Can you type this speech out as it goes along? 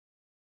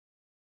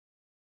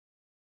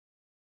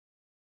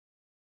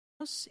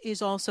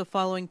is also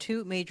following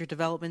two major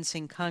developments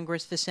in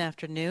Congress this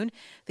afternoon.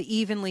 The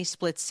evenly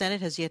split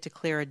Senate has yet to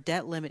clear a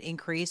debt limit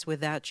increase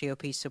without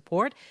GOP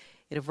support.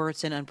 It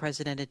averts an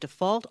unprecedented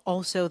default.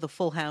 Also, the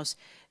full House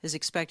is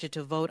expected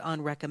to vote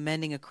on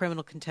recommending a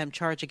criminal contempt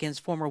charge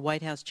against former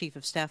White House Chief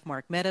of Staff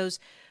Mark Meadows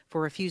for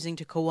refusing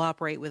to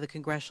cooperate with a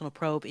congressional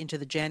probe into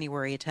the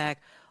January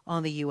attack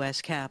on the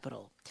U.S.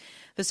 Capitol.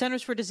 The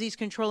Centers for Disease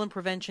Control and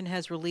Prevention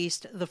has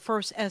released the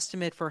first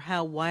estimate for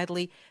how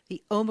widely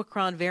the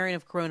Omicron variant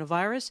of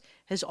coronavirus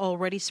has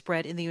already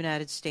spread in the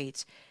United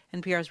States.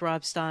 NPR's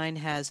Rob Stein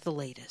has the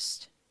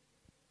latest.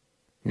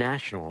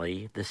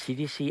 Nationally, the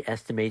CDC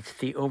estimates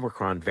the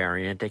Omicron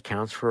variant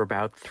accounts for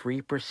about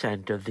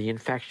 3% of the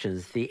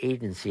infections the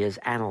agency has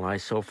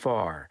analyzed so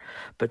far,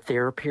 but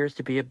there appears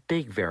to be a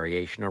big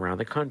variation around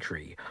the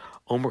country.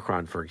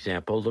 Omicron, for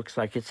example, looks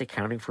like it's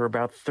accounting for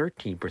about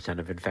 13%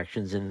 of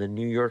infections in the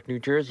New York, New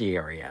Jersey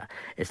area.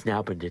 It's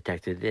now been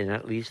detected in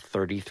at least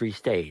 33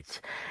 states.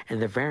 And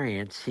the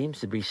variant seems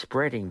to be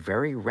spreading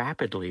very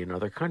rapidly in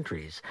other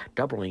countries,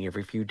 doubling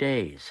every few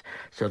days.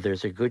 So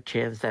there's a good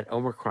chance that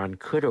Omicron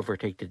could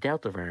overtake the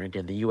Delta variant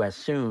in the U.S.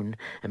 soon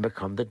and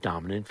become the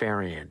dominant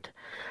variant.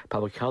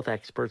 Public health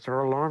experts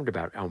are alarmed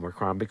about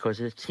Omicron because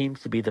it seems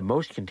to be the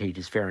most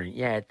contagious variant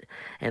yet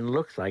and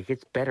looks like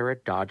it's better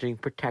at dodging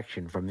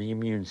protection from the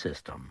immune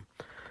system.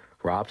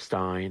 Rob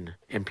Stein,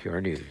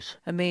 NPR News.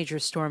 A major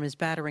storm is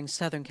battering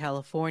Southern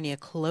California,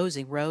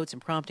 closing roads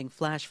and prompting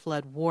flash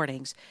flood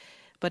warnings.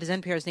 But as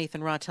NPR's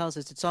Nathan Rott tells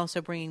us, it's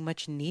also bringing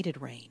much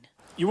needed rain.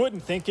 You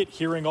wouldn't think it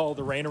hearing all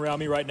the rain around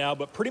me right now,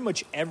 but pretty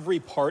much every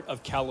part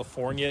of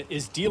California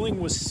is dealing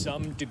with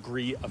some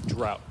degree of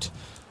drought.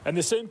 And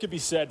the same could be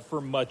said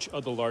for much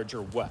of the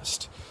larger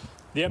West.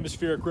 The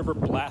atmospheric river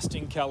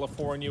blasting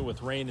California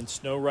with rain and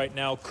snow right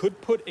now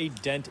could put a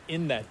dent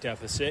in that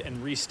deficit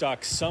and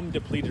restock some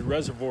depleted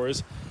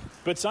reservoirs.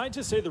 But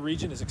scientists say the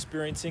region is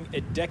experiencing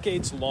a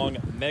decades-long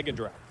mega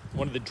drought,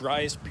 one of the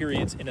driest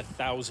periods in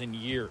 1,000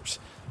 years.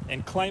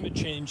 And climate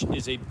change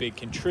is a big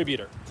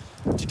contributor.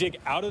 To dig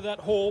out of that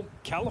hole,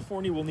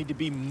 California will need to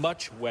be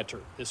much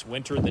wetter this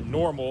winter than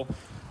normal,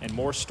 and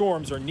more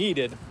storms are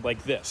needed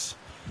like this.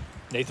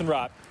 Nathan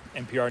Rott,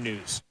 NPR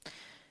News.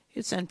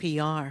 It's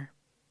NPR.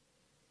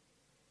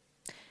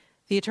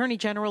 The Attorney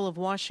General of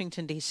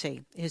Washington,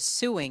 D.C., is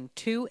suing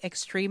two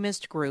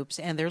extremist groups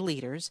and their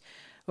leaders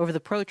over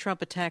the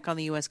pro-Trump attack on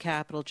the U.S.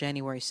 Capitol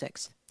January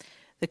 6th.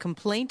 The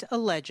complaint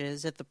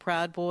alleges that the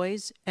Proud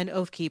Boys and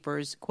Oath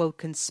Keepers, quote,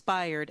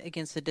 conspired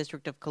against the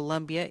District of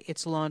Columbia,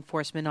 its law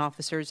enforcement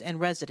officers and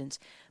residents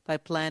by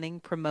planning,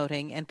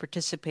 promoting, and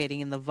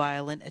participating in the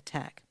violent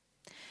attack.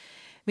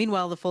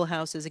 Meanwhile, the full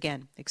House is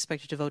again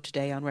expected to vote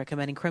today on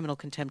recommending criminal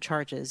contempt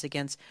charges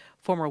against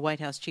former White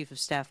House Chief of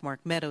Staff Mark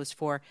Meadows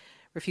for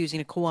refusing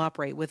to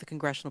cooperate with a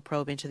congressional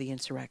probe into the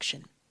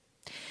insurrection.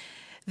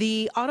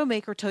 The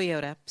automaker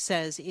Toyota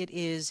says it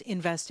is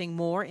investing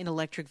more in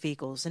electric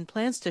vehicles and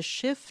plans to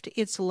shift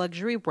its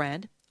luxury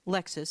brand,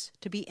 Lexus,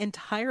 to be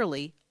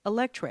entirely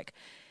electric.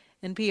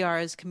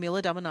 NPR's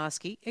Camila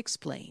Domonoske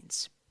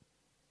explains.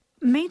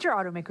 Major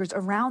automakers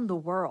around the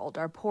world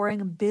are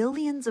pouring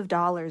billions of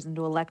dollars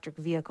into electric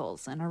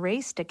vehicles in a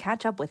race to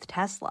catch up with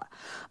Tesla.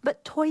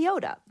 But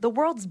Toyota, the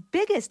world's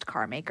biggest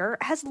car maker,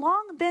 has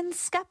long been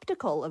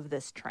skeptical of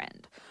this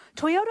trend.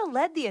 Toyota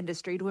led the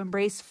industry to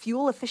embrace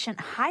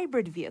fuel-efficient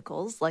hybrid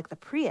vehicles like the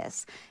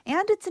Prius,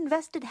 and it's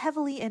invested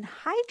heavily in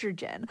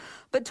hydrogen.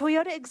 But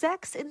Toyota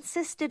execs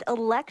insisted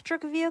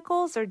electric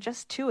vehicles are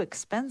just too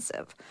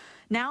expensive.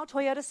 Now,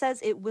 Toyota says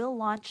it will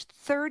launch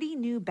 30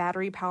 new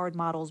battery-powered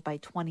models by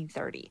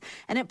 2030,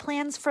 and it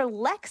plans for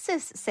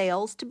Lexus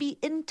sales to be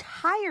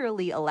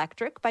entirely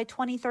electric by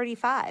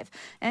 2035,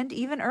 and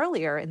even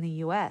earlier in the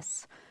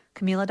U.S.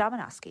 Camila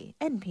Domonoske,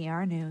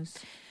 NPR News.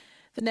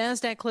 The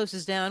Nasdaq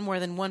closes down more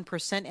than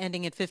 1%,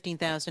 ending at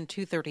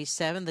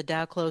 15,237. The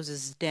Dow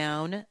closes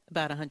down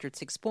about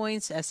 106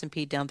 points,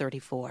 S&P down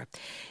 34.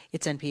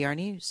 It's NPR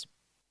News.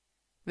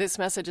 This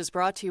message is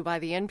brought to you by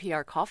the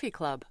NPR Coffee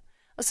Club.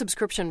 A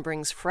subscription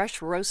brings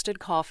fresh roasted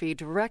coffee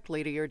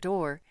directly to your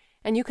door,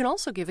 and you can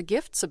also give a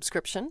gift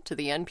subscription to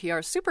the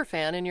NPR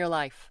superfan in your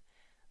life.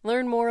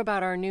 Learn more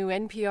about our new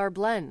NPR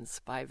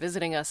blends by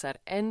visiting us at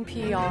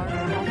NPR.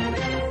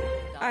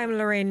 I'm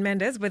Lorraine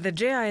Mendez with the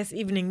JIS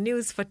Evening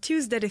News for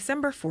Tuesday,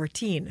 December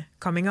 14.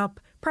 Coming up,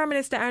 Prime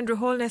Minister Andrew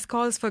Holness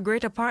calls for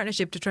greater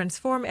partnership to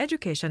transform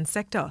education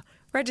sector.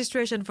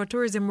 Registration for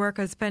Tourism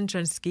Workers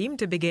Pension Scheme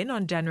to begin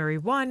on January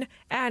 1,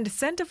 and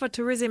Center for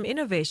Tourism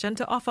Innovation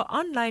to offer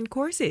online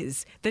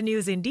courses. The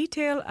news in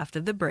detail after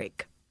the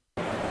break.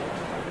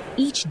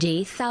 Each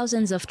day,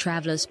 thousands of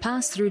travelers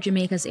pass through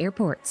Jamaica's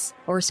airports.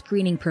 Our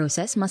screening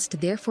process must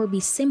therefore be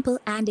simple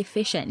and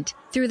efficient.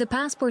 Through the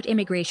Passport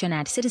Immigration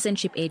and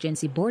Citizenship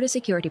Agency Border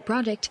Security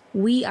Project,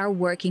 we are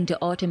working to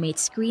automate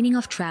screening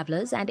of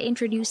travelers and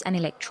introduce an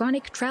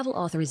electronic travel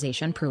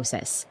authorization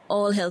process.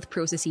 All health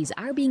processes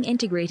are being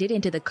integrated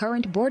into the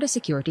current border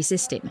security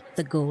system.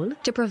 The goal?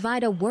 To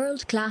provide a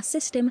world-class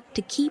system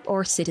to keep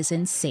our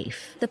citizens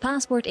safe. The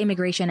Passport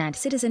Immigration and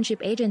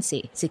Citizenship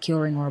Agency,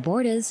 securing our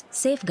borders,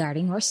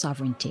 safeguarding our sovereignty.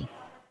 sovereignty.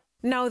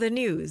 Now the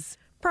news.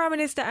 Prime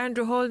Minister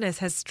Andrew Holness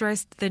has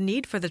stressed the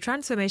need for the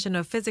transformation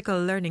of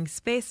physical learning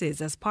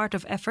spaces as part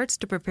of efforts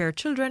to prepare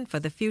children for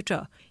the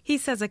future. He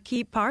says a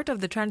key part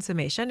of the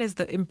transformation is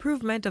the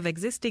improvement of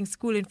existing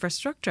school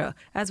infrastructure,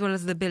 as well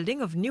as the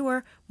building of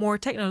newer, more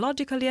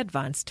technologically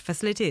advanced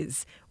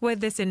facilities.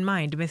 With this in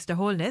mind, Mr.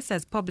 Holness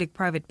says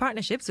public-private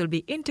partnerships will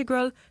be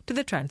integral to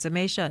the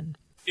transformation.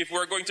 If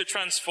we're going to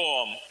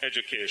transform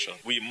education,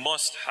 we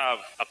must have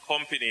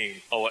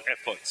accompanying our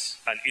efforts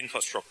an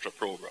infrastructure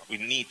program. We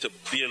need to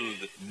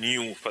build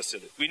new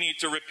facilities. We need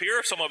to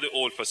repair some of the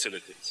old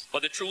facilities.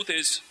 But the truth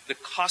is, the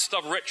cost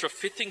of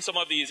retrofitting some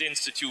of these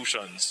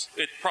institutions,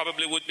 it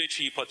probably would be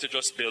cheaper to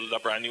just build a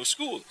brand new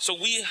school. So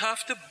we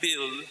have to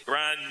build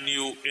brand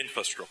new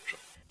infrastructure.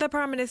 The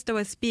Prime Minister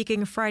was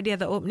speaking Friday at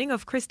the opening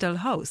of Crystal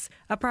House,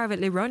 a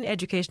privately run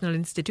educational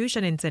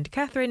institution in St.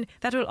 Catherine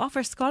that will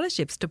offer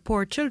scholarships to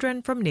poor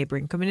children from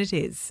neighbouring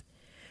communities.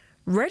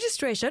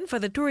 Registration for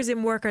the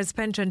Tourism Workers'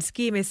 Pension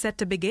Scheme is set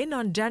to begin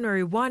on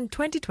January 1,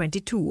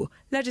 2022.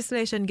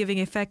 Legislation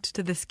giving effect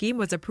to the scheme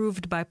was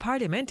approved by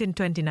Parliament in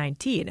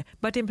 2019,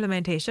 but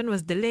implementation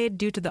was delayed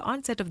due to the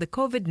onset of the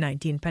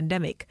COVID-19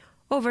 pandemic.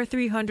 Over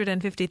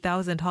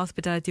 350,000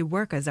 hospitality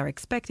workers are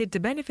expected to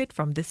benefit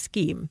from the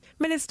scheme.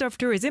 Minister of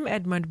Tourism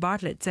Edmund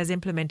Bartlett says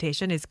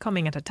implementation is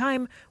coming at a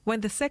time when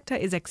the sector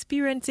is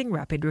experiencing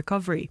rapid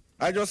recovery.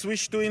 I just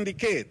wish to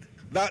indicate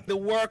that the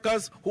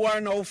workers who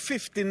are now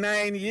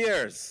 59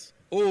 years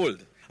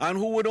old and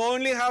who would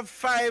only have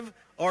 5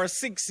 or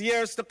 6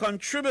 years to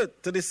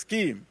contribute to the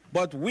scheme,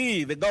 but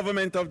we, the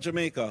government of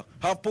Jamaica,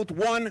 have put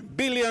 $1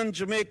 billion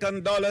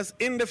Jamaican dollars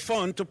in the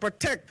fund to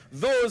protect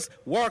those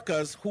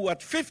workers who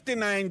at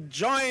 59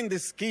 joined the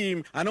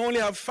scheme and only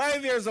have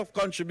 5 years of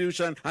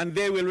contribution, and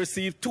they will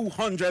receive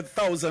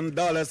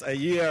 $200,000 a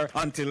year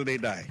until they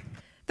die.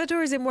 The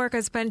Tourism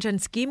Workers' Pension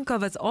Scheme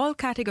covers all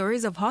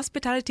categories of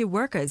hospitality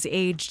workers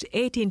aged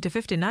 18 to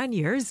 59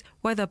 years,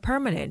 whether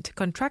permanent,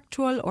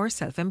 contractual or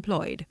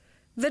self-employed.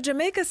 The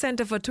Jamaica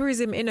Centre for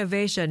Tourism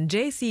Innovation,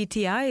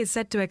 JCTI, is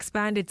set to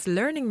expand its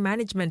learning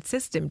management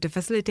system to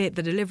facilitate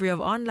the delivery of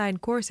online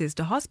courses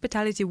to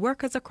hospitality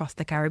workers across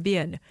the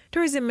Caribbean.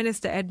 Tourism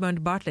Minister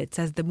Edmund Bartlett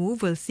says the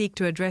move will seek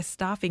to address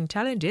staffing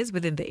challenges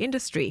within the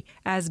industry,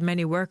 as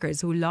many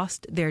workers who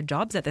lost their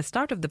jobs at the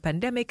start of the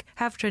pandemic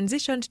have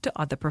transitioned to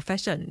other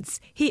professions.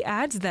 He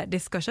adds that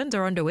discussions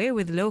are underway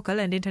with local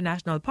and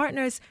international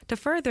partners to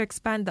further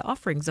expand the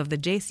offerings of the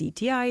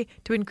JCTI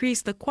to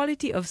increase the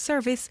quality of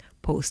service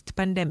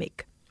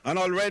post-pandemic. And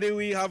already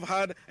we have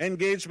had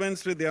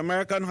engagements with the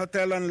American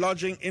Hotel and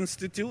Lodging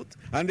Institute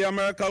and the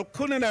American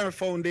Culinary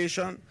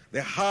Foundation,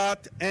 the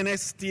Hart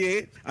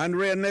NSTA and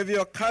Ray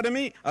Neville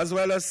Academy, as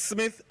well as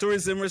Smith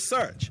Tourism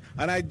Research.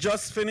 And I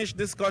just finished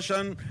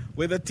discussion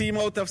with a team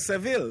out of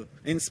Seville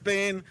in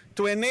Spain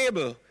to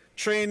enable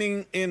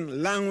training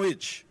in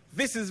language.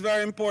 This is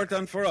very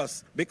important for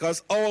us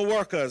because our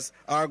workers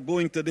are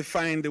going to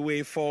define the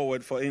way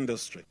forward for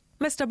industry.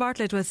 Mr.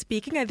 Bartlett was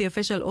speaking at the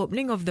official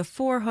opening of the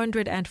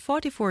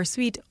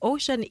 444-suite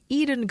Ocean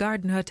Eden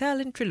Garden Hotel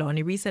in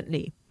Trelawney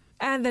recently.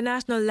 And the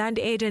National Land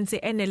Agency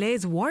NLA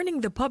is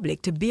warning the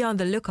public to be on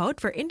the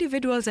lookout for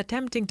individuals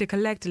attempting to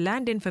collect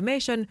land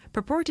information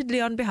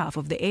purportedly on behalf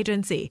of the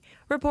agency.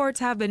 Reports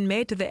have been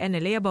made to the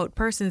NLA about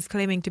persons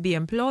claiming to be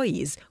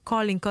employees,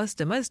 calling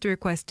customers to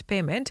request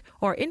payment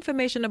or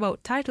information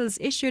about titles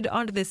issued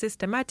under the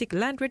Systematic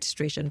Land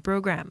Registration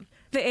Program.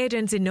 The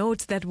agency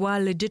notes that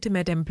while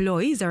legitimate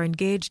employees are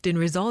engaged in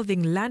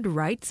resolving land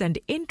rights and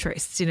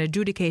interests in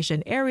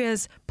adjudication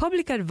areas,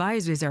 public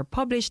advisories are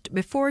published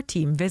before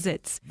team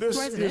visits.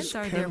 Residents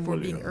are therefore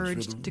being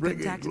urged to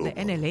contact the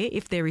NLA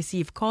if they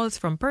receive calls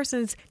from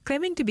persons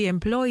claiming to be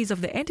employees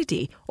of the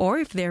entity or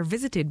if they are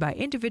visited by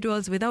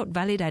individuals without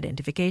valid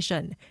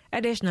identification.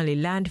 Additionally,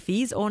 land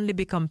fees only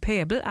become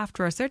payable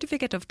after a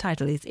certificate of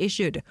title is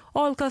issued.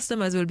 All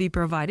customers will be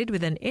provided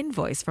with an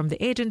invoice from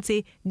the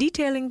agency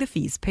detailing the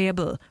fees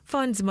payable.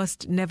 Funds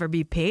must never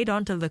be paid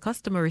until the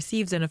customer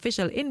receives an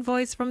official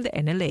invoice from the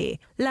NLA.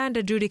 Land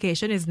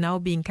adjudication is now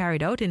being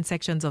carried out in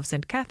sections of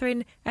St.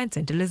 Catherine and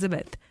St.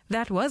 Elizabeth.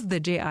 That was the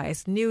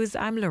JIS News.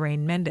 I'm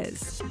Lorraine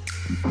Mendez.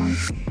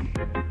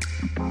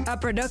 A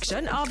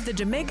production of the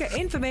Jamaica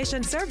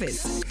Information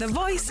Service, the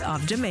voice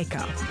of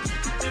Jamaica.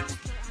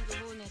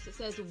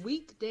 Says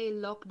weekday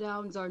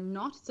lockdowns are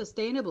not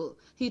sustainable.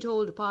 He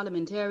told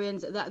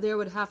parliamentarians that there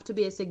would have to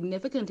be a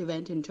significant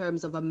event in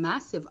terms of a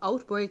massive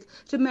outbreak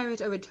to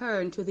merit a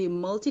return to the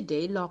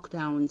multi-day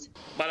lockdowns.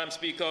 Madam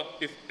Speaker,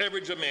 if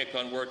every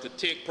Jamaican were to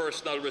take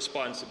personal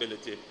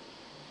responsibility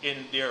in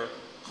their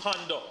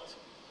conduct,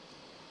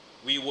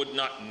 we would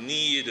not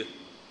need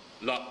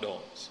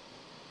lockdowns.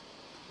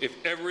 If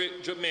every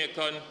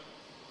Jamaican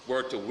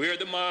were to wear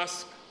the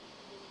mask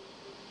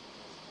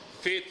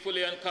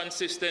faithfully and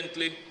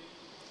consistently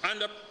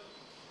and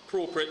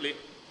appropriately,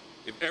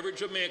 if every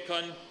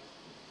Jamaican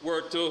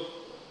were to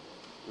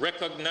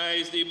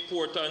recognize the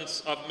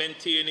importance of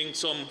maintaining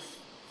some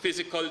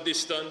physical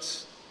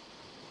distance,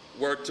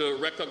 were to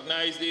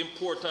recognize the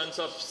importance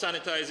of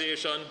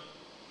sanitization,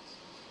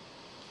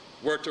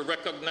 were to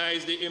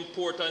recognize the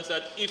importance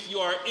that if you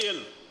are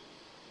ill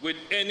with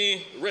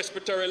any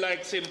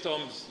respiratory-like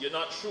symptoms, you're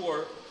not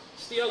sure,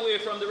 stay away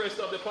from the rest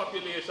of the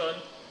population,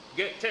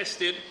 get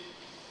tested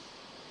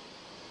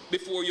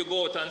before you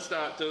go out and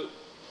start to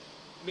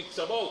mix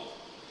about.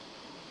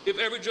 If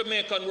every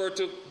Jamaican were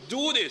to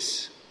do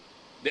this,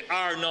 the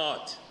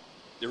R0,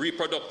 the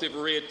reproductive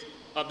rate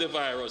of the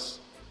virus,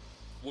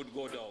 would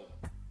go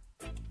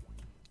down.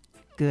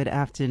 Good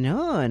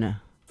afternoon.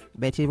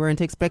 Bet you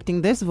weren't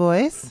expecting this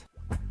voice.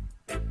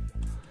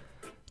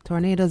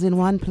 Tornadoes in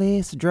one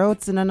place,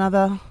 droughts in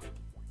another.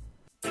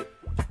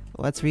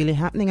 What's really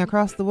happening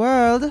across the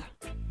world?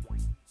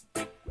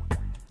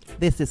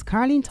 This is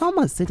Carlene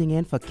Thomas sitting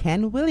in for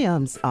Ken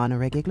Williams on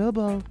Reggae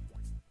Global.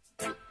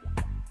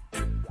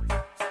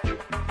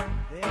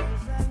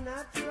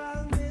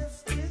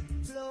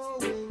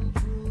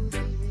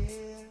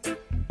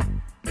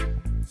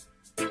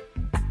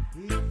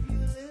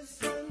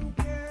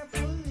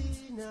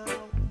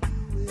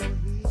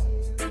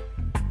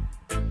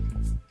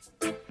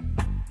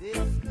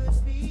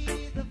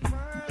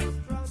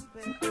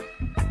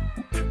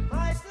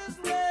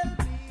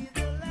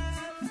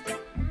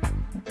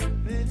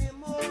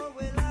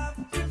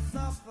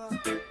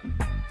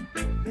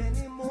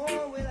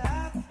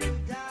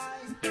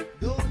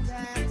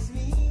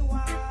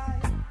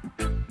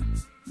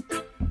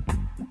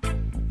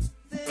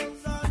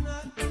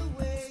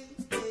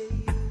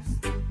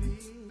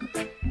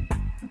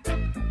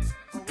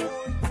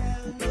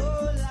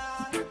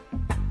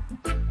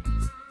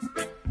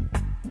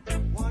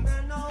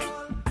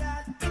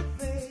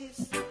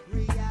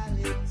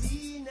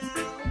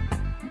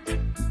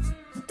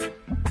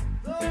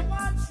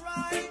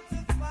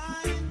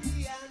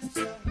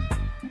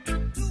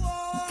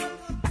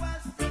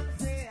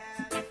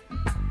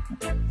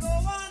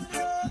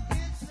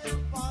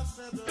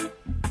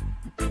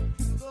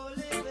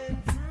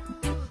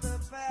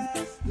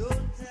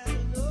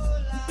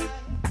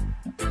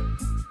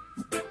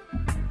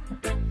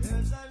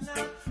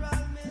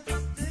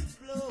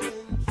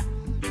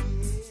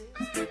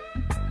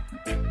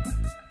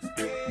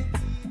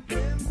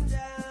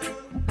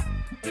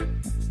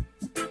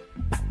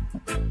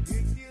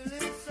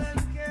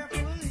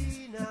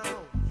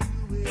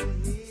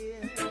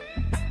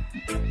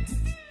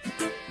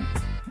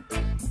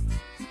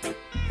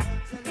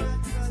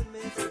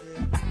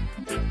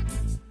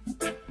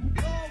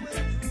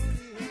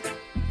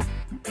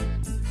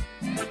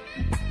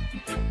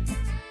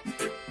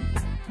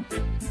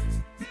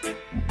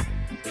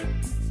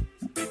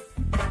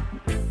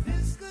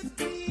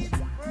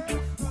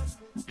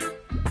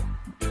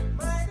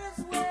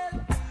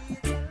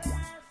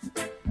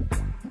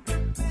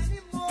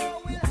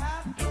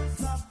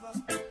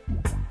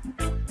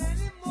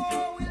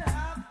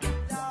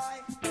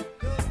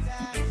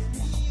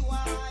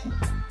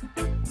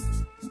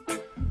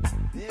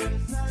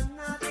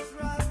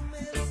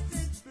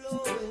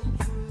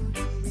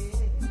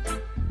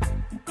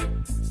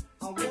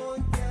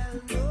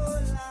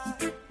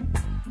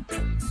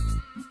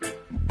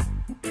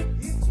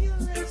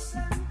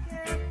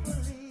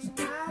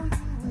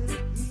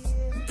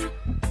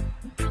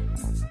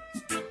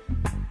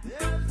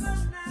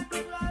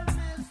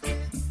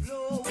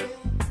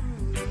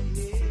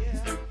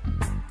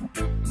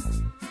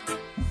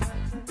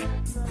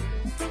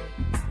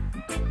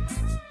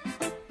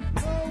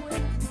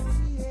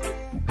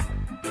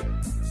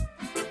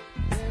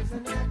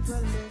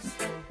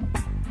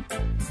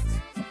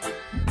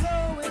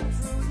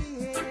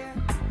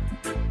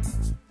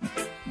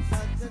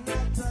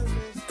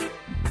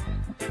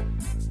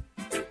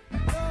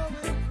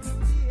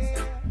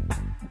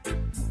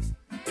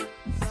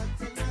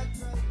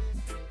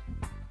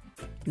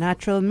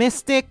 Natural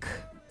Mystic.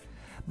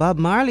 Bob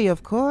Marley,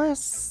 of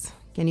course.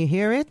 Can you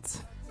hear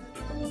it?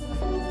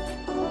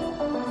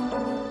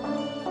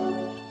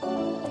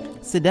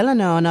 Sidella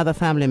now, another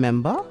family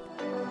member.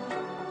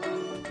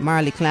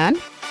 Marley Clan.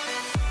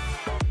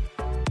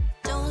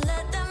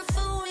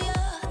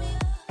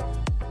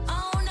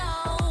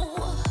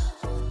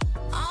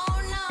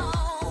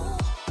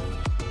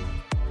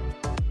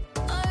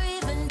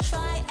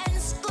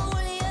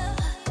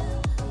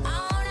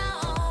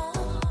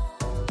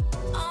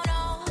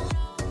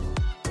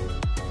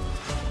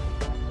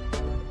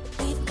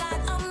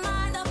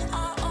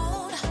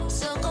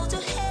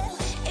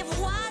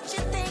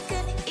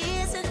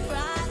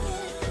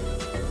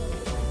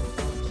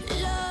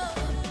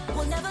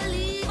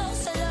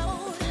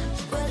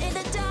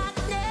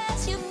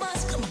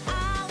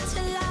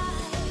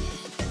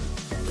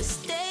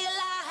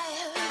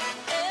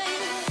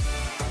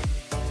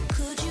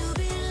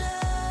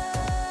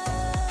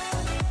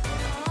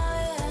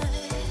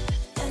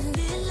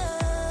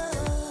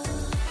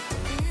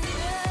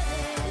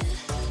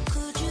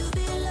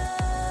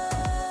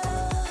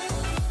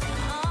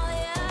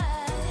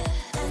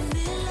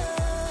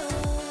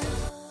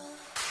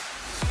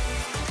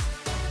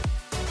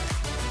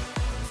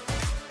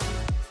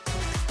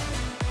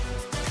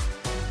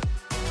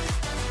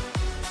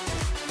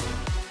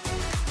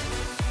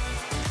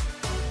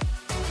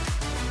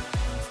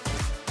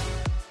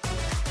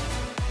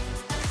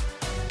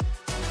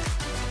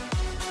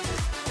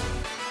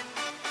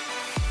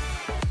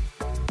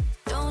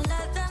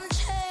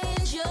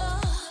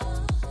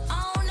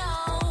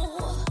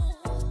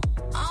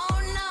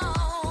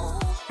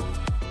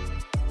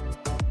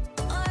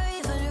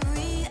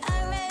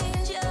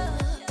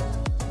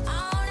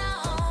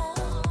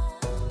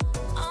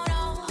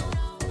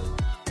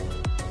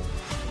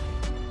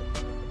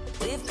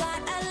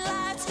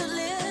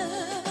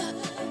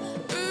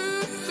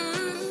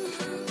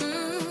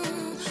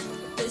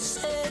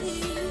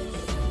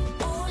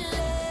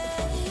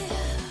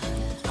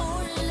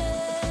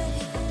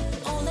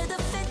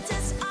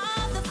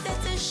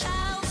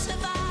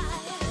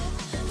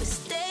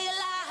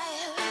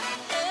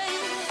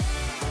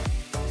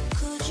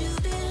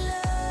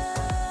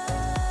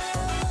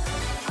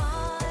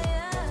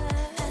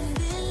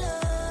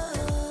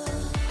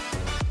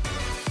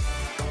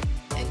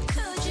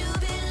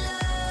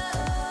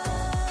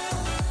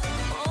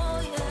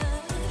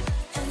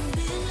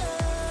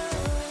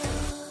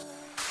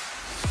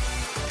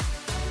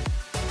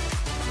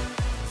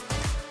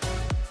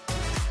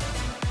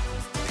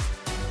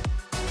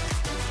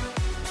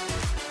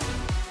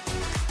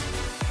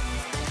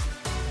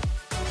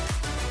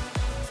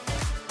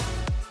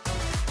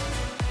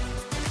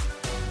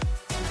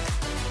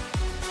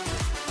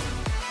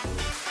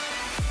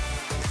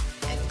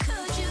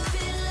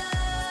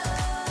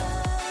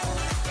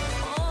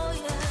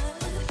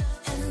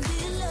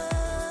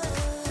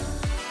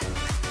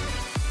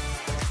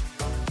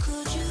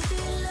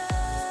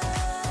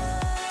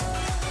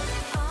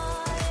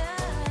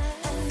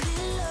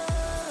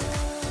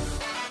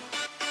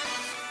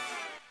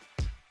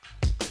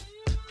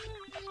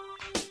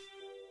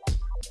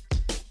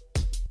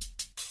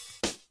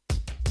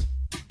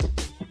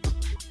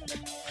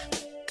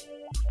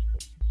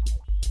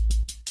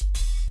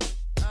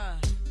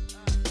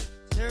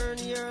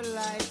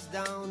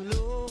 down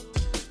low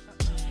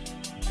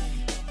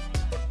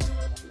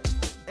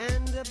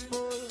and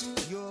pull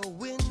your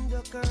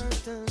window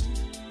curtain.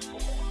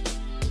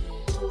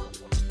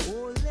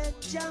 Oh,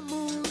 let your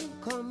moon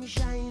come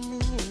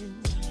shining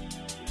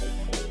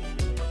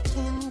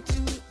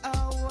into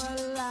our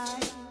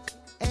life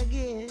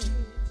again.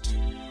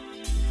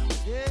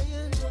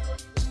 Saying,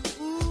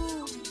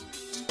 ooh,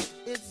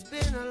 it's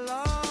been a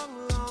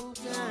long, long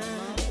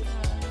time.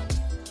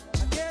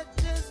 I get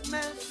this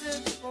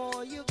message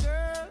for you,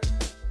 girl,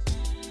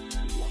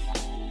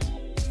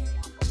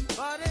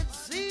 but it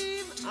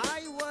seemed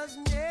I was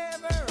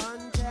never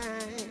on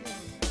time.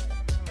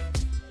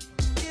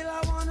 Still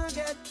I wanna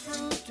get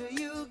through to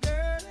you,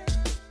 girl,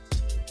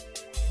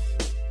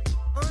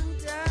 on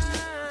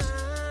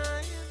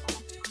time,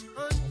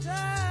 on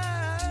time.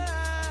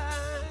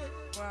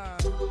 Wow.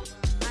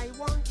 I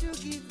want to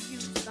give you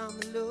some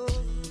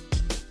love.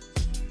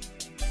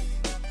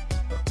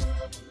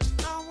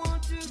 I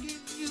want to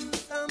give you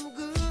some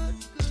good,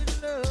 good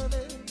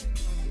loving.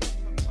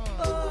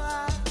 Oh,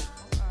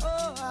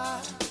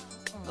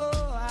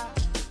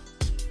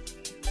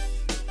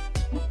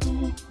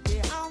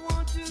 yeah, I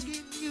want to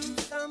give you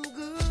some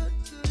good,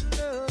 good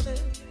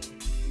loving.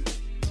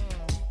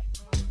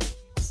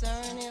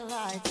 Turn your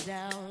lights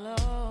down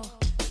low.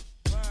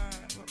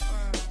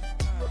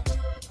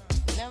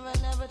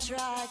 Never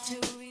try to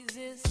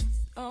resist.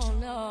 Oh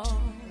no.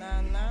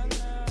 Nah, nah,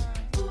 nah.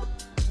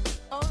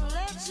 Oh,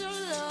 let your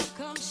love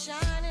come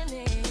shining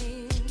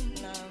in.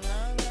 Nah,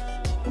 nah,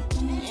 nah.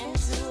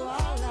 Into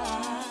our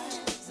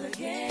lives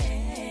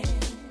again.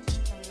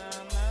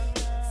 Nah, nah,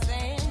 nah.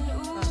 Saying,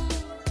 ooh,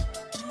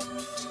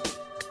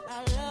 I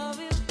love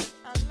you,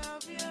 I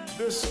love you.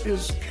 This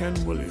is Ken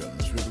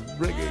Williams with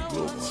Reggae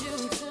Global.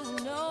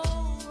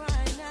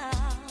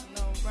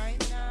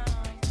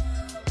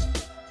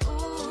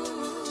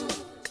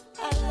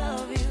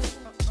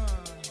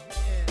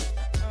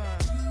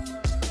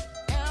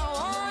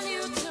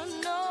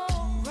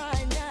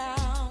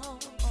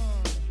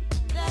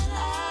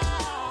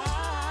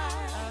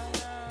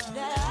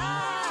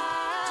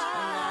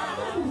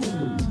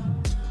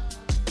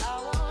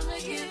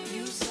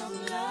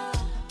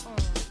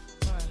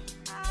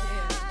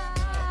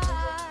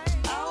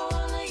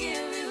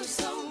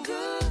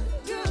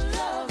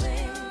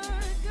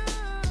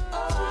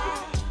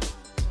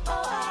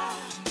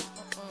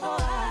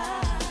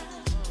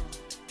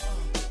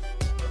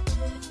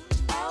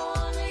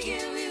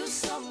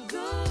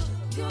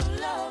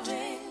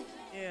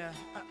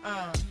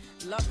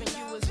 Loving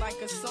you is like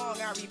a song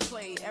I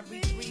replay every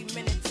 3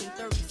 minutes and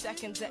 30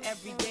 seconds of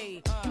every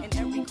day. And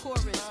every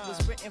chorus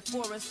was written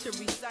for us to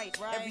recite.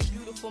 Every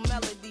beautiful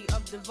melody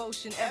of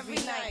devotion every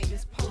night.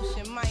 This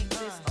potion might,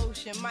 this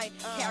ocean might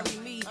carry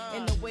me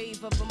in the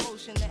wave of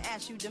emotion to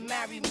ask you to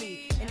marry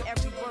me. And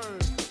every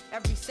word,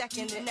 every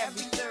second and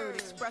every third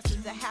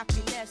expresses a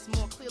happiness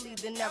more clearly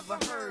than ever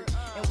heard.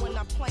 And when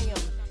I play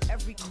them,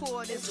 every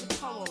chord is a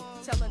poem,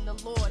 telling the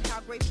Lord how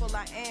grateful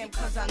I am,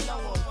 cause I know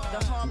him.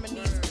 The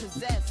harmonies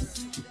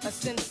possess a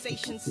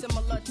sensation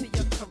similar to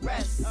your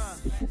caress.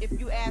 If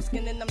you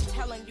asking, then I'm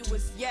telling you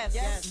it's yes.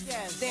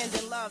 Stand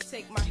in love,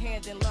 take my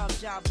hand in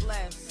love, God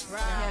bless.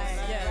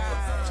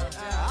 Yes.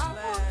 I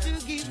want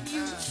to give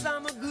you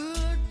some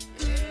good,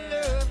 good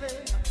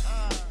loving.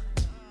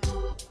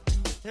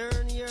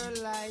 Turn your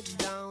lights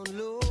down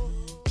low.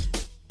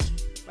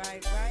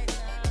 Right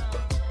now.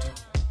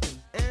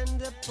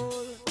 And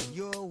pull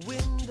your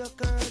window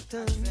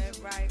curtain.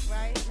 Right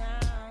now.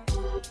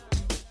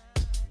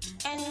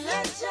 And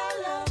let your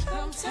love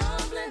come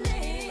tumbling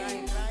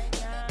in. Right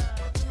now.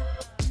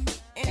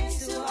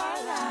 Into our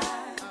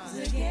lives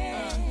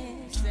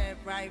again.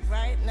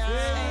 Right now.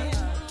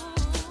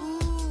 Yeah.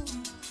 Ooh,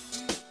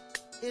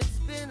 it's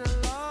been a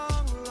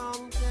long,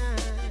 long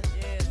time.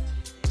 Yeah.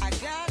 I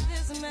got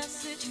this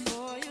message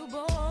for you,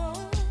 boy.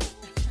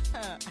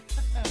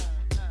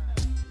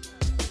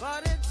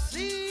 But it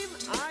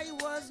seemed I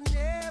was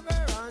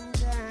never on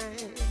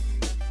time.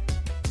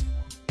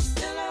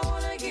 Still I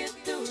wanna get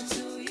through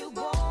to you,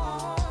 boy.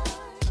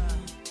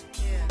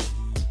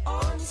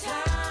 On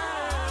time.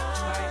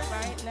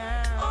 Right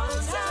now. On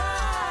time.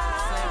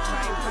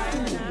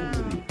 Right now.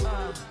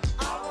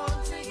 I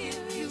want to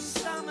give you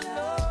some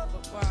love.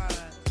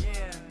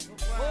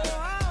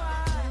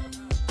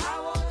 I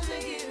want to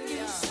give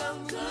you some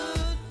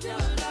good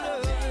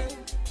love.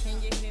 Can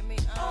you hear me?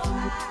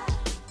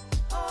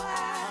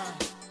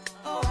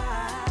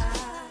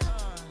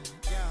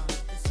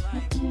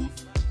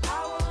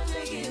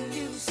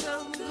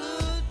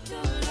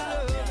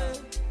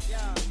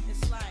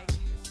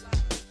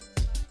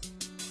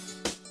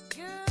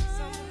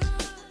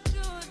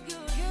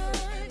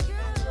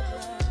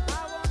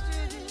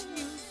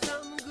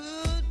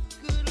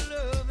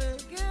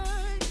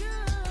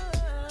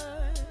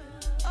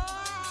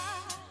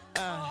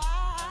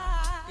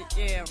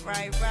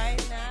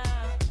 Right now.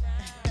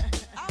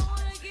 I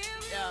wanna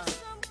give you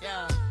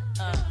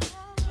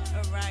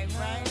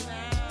right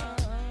now.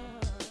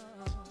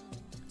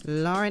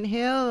 Lauryn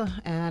Hill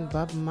and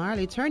Bob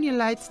Marley. Turn your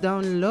lights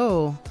down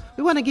low.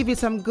 We want to give you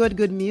some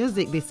good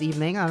music this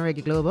evening on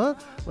Reggae Global.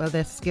 Well,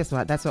 guess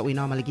what? That's what we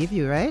normally give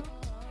you, right?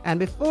 And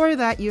before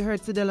that, you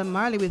heard Cedella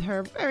Marley with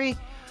her very,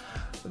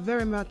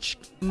 very much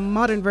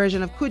modern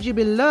version of Could You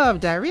Be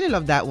Loved. I really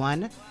love that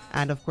one.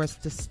 And of course,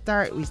 to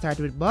start, we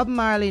started with Bob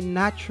Marley,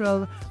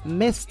 Natural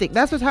Mystic.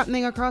 That's what's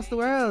happening across the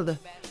world.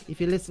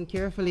 If you listen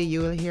carefully,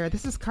 you will hear.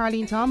 This is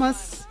Carlene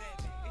Thomas.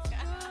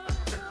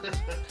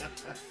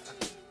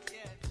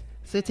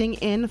 Sitting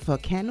in for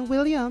Ken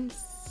Williams.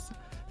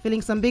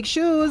 Filling some big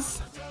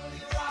shoes.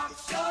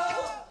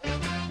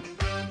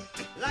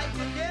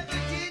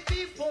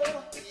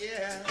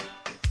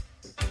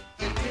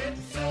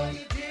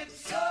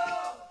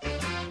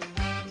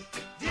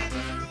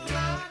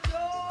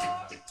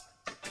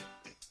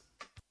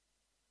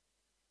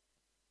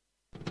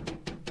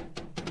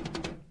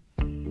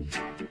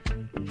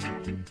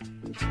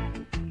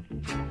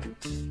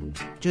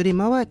 Judy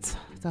Mowat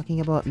talking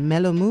about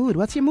mellow mood.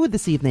 What's your mood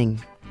this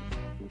evening?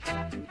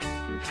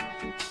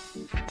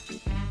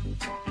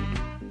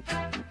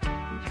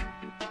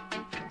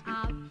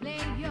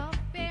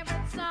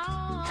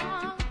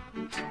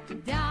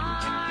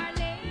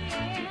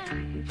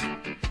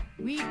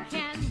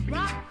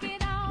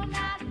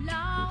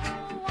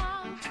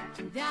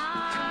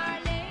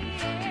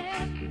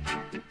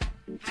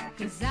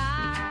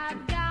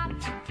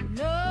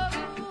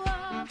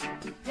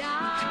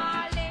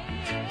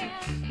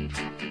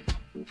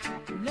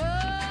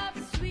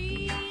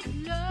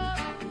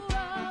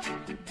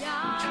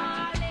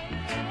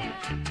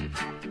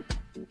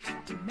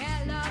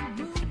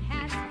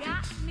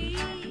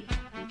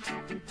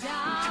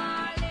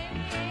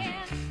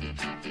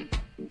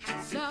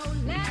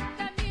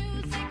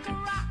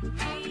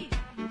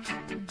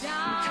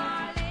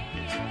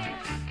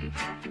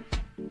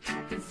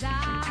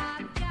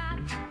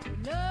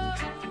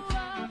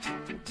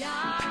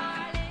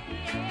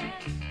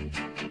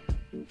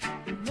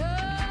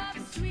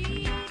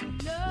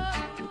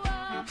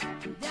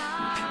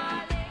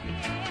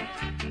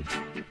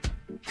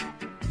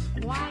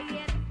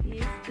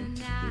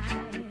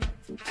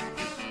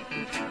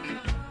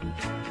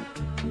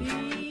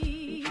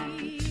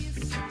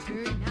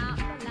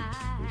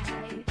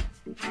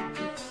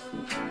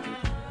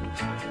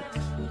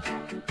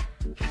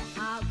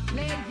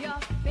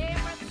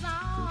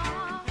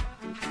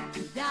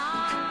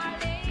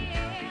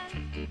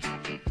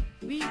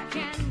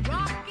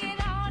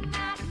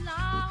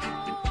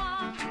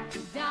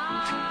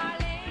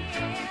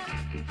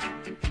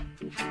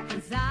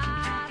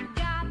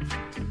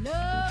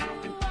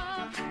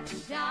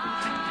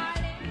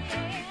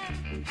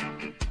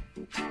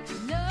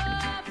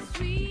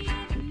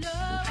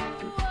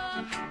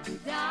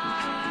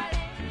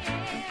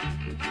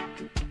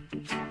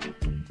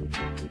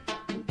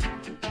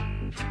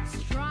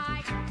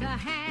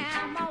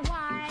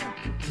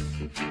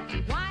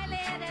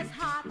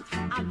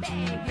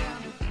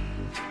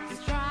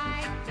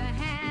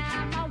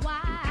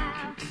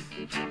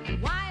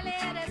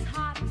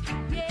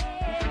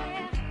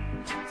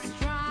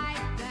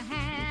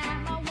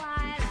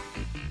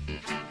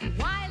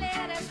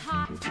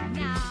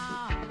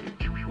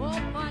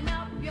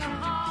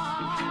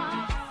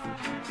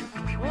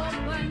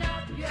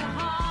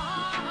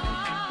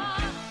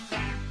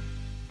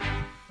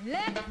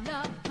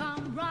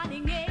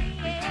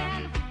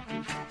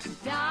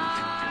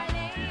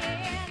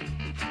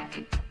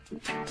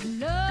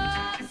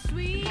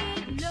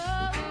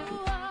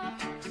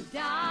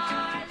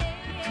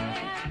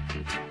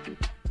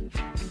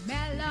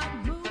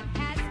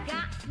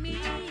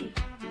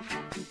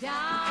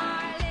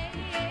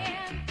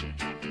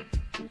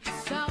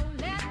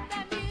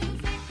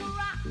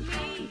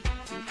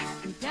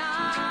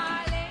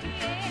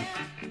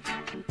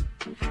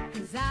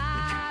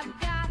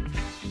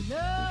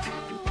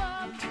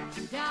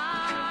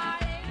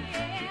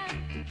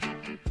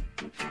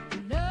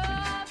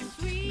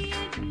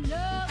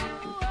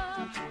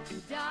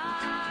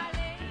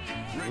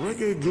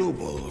 Reggae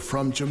Global,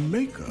 from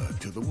Jamaica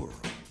to the world.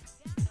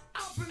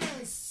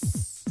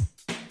 Happiness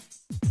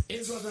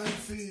is what I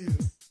feel.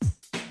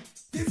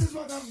 This is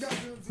what I've got to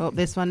feel. Hope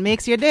this one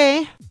makes your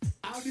day.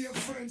 I'll be a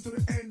friend to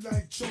the end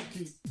like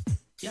Chucky.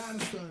 You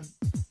understand?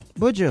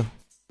 Buju.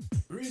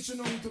 Reaching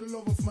out to the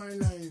love of my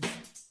life.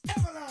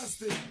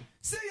 Everlasting.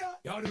 See ya.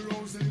 You're the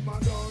rose in my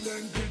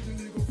garden,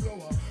 pretty little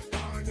flower.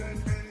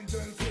 Garden angel,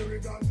 fairy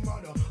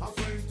godmother. A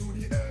friend to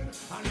the end,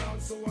 and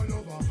also a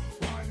lover.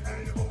 One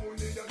and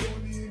only, you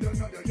don't need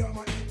another. You're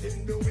my heat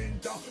in the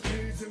winter,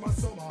 breeze in my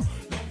summer.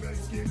 Love and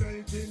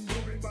stimulating,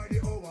 moving by the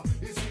hour.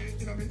 It's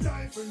sweet in my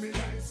life, and my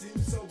life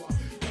seems sober.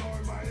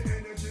 You're my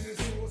energy,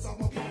 the source of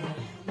my power.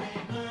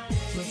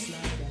 Just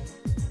like that.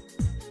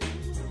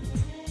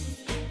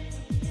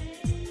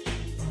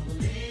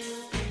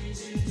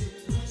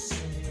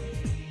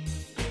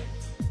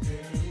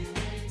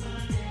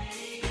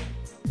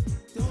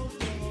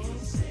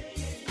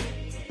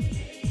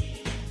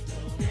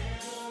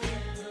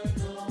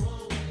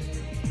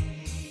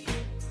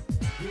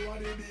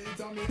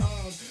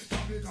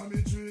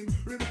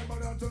 Remember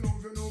that I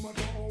love you no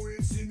matter how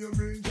it's in your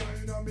brain.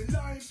 Join on me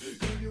life,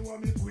 girl, you are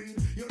me queen.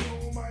 You know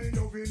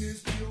loving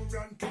is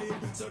pure and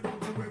clean. So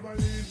don't you ever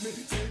leave me,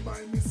 stay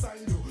by me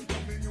side.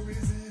 Loving you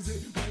is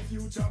easy, my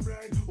future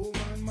bright. Oh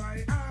man,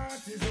 my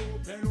heart is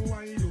open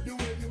wide. The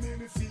way you make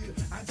me feel,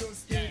 I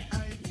just can't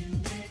hide. You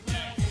make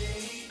my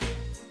day.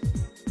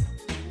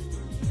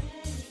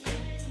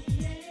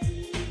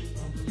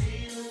 From the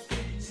real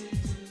things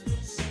into the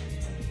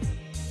same.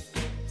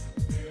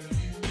 Girl,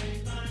 you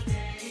make my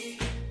day.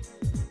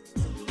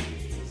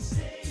 Please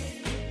stay.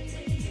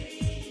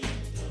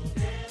 Don't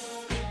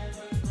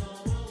ever go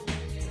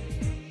away.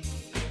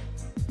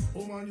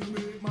 Oh man, you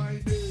make my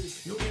day.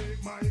 You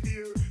make my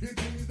ear. The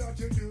things that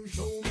you do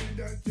show me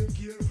that you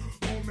care.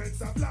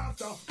 Moments of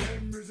laughter,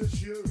 memories of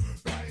cheer.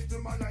 Bright to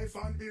my life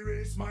and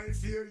erase my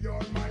fear.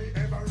 You're my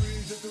ever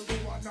reason to go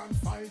on and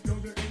fight. You're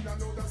in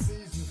another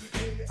season.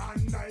 Day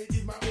and night,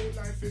 if my whole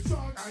life is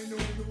wrong, I know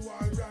you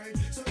are right.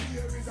 So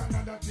here is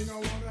another thing I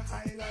wanna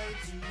highlight.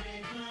 You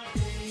make my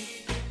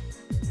day.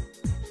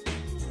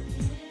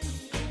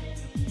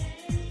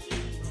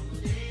 From the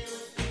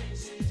little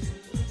things into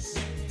the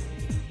same.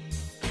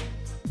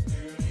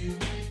 Girl, you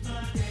make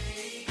my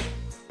day.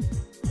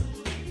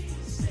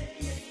 Please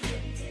stay.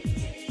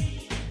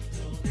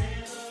 Don't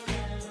ever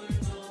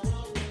go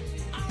away.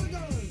 All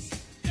girls,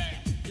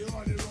 you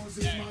are the rose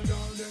in my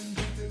garden,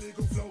 pretty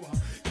little flower.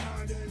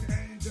 Garden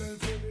angel,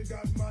 fairy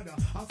godmother,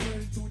 a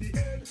friend to the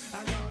end,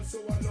 and also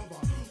a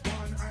lover.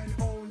 One and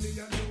only,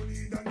 and don't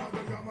need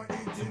another. You're my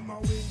heat in my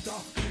winter,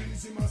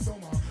 breeze in my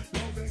summer.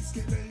 Love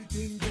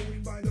escalating,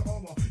 going by the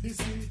hour. It's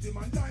sweet in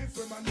my life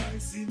when my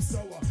life seems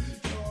sour.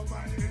 You're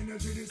my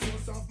energy, the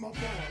source of my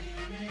power.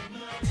 You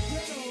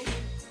know.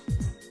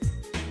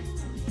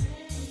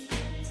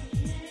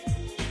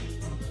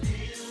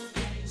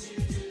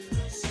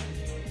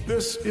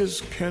 This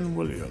is Ken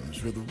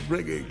Williams with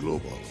Reggae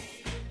Global.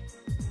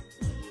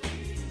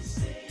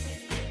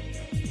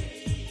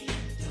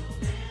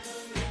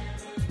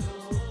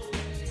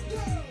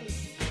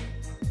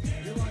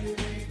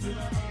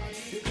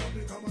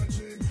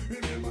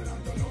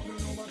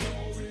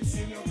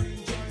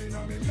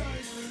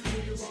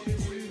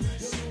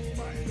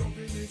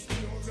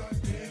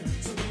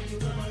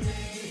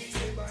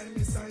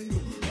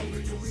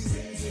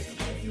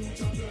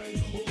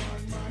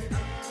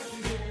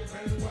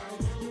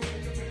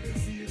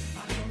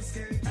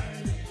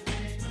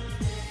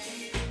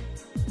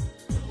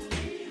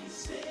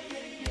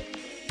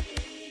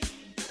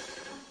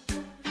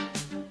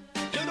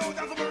 You don't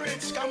have to be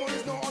rich, come on,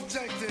 it's no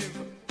objective.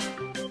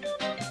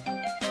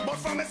 But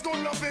from its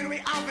good loving, we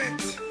have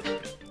it.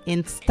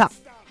 In stock.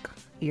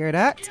 You hear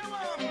that?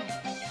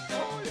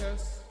 Oh,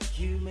 yes.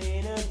 You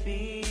may not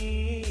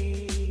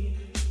be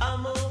a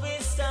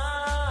movie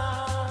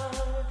star.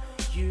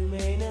 You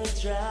may not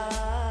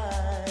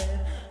drive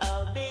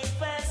a big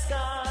fast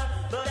car,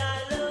 but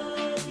I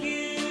love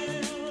you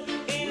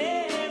in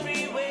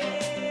every way.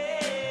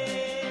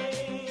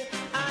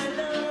 I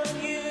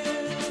love you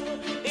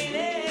in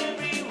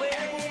every way.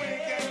 Every way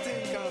you can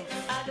think of.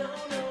 I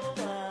don't know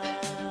why.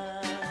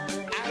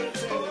 I'll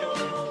tell you.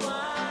 Oh,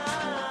 why?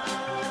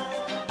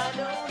 I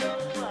don't know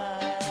why.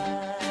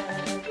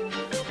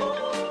 Oh,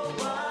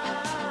 why?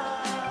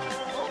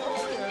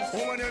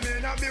 Woman, you may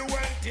not be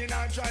wealthy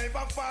and drive a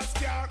fast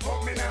car. But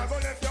me now go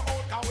left you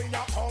out, cause we a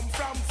come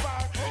from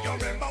far. You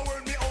remember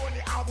when me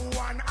only have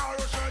one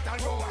arrow shirt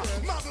and you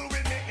muggle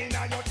with me in a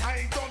your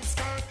tight up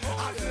skirt.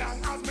 As long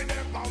as me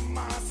there from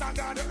Mars and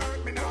God the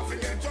earth, me now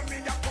forget where me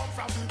a come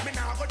from. Me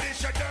now go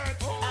dish your dirt.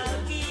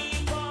 I'll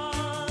keep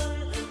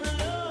on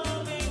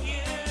loving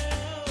you.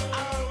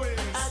 Always.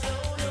 I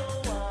don't know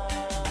why.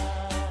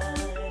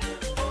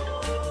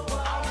 Oh,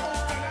 why?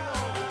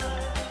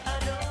 I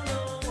don't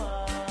know why.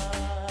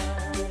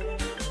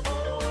 Oh,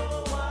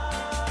 why?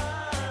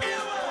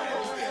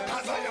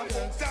 As I am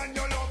hooked on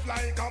your love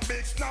like a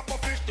big snapper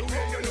fish. The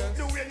way you look,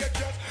 the way you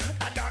dress,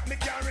 and that me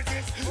can't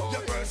resist.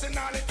 Your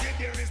personality,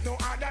 there is no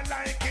other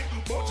like it.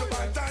 But you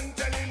bad and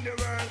telling the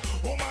world,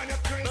 woman,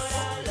 you're Chris. But I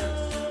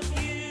love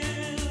you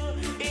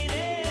in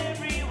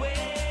every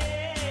way.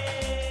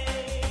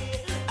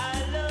 I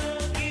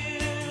love you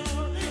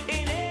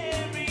in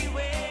every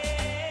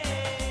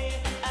way.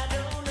 I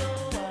don't know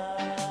why.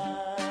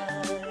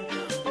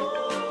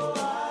 Oh,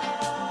 why?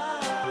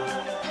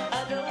 I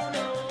don't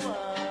know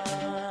why.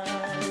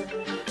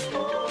 Oh,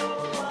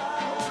 why?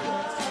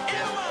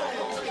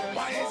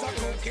 Why is a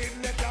crooked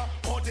letter?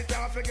 Hold it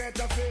and forget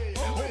the fee.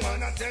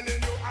 Woman, I'm telling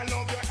you, I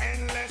love you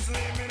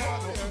endlessly. Me now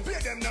go pay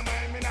them the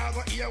mind, me now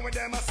go hear what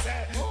them a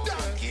say.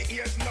 Donkey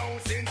ears now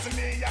since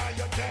me are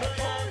your dead.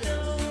 But I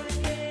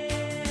don't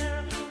care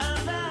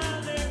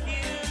about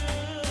you.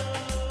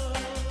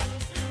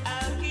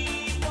 I'll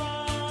keep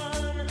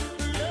on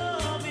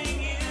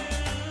loving you.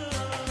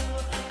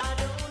 I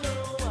don't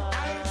know why.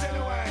 I'll tell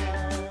you why.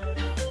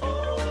 Oh,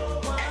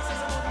 why? This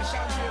is a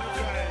champagne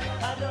cry.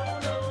 I don't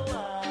know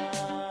why.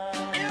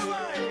 Yeah,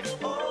 why?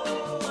 Oh,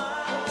 why?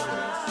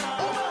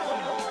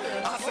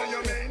 I say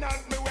you may not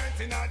be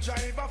waiting a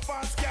drive a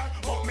fast car,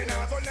 but me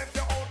now go left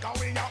you out, cause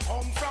we a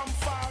come from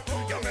far.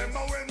 You remember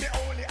when me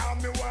only have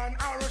me one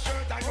arrow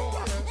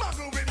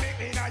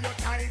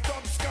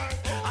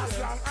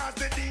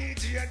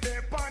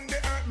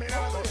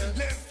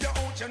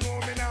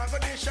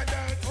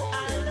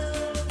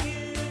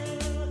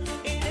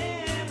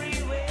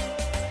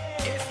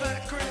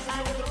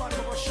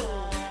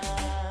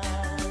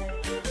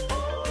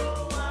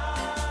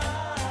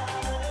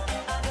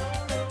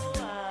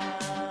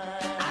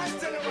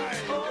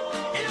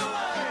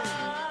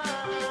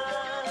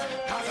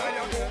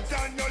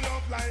and your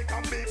love like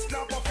a big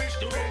slab of fish.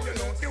 The way you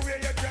look, the way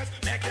you dress,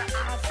 make you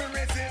have to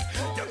resist.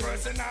 Your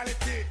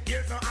personality,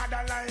 there's no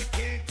other like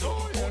it.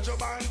 Hold your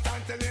band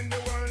and telling the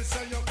world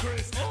so you're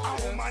Chris. A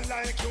woman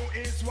like you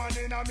is one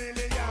in a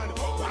million.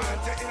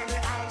 Want you in the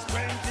hands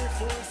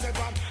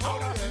 24/7. How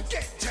to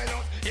get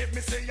jealous if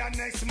me say your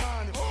next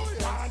man.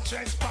 Want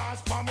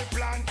trespass for me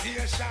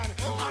plantation.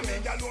 I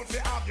mean alone fi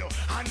have you,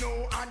 I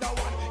know other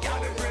one. You're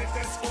the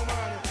greatest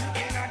woman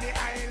in the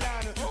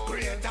island.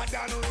 Greater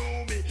than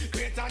Ruby,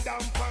 greater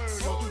than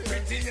Pearl.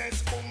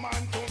 Prettiest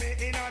woman to me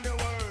in the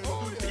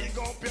world. Big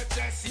up your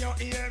chest, you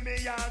hear me,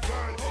 your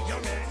girl. You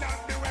may not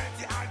be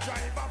ready, I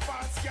drive a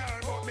fast car,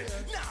 but me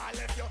nah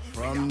left you.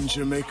 From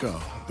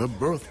Jamaica, the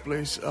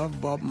birthplace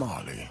of Bob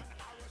Marley.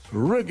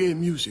 Reggae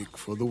music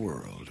for the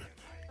world.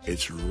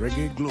 It's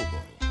Reggae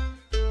Global.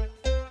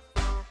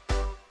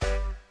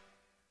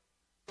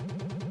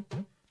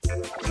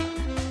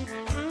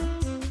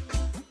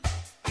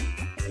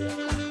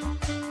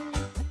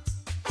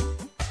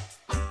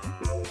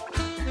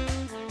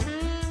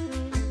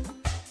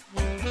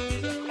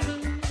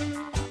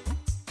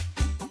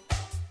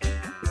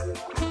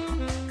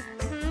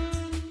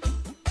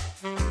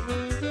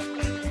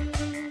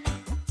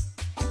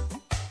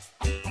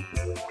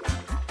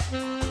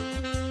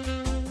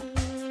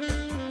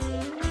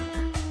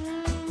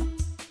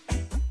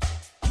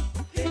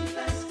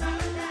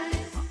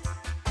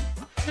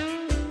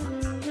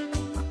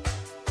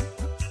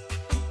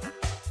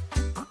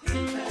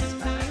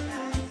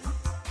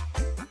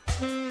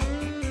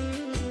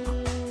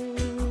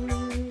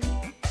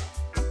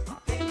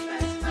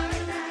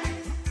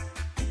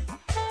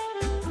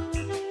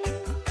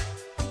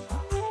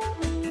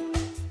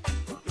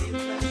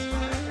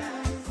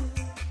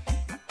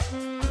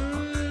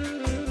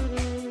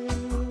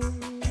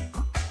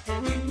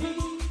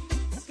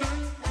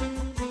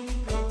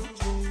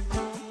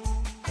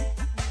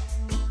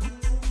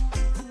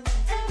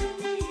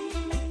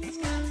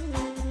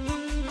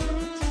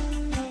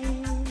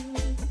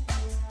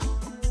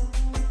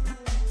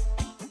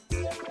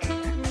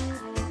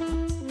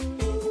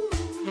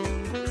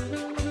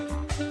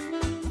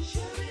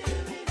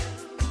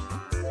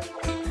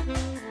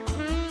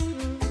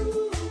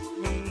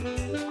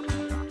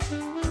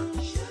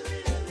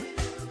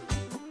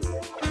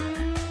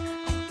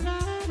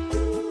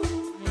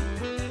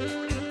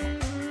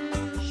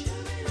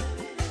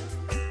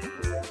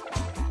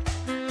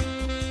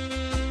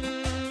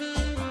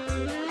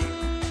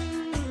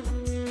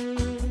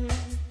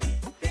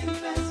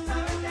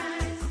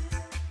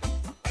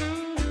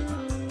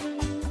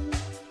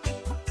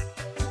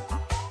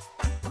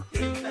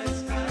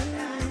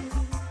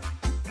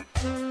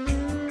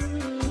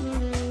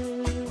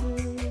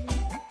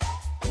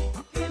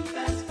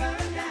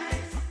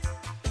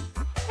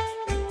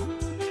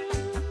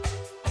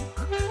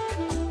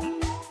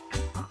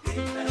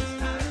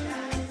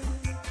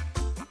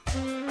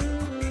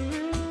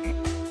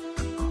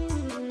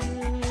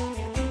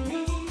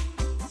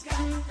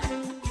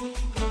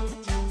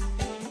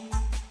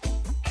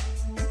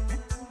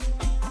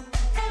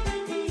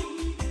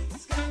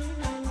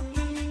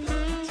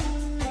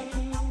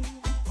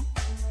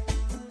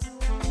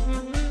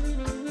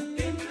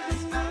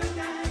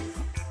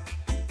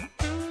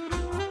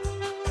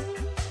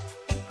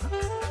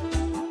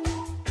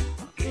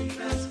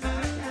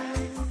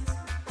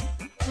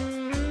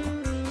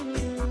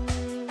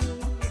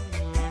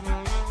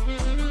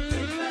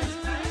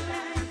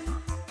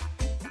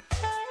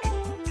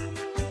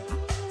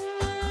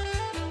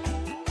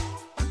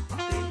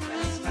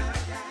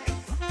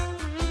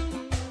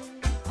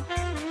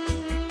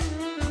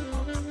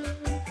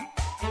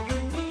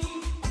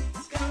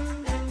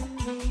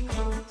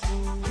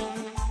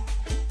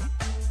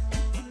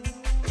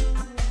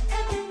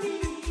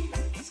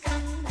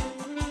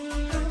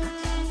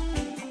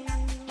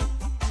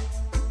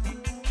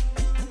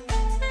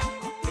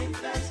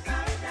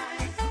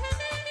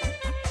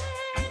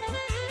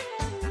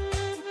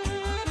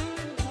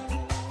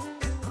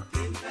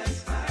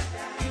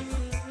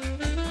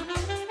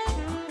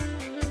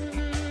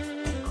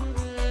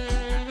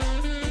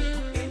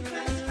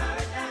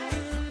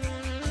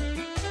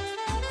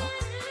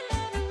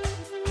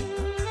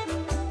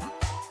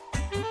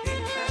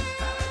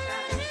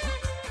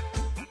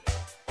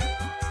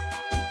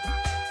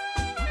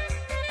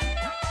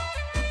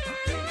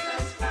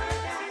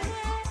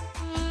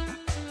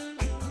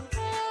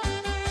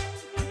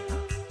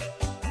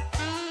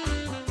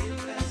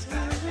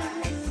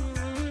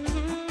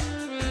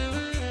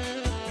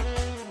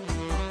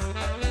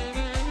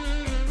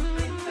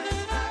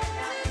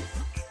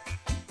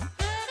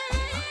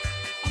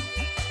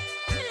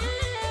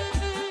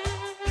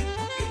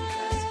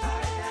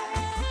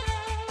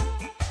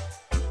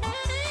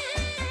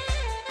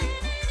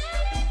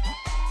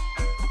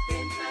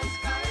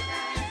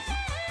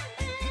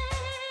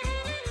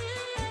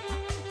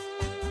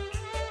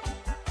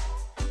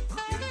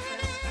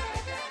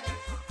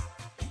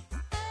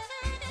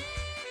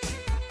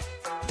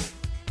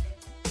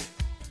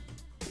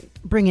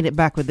 Bringing it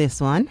back with this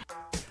one.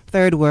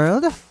 Third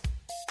World.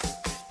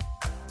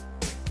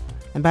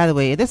 And by the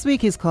way, this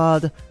week is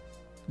called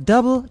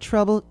Double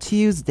Trouble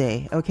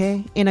Tuesday,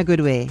 okay? In a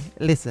good way.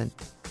 Listen.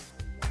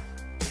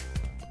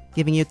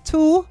 Giving you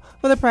 2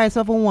 for the price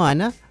of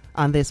 1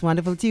 on this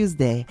wonderful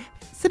Tuesday.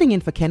 Sitting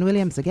in for Ken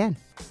Williams again.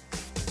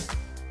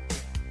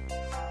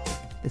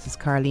 This is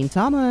Carlene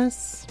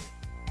Thomas.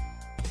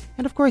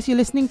 And of course, you're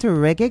listening to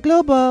Reggae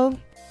Global.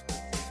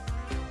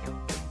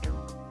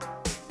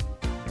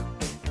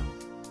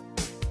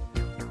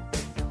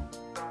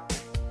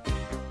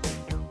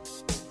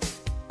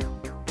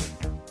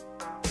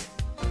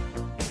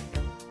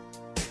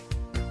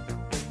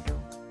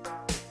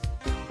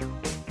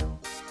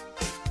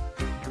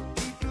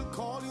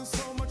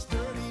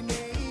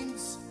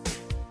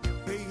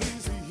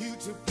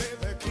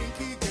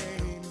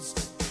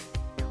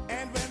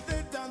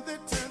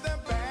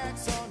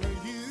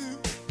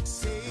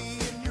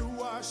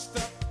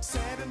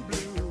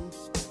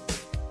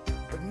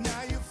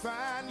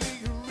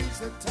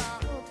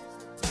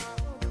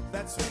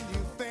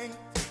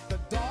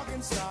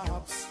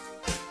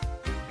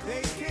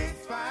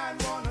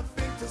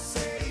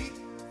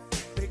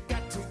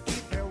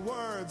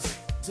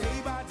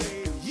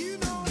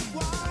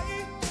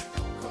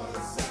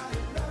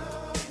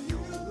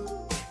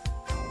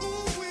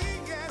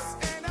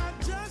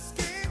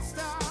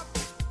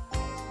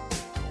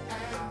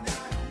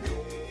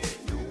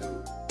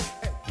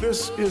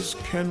 This is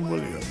Ken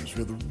Williams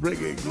with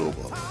Reggae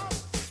Global.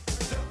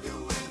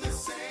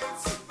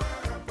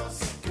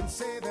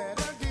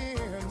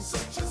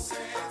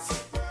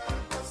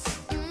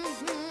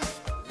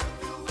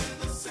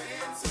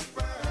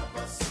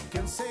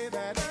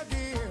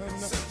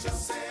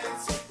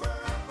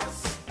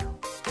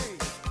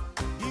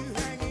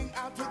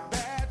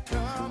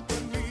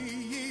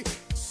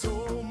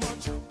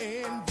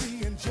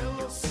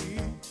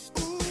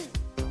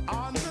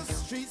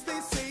 Streets they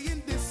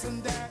saying this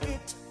and that.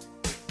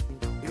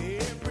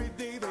 Every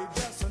day they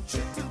just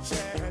chit and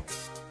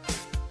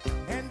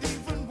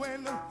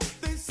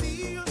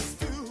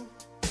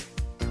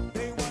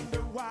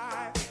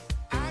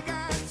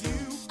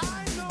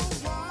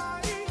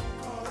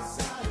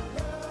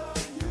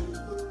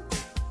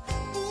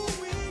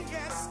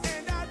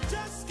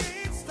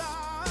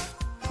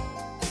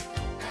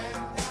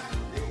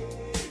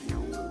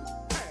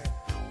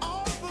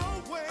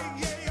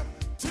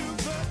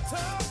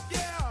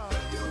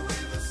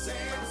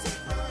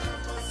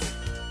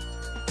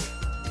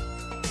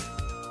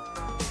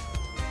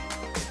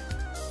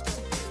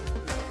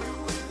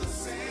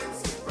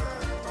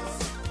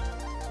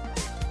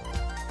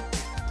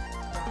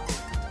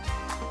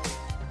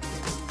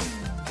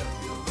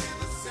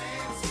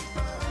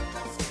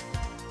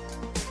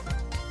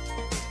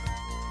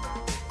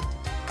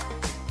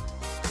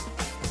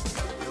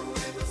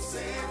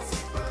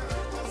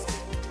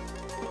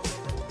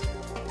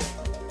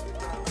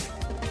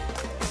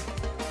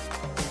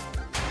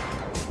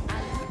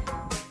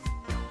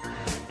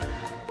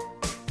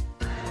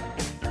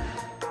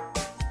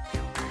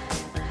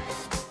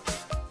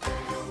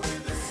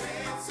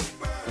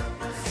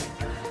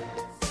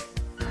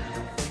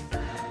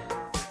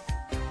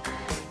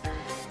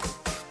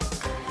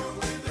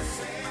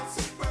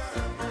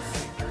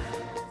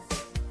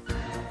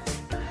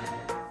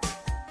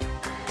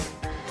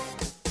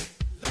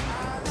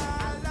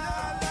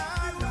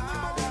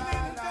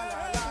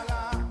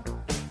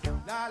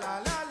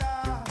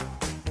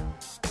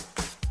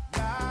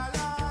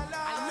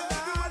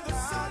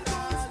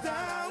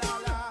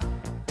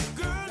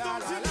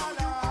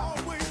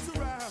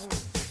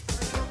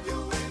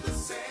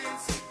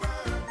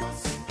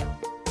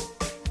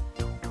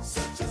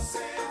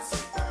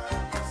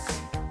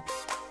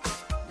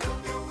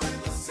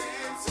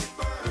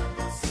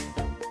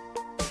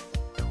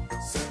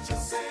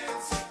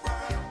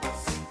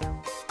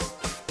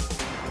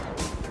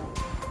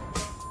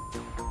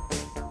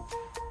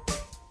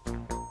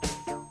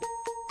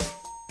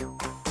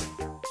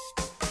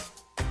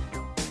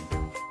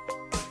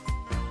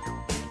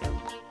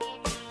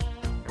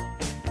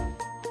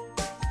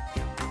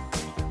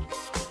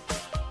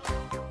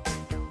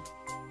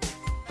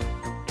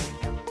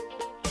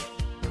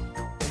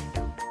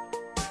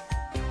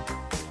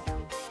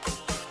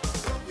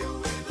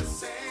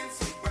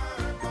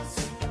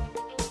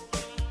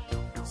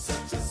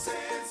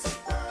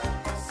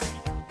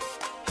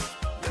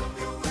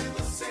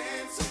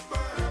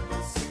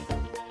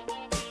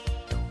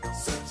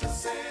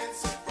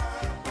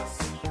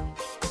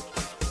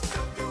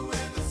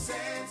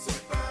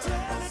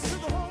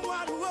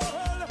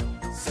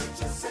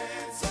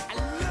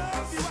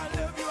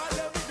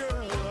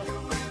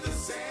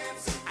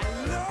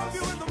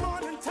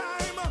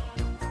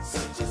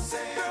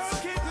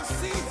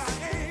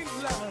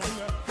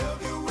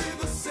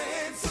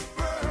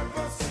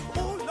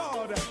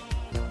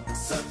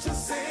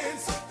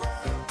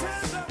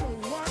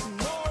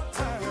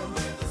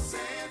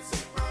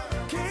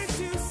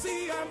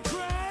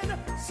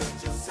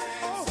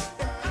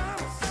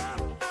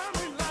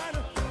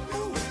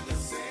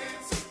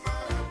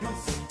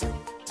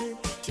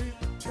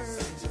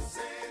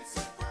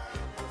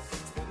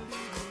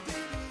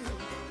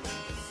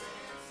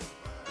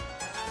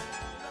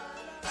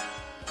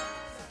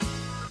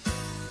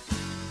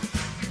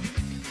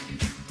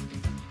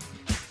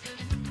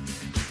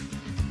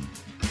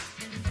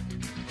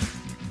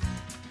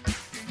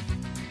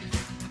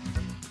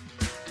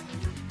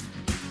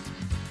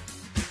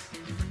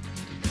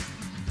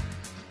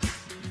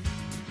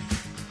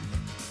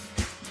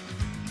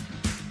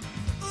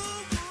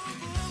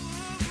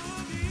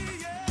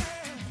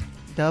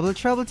Double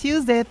Trouble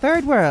Tuesday,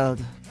 Third World.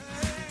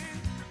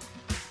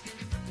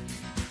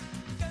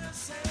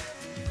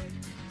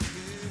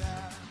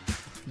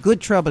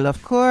 Good Trouble,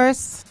 of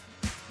course.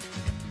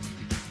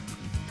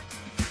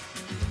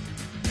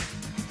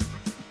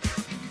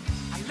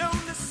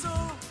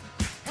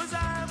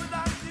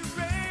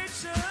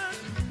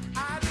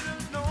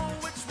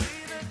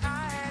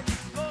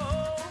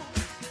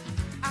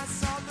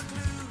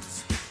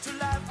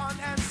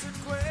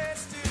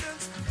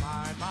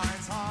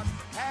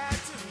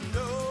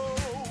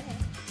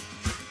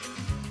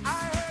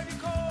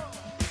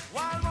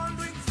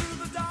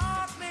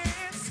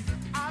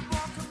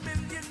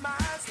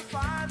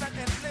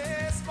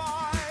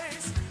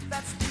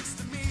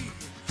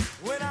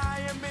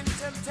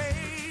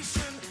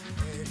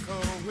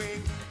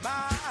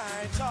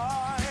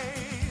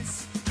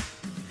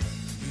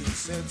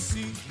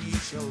 Seek, he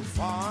shall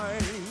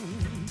find.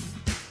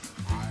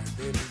 I've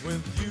been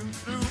with you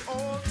through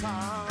all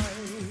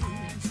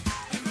times.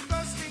 If you're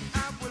thirsty,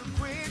 I will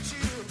quench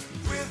you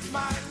with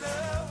my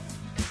love.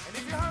 And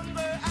if you're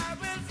hungry, I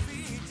will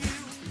feed you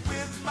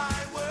with my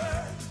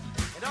word.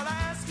 And all I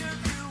ask of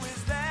you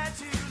is that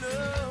you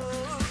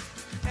love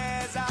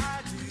as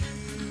I do.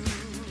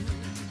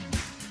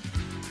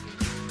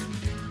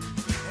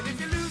 And if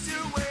you lose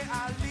your way,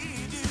 I'll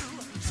lead you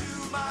to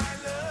my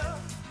love.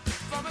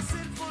 From a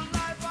sinful life,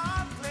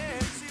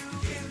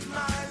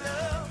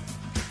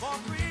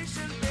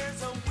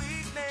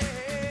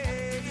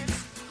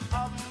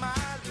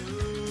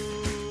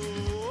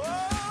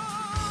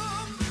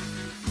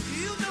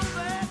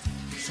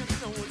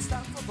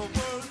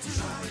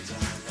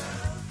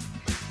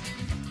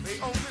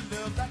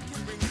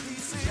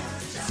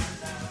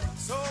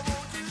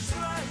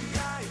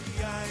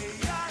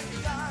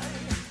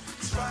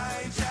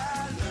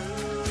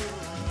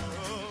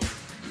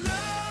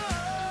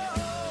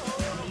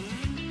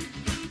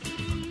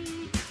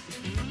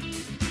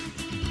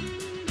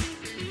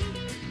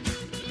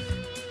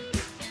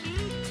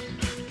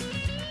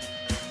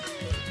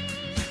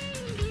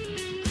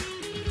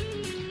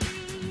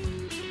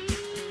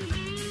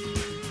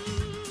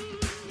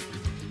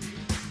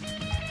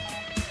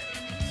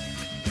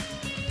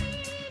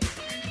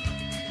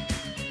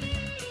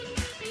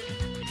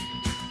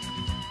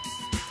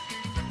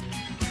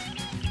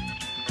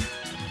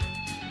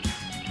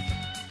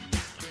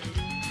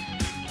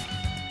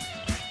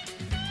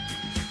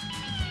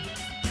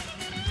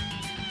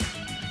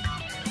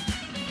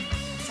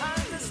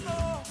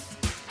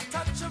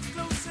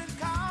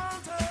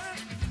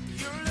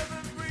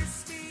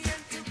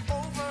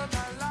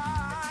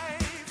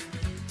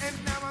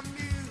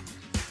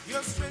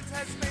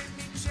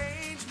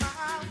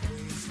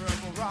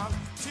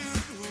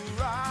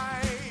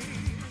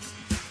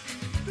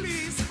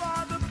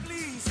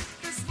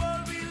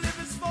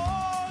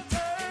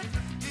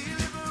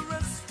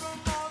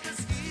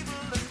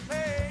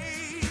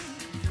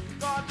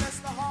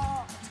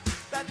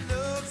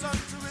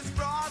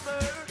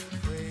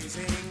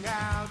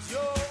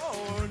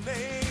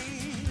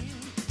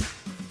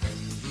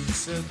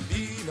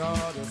 be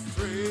not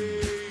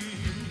afraid.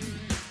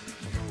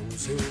 For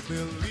those who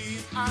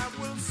believe, I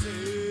will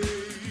save.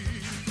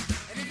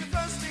 And if you're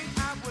thirsty,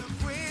 I will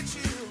quench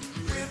you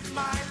with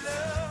my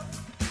love.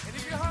 And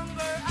if you're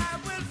hungry, I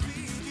will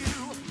feed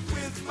you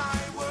with my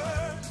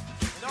word.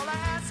 And all I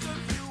ask of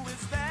you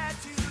is that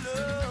you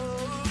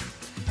love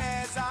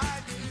as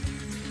I do.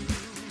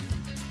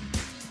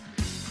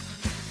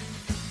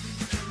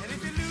 And if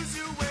you lose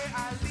your way,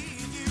 I'll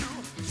lead you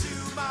to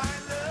my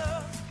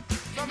love.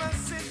 From a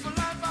sinful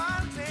life,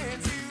 I'll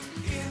cleanse you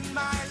in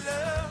my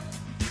love.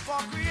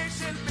 For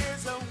creation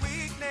bears a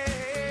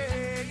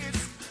witness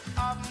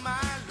of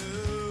my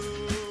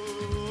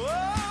love.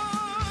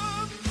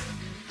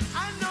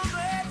 I know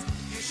that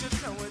you should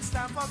know it's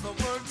time for the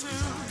world to.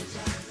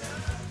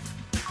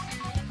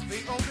 The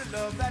only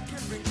love that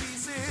can bring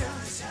peace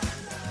is.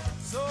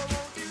 So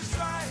won't you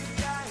try,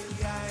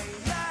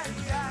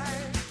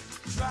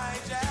 try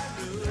that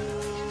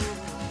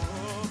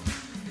love.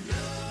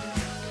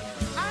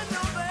 I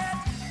know that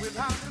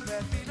without him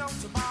there'd be no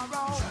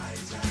tomorrow.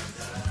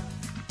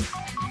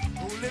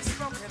 Who lives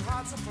broken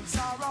hearts and from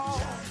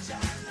sorrow.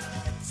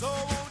 So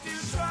won't you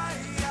try,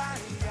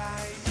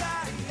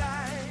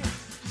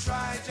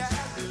 try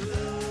that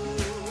love.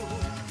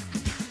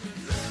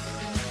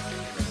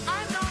 I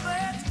know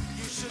that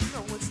you should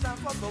know it's time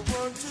for the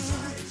world to.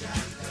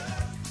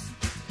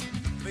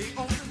 The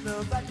only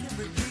love that can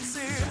bring peace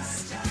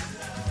is.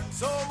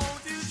 So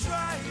won't you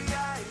try,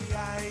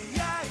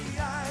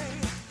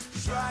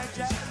 try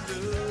that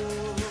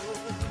love.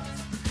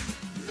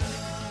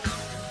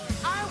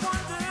 I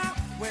wonder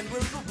when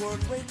will the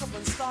world wake up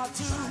and start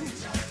to.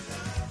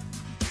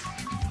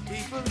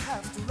 People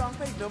have to long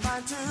pay no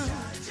mind to.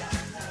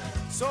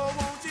 So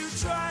won't you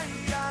try,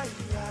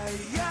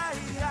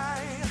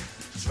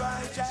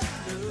 try that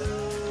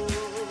love.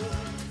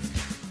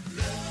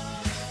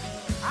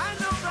 I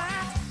know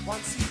that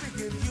once you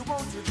begin, you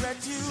won't regret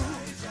you.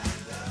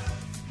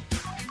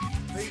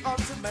 The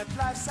ultimate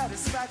life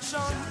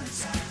satisfaction.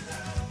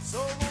 So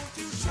won't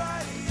you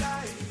try,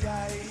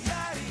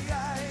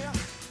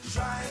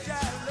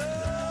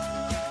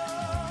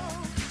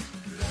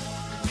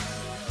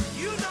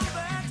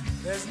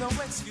 There's no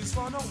excuse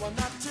for no one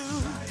not to.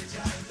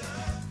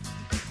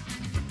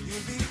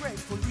 You'll be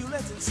grateful you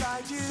let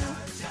inside you.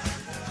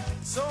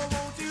 So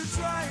won't you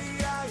try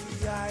that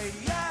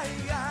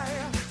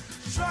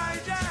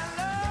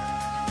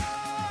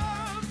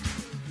love?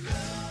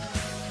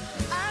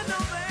 I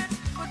know that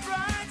what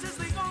right is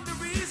the only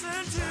reason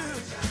to.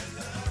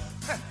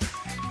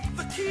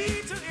 The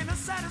key to inner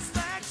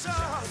satisfaction.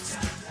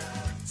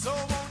 So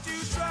won't you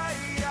try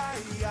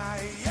that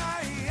love,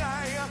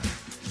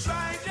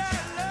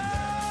 love.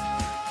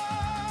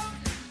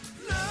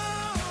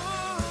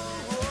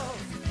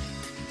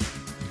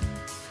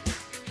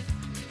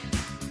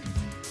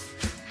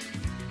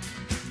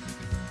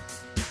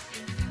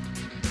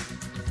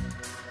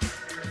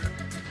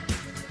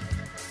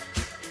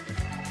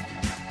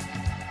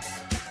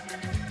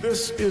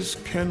 This is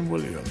Ken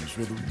Williams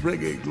with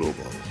Reggae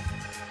Global.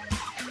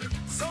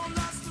 So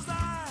lost was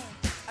I,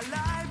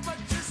 alive but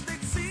just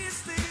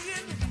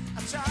existing,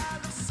 a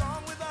child of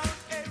song without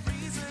a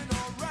reason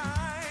or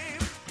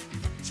rhyme,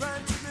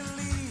 trying to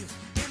believe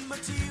in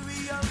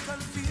material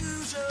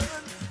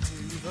confusion. To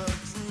the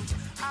truth,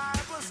 I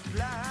was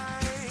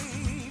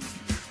blind.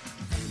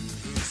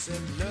 He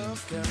said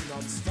love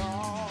cannot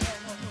start.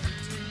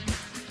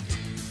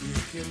 You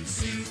can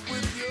see it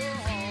with your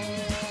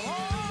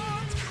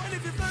heart. And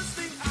if you're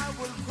thirsty, I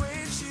will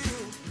quench you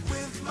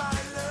with my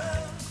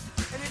love.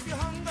 And if you're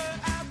hungry,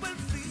 I will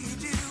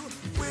feed you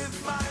with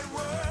my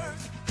word.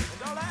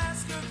 And all I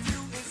ask of you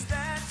is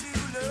that you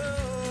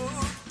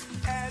love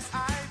as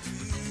I do.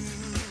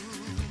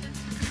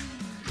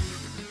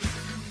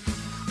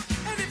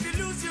 And if you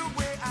lose your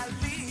way, I'll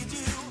lead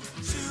you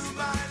to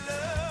my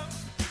love.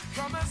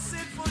 From a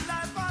sinful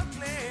life, I'll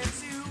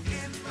cleanse you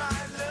in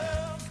my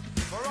love.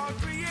 For all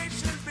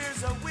creation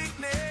bears a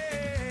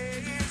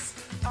witness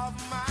of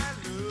my love.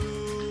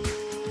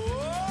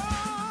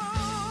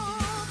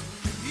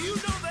 You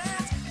know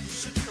that, you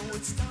should know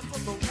it's time for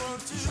the world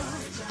to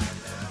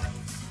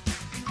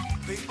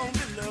the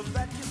only love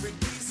that can bring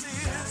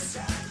pieces.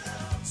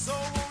 So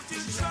won't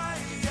you try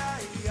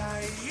that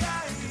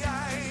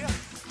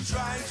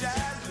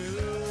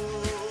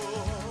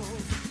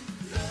love?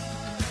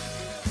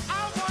 I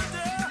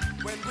wonder,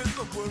 when will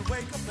the world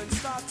wake up and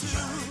start to?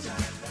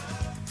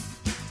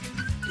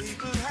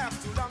 People have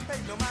too long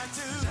paid no mind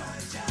to.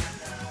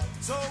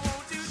 So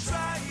won't you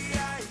try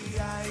that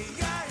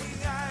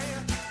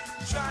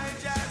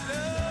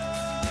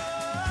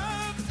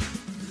love?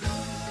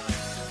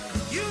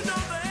 You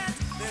know that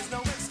there's no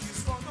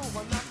excuse for no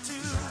one not to.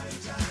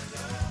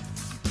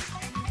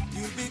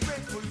 You'll be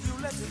grateful you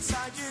let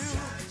inside you.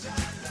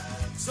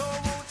 So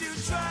won't you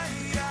try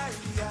that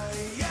love?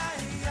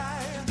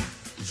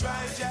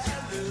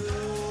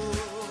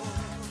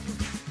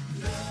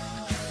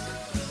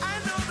 I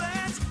know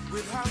that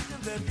without you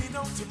there'd be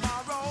no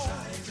tomorrow.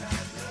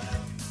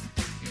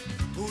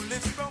 Who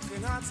lives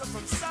broken hearts up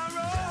from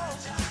sorrow?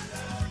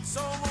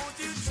 So won't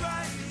you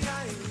try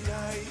that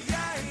love?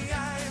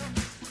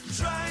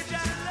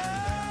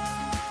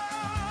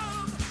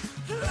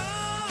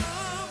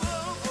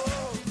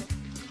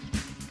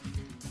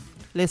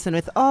 Listen,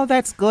 with all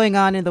that's going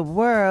on in the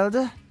world,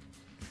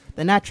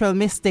 the natural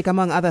mystic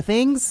among other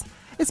things,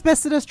 it's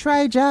best to just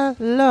try Ja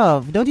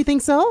love. Don't you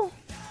think so?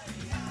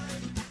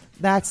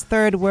 That's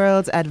Third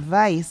World's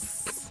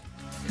advice.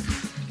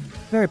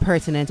 Very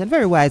pertinent and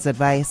very wise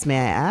advice, may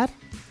I add.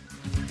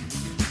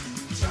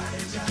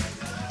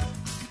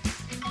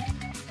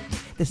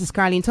 This is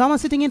Carlene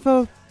Thomas sitting in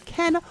for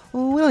Ken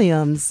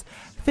Williams,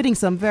 fitting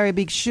some very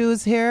big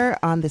shoes here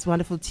on this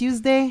wonderful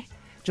Tuesday.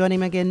 Join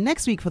him again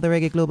next week for the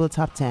Reggae Global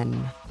Top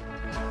 10.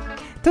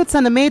 Toots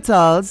and the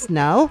Maytals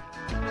now.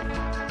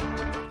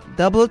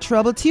 Double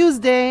Trouble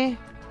Tuesday.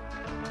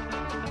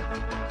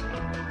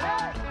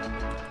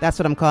 That's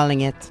what I'm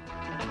calling it.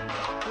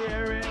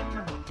 Hear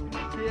him.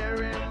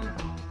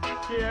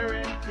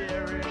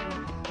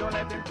 Don't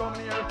let him come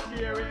near.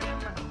 Hear him.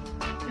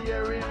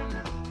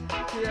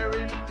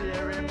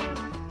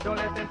 Don't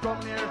let him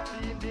come near.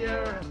 See him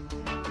there.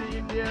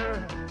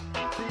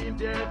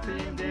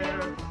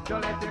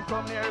 Don't let him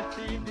come near.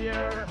 See him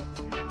there.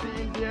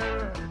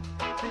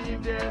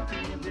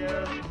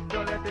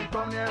 Don't let him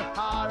come near.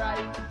 All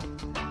right.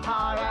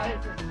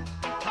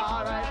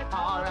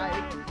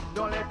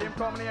 Don't let him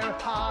come near.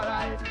 All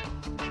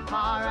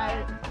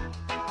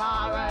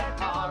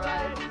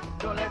right.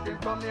 Don't let him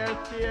come near.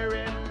 Hear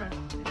him.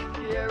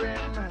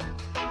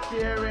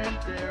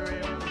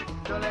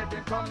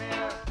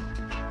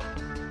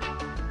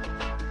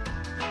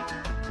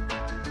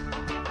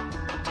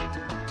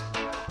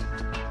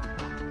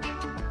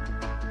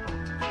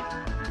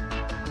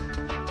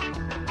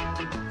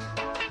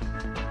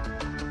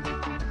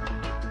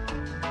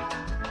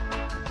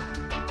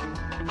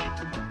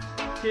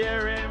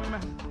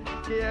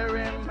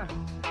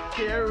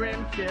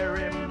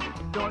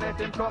 Don't let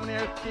him come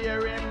near.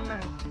 Hear him.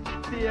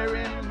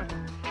 Don't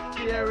let him come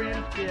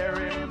near. Hear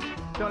him.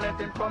 Don't let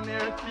him come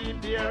near. See him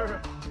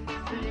there.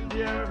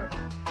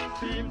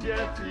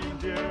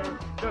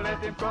 Don't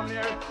let him come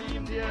near. See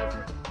him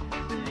there.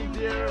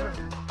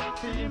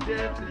 see him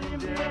there, see him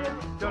there.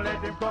 Don't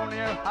let him come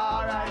near.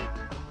 Alright,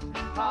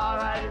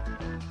 alright,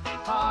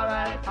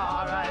 alright,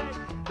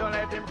 alright. Don't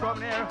let him come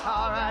near.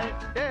 Alright,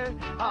 yeah.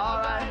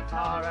 Alright,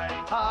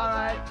 alright,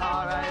 alright,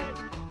 alright.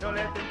 Don't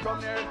let him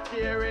come near.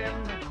 Scare him,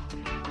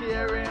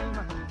 scare him,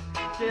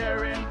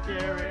 scare him,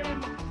 scare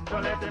him.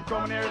 Don't let him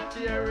come near.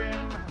 Scare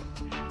him,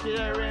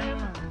 scare him,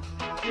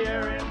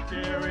 scare him,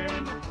 scare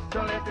him.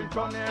 Don't let him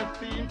come near.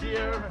 See him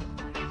there,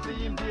 see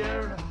him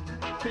there.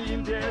 See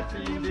him there,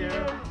 see him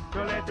there.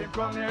 Don't let him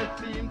come near.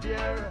 See him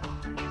there,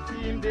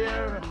 see him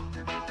there.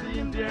 See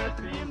him there,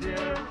 see him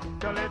there.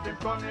 Don't let him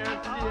come near.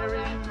 Scare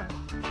him.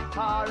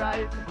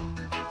 Alright,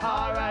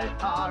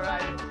 alright,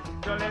 alright.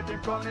 Don't let him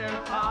come near.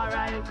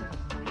 Alright,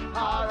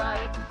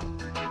 alright,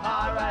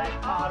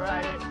 alright,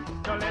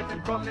 alright. Don't let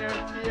him come near.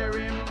 Scare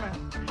him,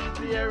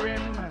 scare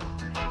him,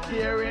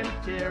 scare him,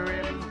 scare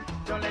him.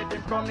 Don't let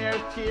him come near.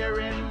 Scare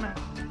him.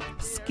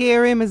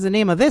 Scare Him is the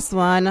name of this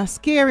one.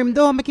 Scare him,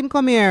 don't make him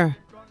come here.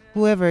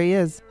 Whoever he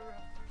is.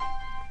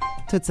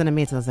 Toots and the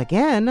Maytals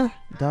again.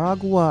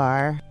 Dog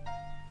War.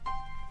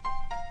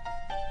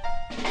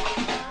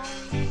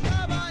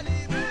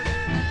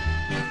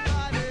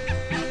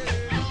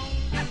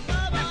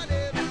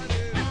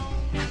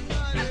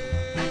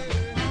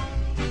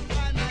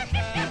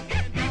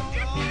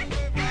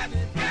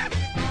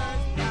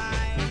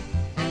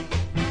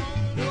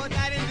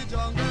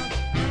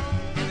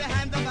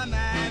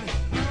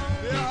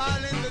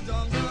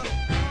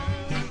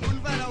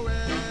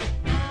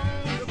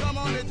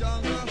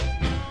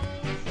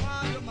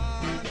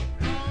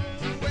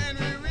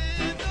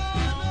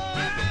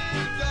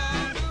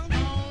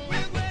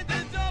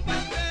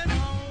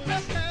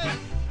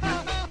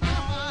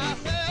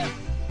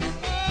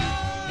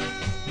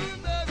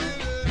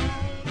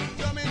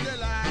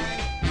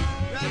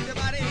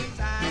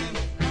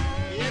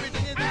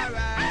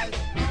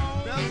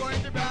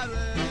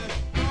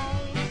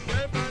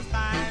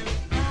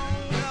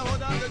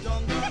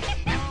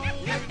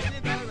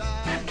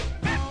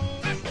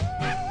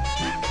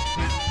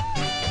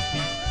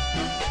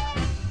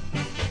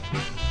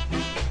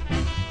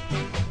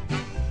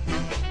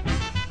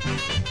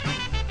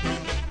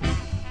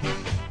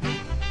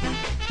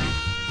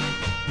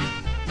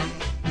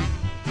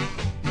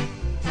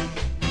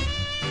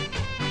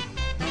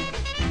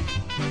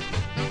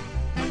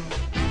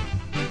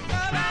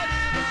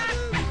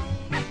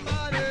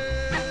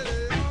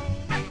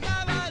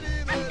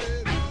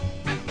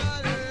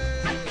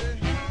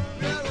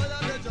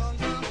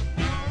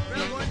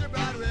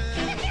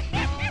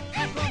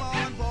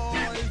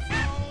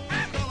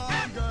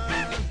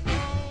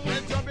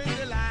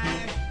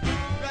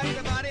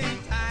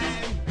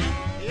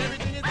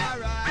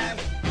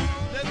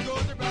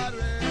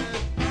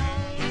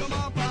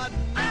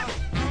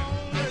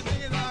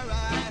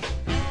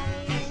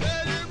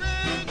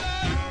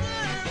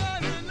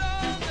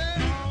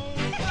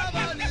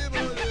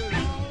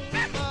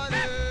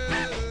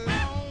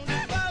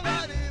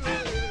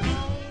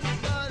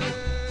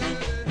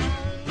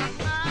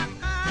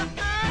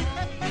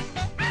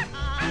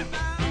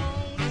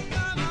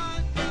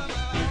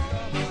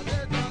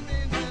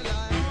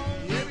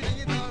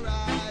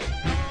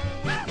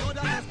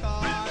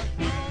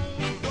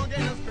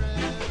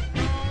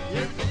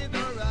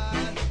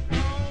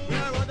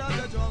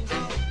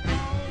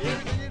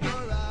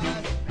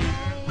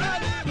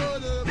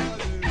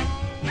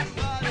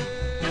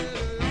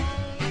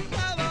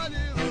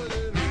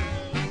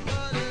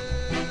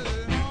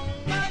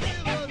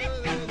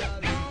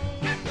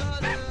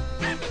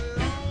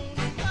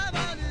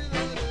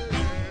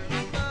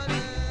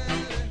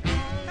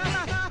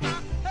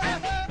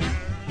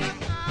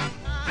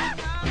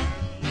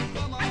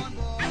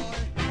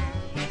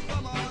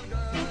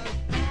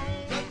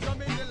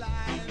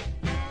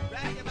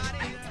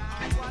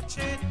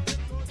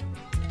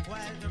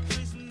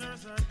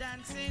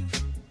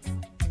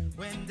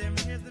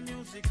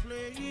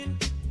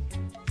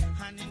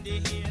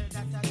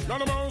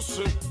 None of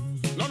mercy,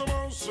 none of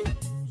mercy,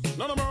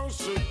 none of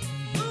mercy.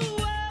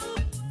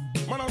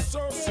 Man, I'm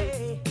so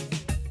sick.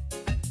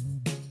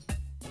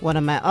 One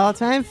of my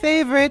all-time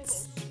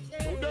favorites.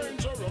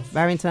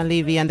 Barrington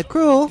Levy and the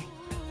Crew.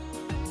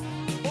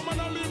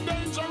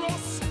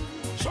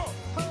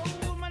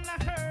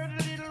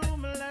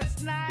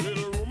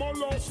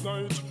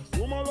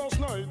 Rumor last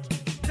night.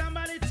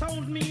 Somebody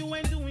told me you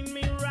ain't doing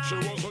me right. She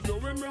wasn't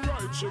doing me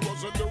right. She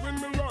wasn't doing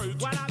me right.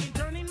 While I've been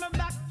turning my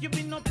back, you've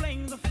been not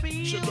playing the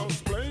field. She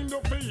just playing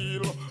the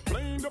field,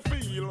 playing the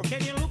field.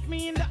 Can you look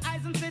me in the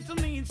eyes and say to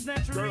me it's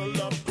not girl, real?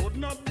 Girl, that could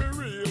not be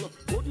real.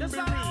 Couldn't That's be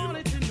all real. I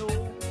wanted to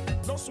know.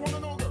 Just wanna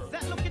know, girl.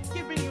 That look it's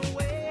giving you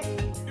away.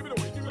 Give it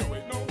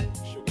away, no.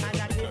 And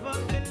I never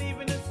believe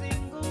in a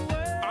single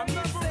word. I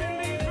never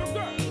believe in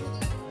that.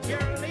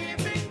 You're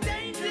living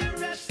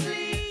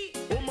dangerously.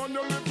 Woman,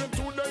 you're living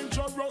too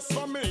dangerous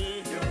for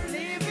me. You're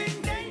living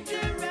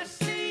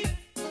dangerously.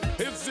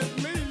 Is it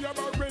me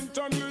about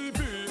Barrington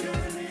Levy?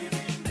 You're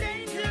living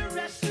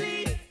dangerously.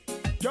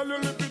 Girl, you're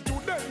living too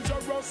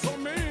dangerous for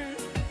me.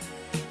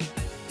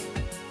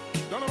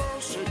 None of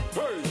mercy,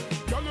 hey.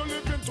 Girl, you're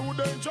living too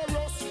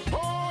dangerous. Oh,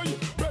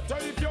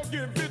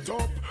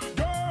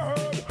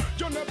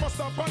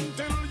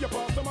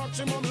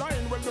 maximum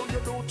line, well, don't you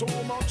do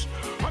too much?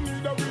 I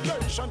need a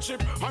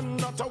relationship and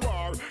not a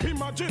war.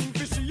 Imagine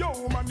this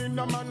woman in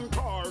a man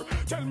car.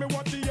 Tell me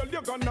what the hell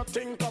you gonna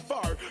think of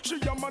her? She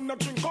a man a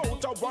drink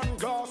out of one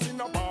glass in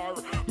a bar.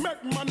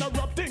 Make man a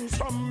rub things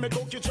from me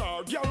cookie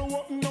jar. Girl,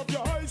 open up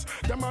your eyes,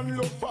 the man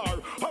look far.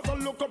 As I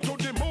look up to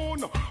the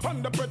moon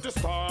and the pretty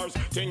stars,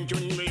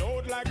 thinking me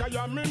out like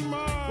I am in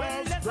Mars.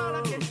 Well, that's all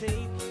I can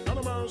say. No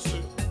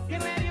mercy.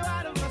 Can't let you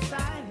out of my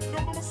sight.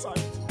 Out of my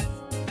sight.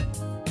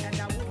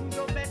 And I wouldn't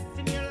go bet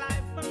in your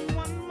life for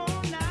one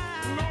more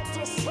night. Not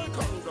a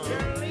second, girl.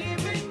 You're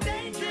living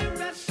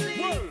dangerously.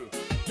 Well,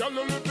 girl,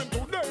 you're living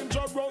too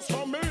dangerous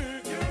for me.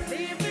 You're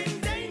living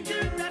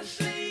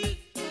dangerously.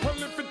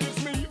 Well, if it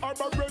is me,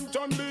 I'm a rent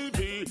and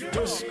Levy.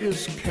 This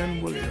is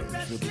Ken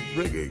Williams with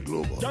Reggae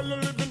Global. Girl, you're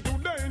living too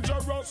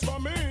dangerous for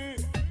me.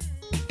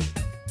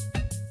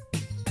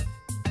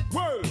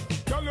 Well,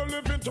 girl, you're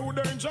living too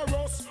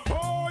dangerous.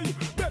 Oh,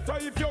 better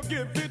if you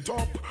give it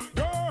up.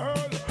 Girl,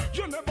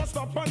 you never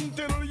stop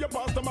until you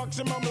pass the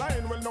maximum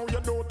line. Well, now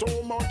you do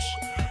too much.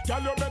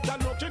 Girl, you better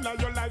look in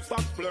at your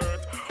livestock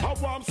flirt. A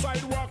warm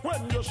sidewalk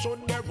when you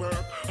should get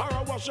work. Or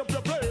I wash up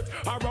your plate,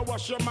 or I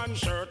wash your man's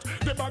shirt.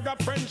 The bag of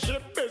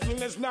friendship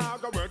business now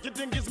go work. You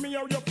think it's me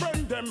or your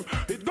friend them?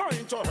 It's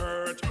going to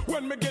hurt.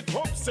 When me get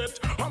upset,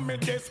 and me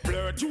get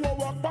splurt. You a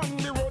walk on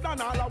the road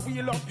and all a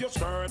wheel up your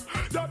skirt.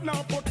 That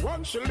now put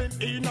 1 shilling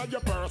in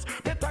your purse.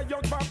 Better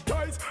you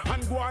baptize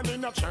and go on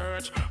in a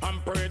church.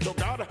 And pray to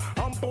God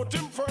and put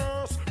him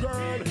first.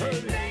 Girl,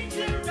 hey.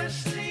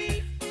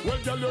 Dangerously. Well,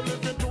 girl, you're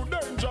living too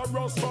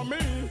dangerous for me.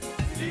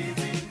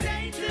 Living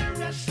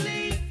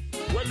dangerously.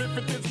 Well, if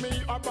it is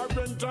me, I'm a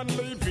rent and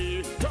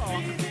Levy. Talk.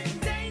 Living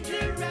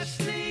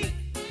dangerously.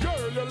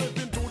 Girl, you're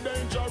living too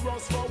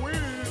dangerous for we.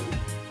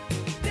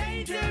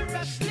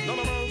 Dangerously. None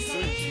of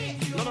mercy.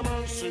 None of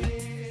mercy.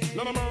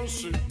 None of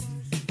mercy.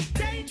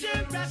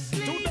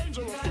 Dangerously. Too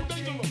dangerous. Too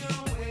dangerous.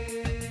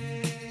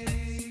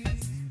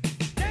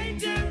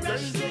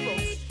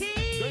 Dangerously.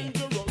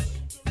 Dangerous.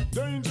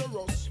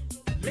 Dangerous.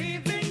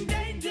 Living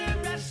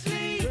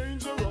dangerously.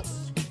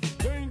 Dangerous.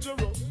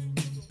 Dangerous.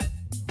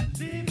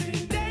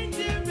 Living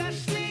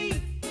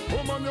dangerously.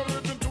 Woman, you're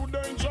living too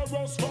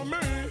dangerous for me.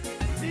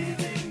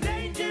 Living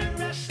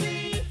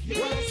dangerously.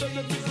 Well, I said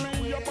if it's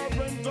me, I'm a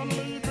rent and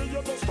Levy,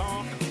 you're the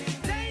star.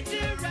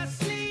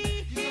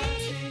 Dangerously.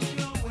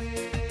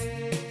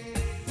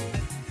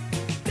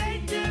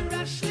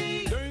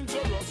 Dangerously.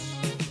 Dangerous.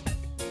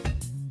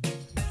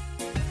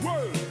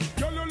 Well,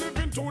 girl, you're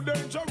living too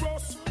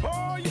dangerous.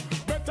 Oh,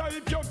 better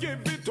if you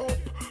give it up.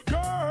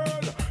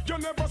 Girl, you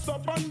never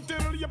stop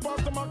until you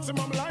pass the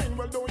maximum line.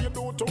 Well, don't you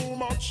do too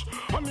much?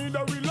 I need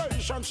a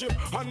relationship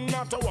and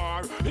not a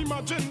war.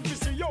 Imagine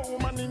this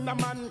woman in a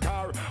man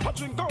car. I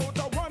drink out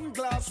of one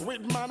glass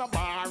with man a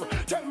bar.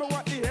 Tell me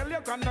what the hell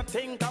you gonna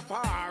think of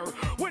her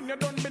when you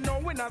don't be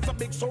knowing as a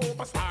big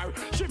superstar.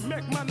 She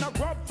make man a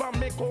grub from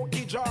me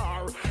cookie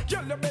jar.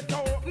 Girl, you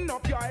better open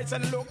up your eyes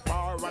and look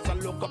far as I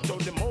look up to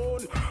the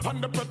moon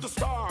and the pretty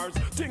stars,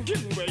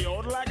 thinking way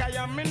out like I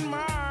am in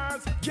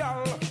Mars.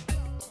 Girl.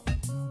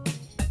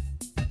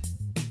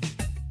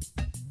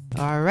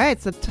 All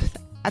right, so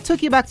I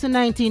took you back to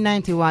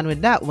 1991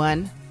 with that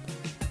one.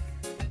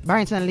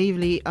 Barrington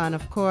Levy and,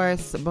 of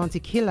course, Bounty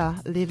Killer,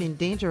 Living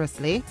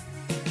Dangerously.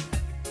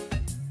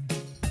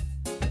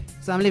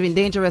 So I'm living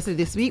dangerously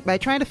this week by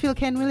trying to fill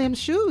Ken Williams'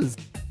 shoes.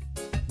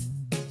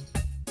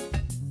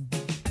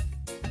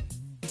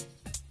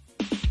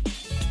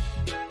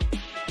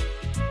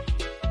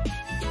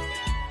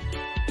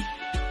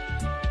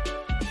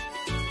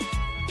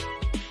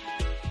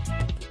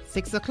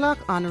 Six o'clock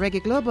on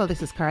Reggae Global.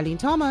 This is Carlene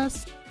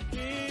Thomas.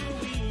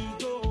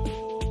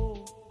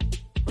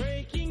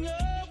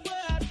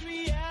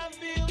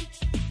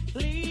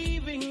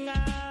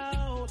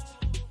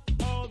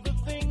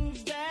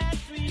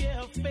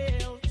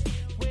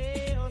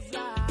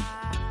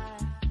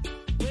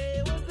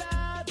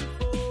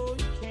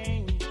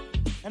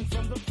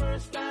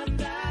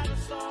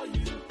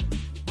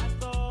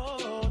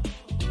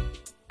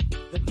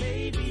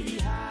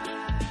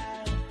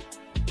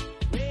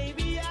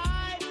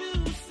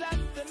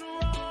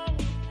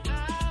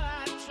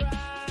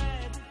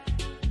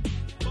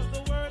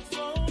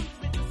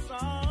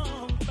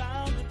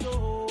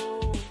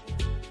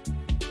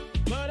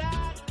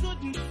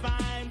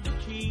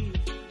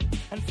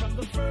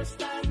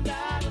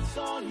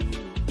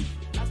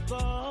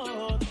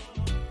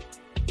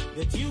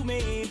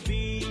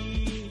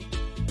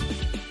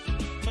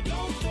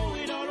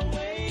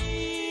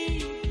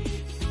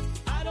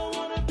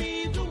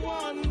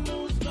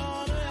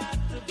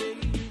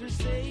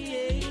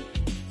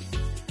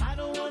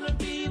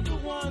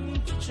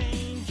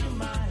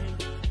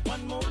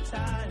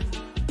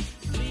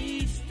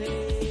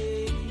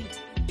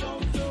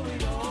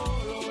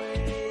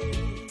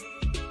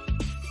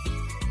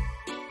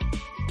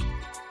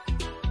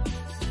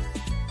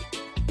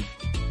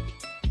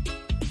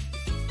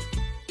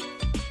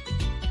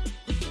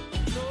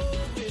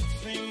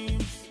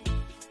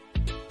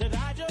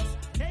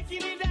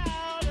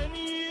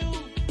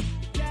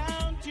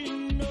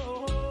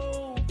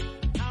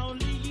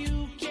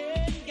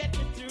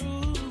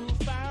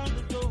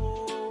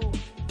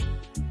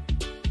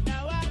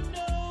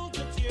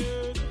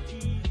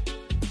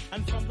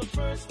 And from the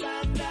first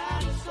time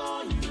that I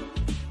saw you,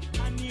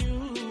 I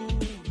knew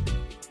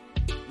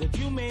that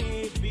you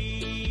made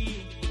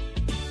me.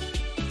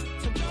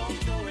 So don't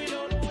throw it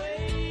all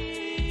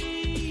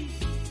away.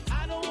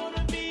 I don't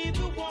wanna be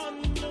the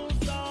one who's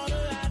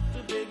gonna have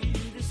to beg you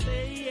to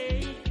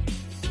stay.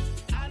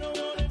 I don't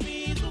wanna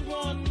be the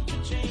one to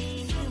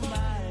change your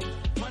mind.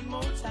 One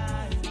more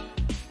time,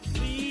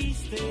 please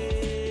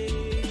stay.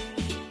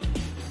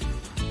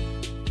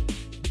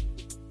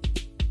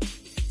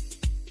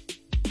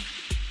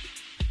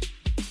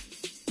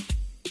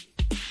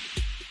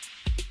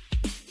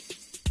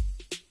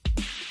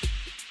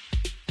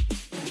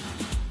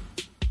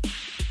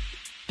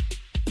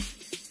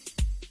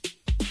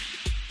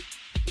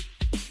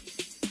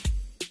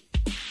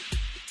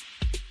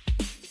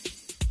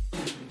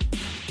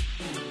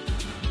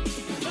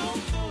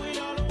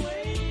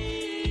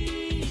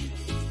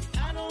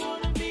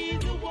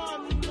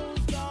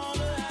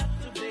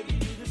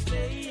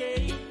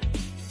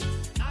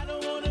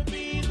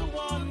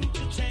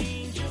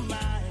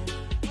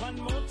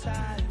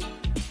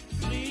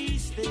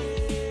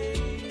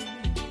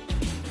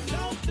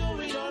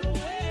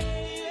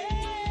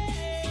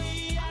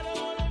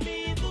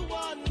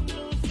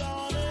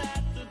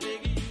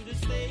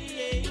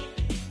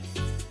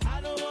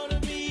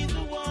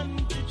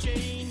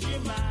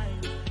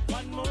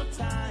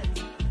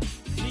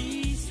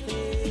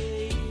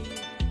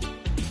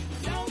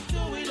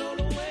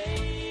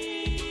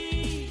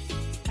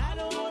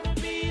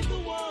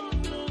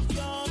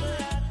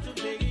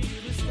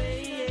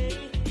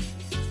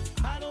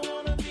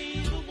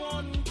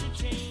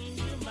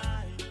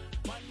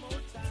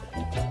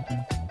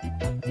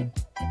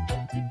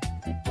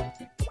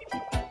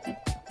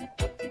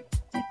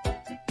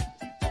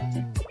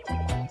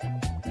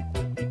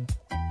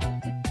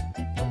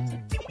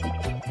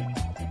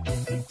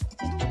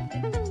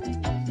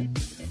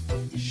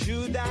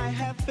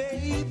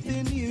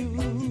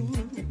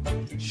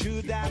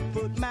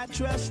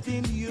 Trust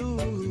in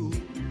you,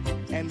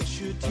 and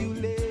should you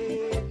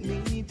let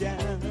me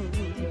down,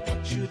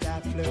 should I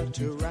flirt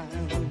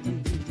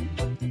around?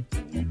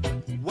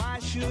 Why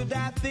should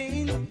I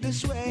think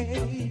this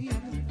way,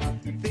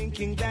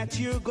 thinking that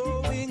you're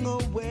going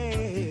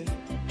away?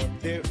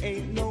 There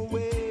ain't no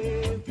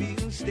way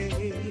we'll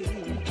stay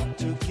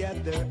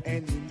together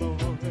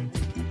anymore.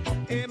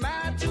 Am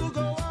I to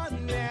go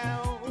on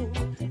now,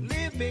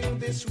 living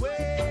this way?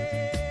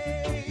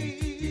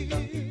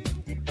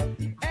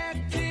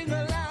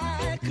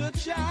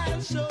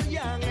 Child so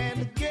young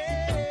and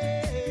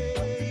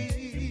gay,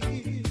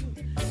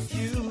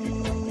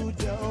 you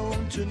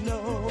don't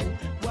know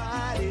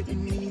what it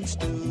means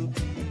to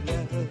be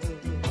loved.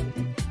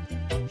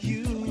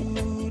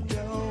 You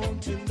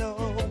don't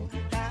know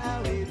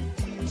how it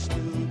feels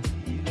to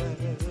be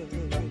loved.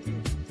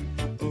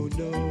 Oh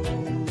no.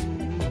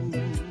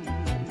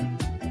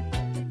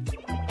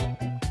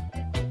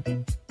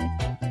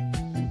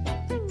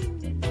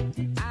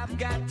 I've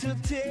got to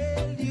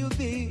tell you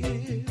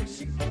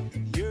this.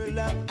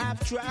 I've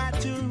tried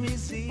to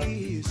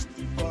resist,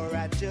 for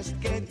I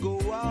just can't go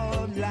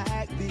on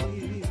like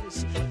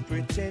this,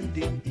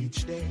 pretending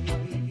each day.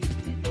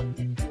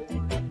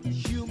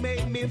 You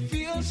make me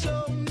feel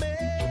so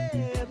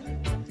mad,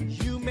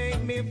 you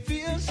make me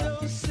feel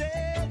so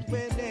sad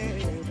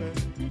whenever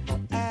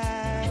I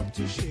have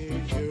to share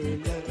your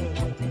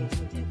love.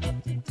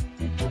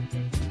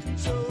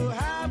 So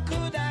how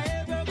could I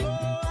ever go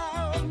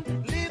on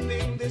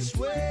living this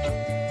way?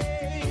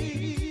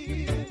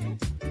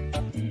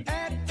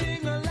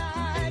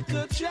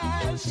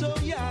 Child so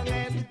young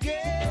and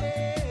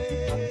gay,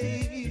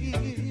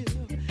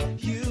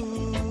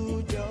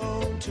 you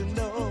don't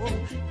know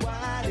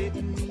what it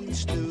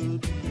means to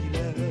be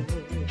loved.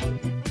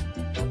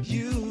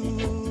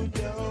 You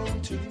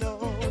don't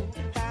know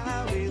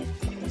how it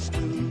feels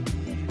to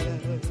be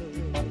loved.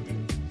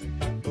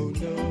 Oh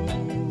no,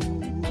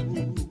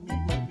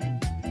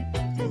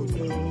 oh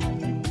no.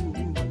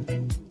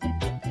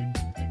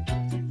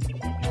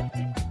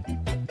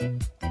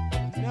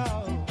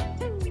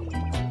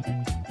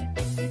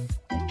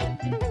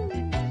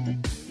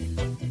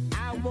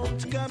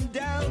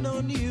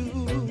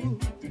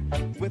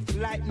 With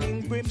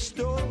lightning,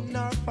 brimstone,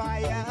 or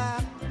fire,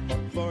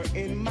 for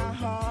in my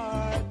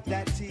heart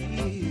that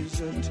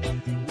isn't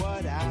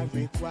what I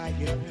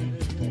require.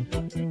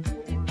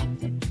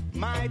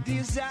 My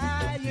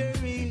desire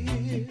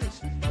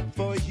is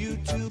for you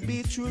to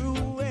be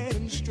true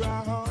and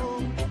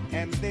strong,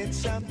 and then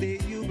someday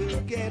you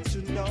will get to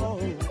know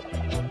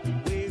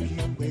where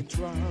you went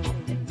wrong.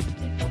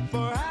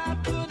 For how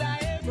could I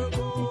ever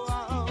go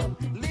on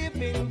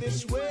living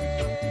this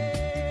way?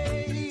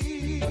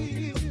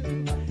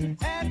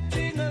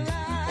 Acting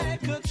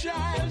like a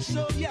child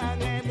so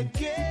young and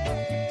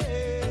gay.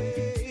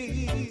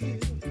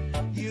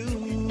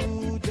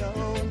 You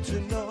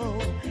don't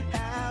know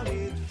how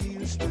it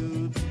feels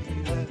to be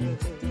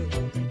loved.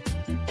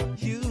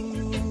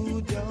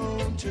 You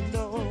don't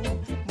know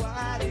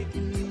what it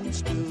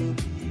means to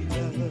be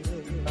loved.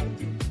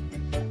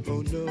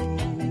 Oh no.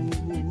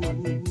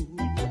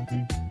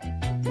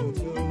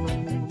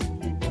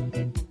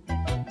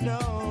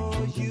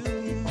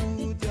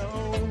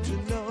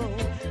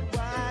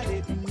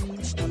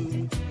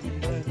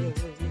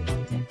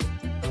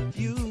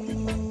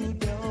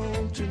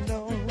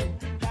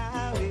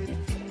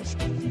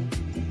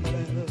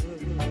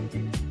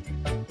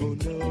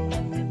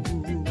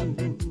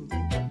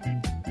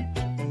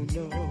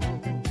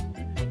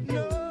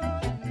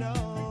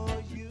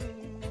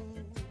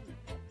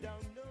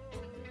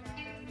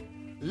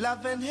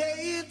 Love and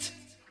hate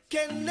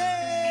can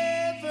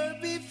never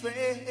be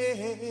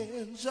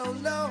friends. Oh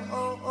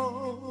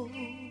no.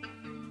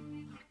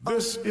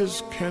 This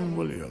is Ken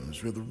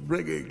Williams with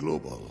Reggae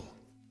Global.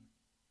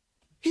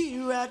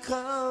 Here I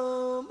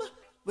come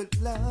with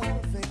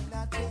love and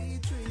not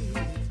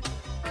hatred.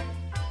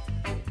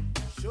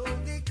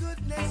 Surely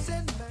goodness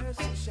and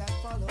mercy shall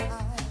follow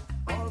I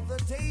all the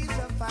days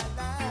of my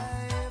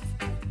life.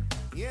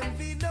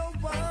 Envy no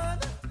one,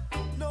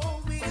 no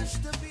wish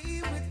to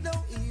be with no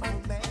evil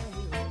man.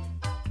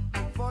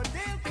 For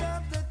there'll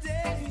come the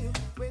day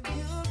when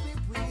you'll be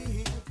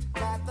whipped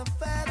by the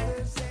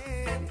father's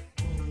hand.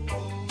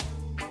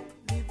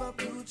 Leave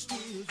up roots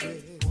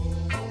children.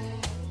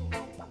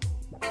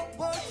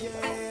 Oh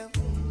yeah.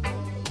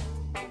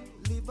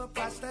 Leave up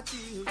pasta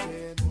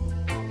children.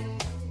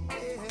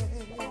 Yeah.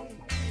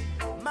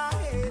 My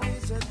head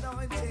is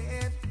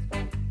anointed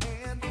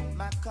and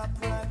my cup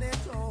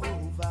runneth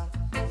over.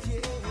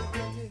 Yeah.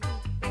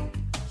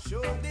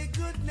 Surely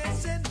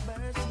goodness and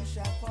mercy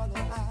shall follow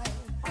I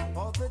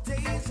all the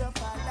days of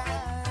my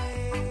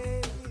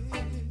life.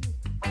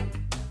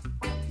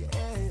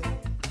 Yeah.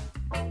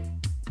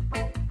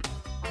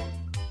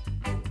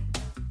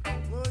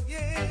 Oh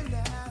yeah,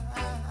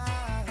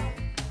 now.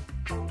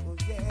 Oh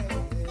yeah.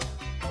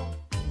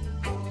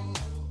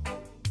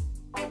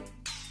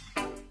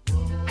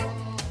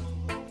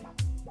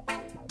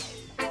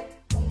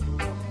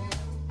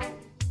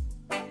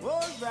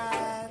 All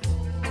right.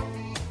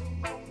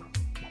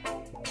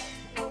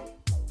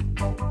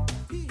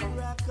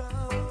 Here I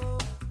come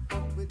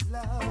with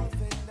love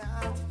and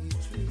not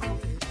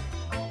hatred.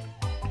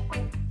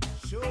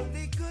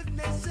 Surely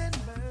goodness and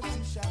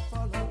mercy shall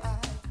follow I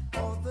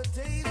all the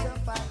days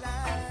of my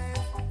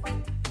life.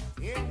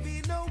 Envy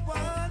no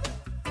one,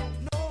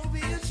 no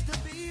wish to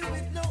be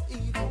with no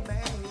evil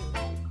man.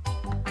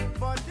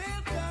 For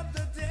there'll come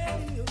the day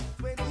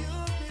when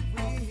you'll be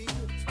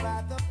whipped by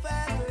the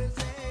father's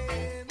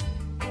hand.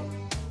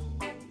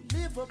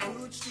 Live up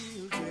good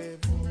children.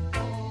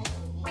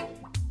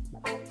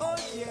 Oh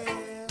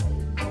yeah.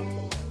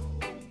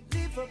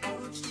 Live up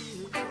good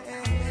children.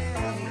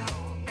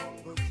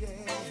 Oh yeah.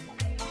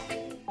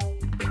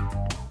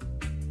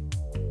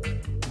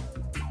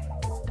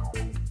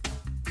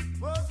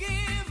 Oh,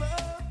 give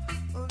up,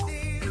 oh,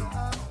 give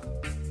up.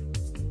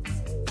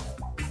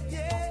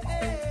 Yeah,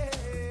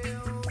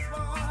 oh,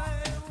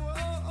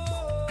 boy,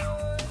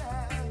 oh,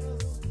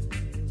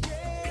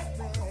 yeah,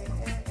 man,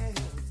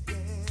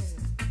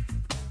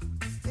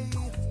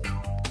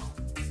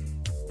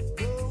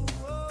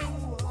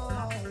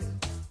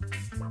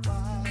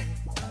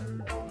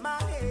 my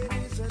head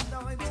is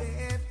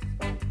anointed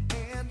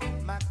and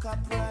my cup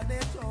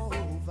runneth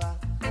over.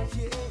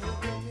 Yeah.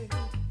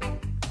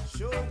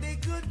 Surely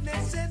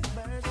goodness and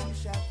mercy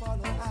shall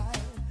follow I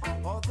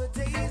all the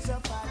days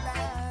of my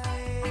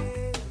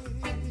life.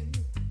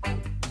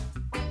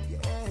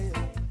 Yeah.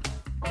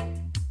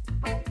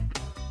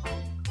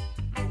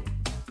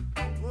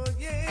 Oh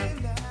yeah,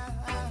 now.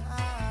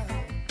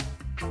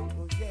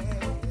 Oh yeah.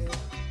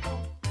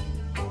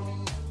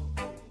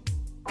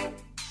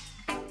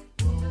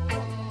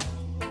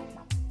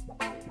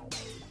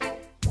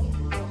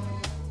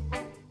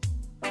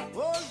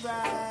 All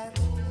right.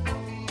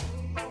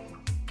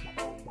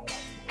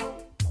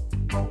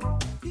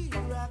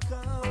 Here I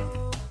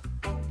come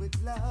with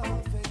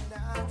love and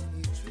not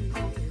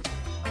hatred.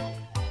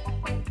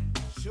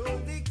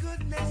 Surely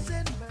goodness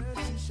and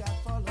mercy shall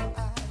follow I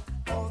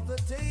all the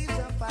days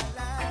of my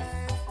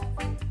life.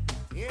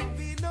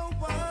 Envy no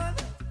one,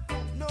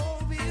 no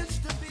wish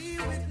to be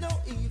with no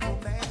evil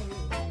man.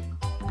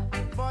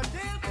 For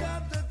there'll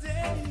come the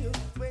day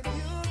when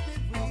you'll be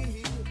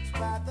whipped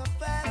by the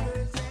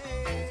father's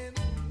hand.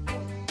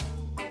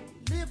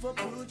 Live up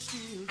good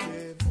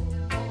children.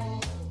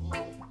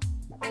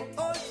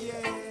 Oh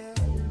yeah.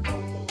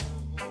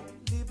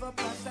 Live up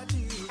pasta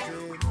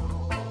children.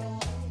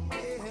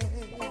 Yeah.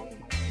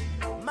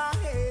 My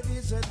head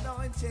is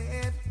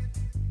anointed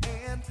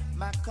and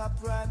my cup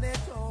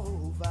runneth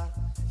over.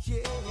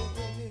 Yeah.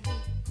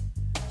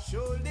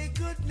 Surely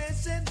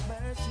goodness and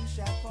mercy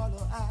shall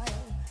follow I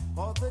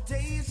all the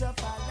days of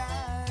my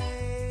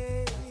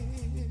life.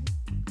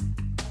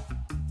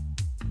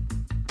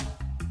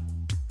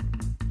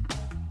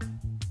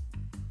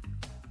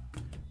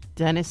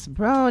 Dennis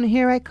Brown,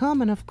 Here I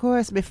Come, and of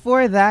course,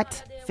 before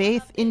that,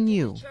 Faith in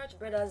You. Church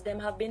brothers, them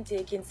have been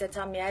taking set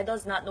on me. I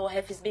does not know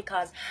if it's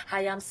because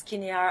I am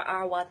skinny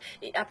or what.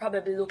 I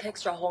probably look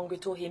extra hungry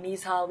to him.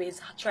 He's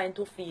always trying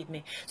to feed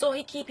me. So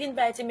he keep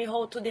inviting me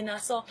out to dinner.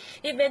 So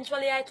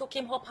eventually I took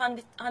him up on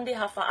the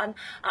offer and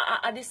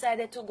I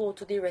decided to go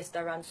to the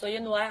restaurant. So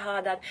I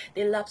had that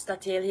the lobster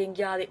tail in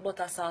garlic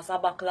butter sauce, a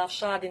bottle of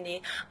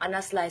Chardonnay, and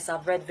a slice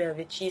of red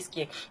velvet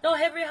cheesecake. Now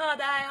every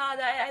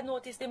I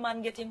noticed the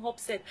man getting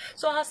upset.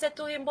 So I said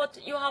to him, but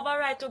you have a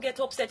right to get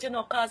upset,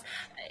 because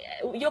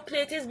your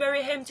plate is very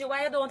very empty.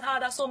 Why you don't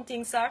order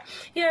something, sir?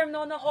 Here,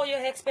 no, how you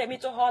expect me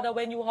to order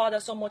when you order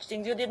so much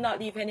things? You did not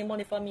leave any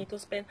money for me to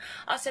spend.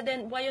 I said,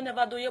 then why you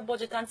never do your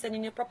budget and send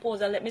in your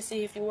proposal? Let me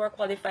see if you were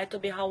qualified to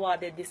be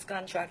awarded this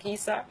contract,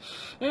 sir.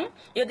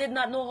 You did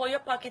not know how your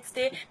pockets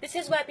stay. This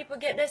is why people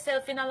get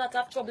themselves in a lot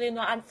of trouble, you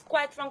know. And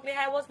quite frankly,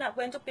 I was not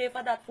going to pay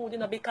for that food, you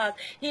know, because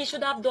he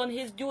should have done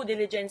his due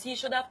diligence. He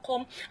should have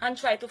come and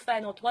tried to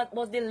find out what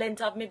was the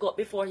length of me gut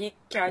before he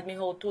carried me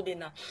out to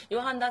dinner. You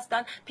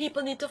understand?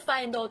 People need to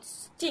find out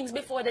things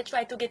before they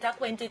try to get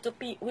acquainted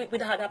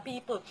with other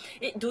people.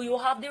 Do you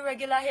have the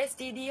regular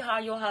STD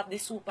or you have the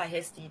super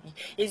STD?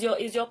 Is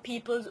your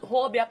people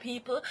Hobia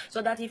people,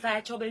 so that if I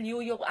trouble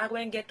you, you are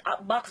going to get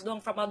a box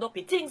down from a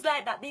dopey. Things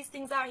like that. These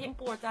things are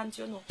important,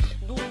 you know.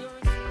 Do your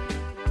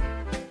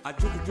I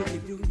do the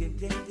sing.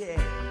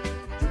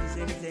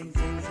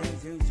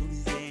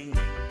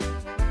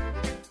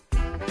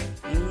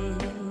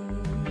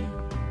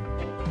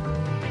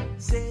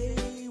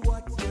 Say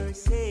what you're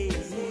saying.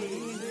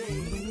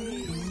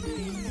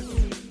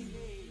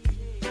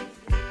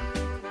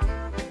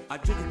 I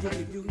do the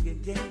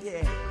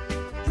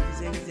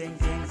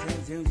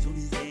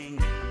sing.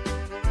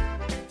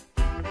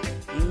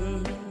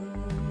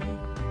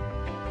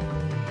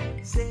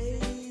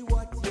 Say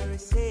what you're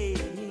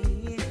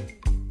saying.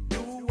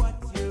 Do what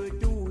you're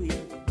doing.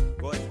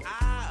 'Cause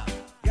I've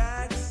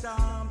got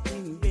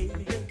something,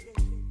 baby.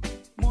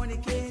 Money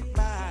can't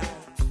buy.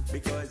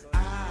 Because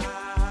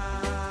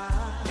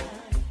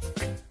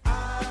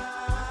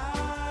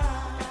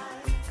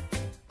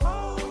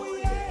oh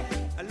yeah,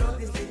 I love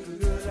this little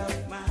girl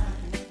of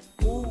mine.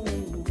 Ooh,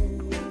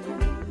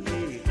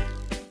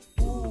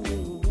 yeah.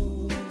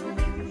 Ooh,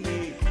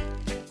 yeah.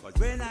 'Cause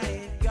when I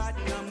ain't got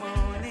no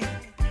money,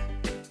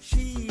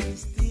 she's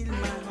still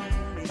my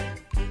honey.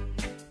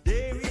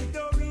 There is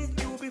no reason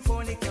to be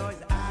funny, 'cause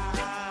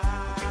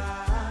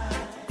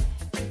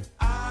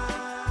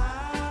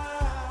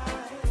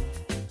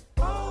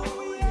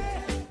oh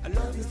yeah, I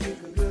love this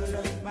little girl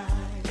of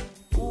mine.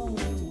 Ooh,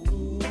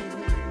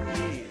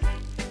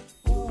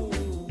 yeah. Ooh,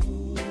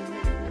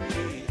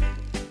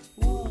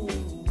 yeah. Ooh,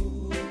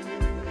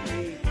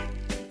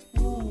 yeah.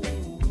 Ooh,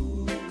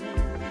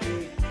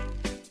 yeah.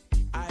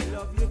 I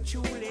love you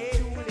truly.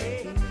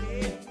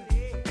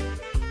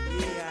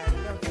 Yeah, I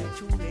love you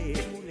truly.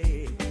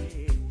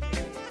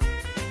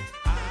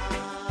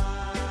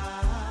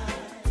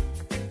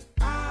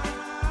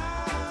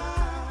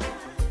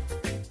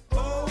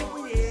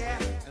 Oh yeah,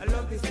 I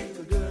love this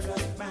little girl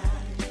of mine.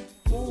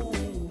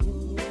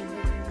 Ooh,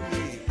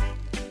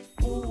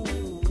 yeah. Ooh,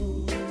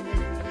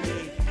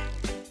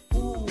 yeah.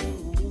 Ooh, yeah.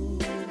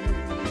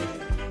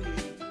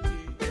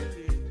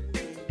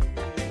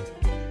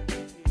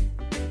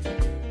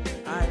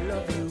 I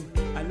love you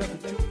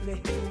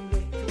truly.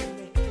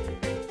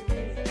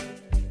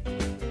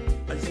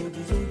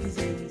 Zooty, zooty,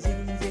 zing,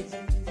 zing, zing,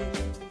 zing.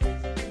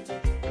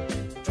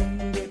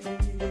 Chunde,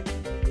 chunde.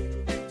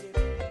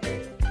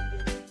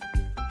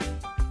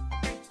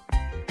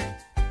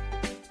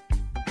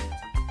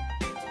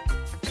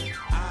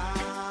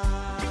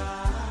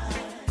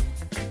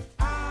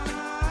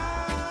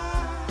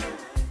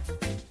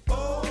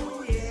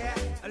 Oh yeah,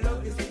 I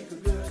love this little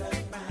girl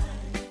of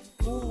mine.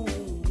 Ooh,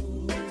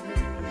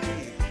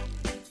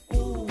 yeah.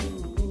 Ooh,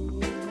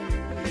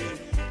 yeah.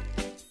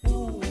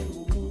 Ooh,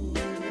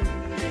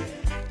 yeah.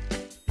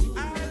 I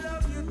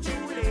love you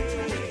truly.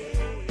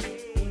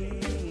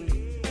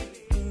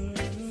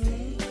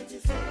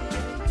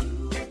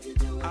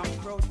 I'm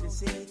proud to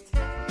say it.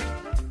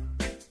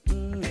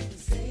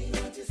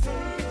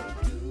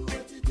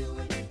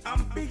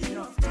 I'm big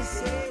enough to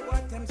say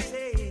what I'm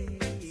saying.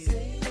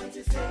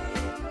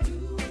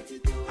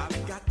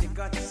 I've got the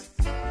guts.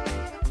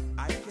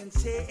 I can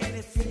say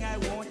anything I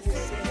want to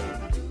say.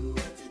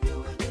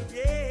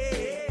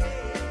 Yeah.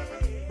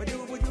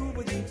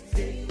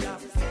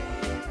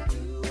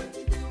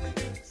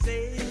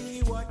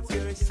 Say what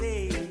you're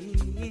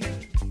saying.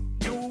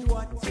 Do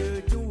what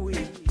you're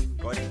doing.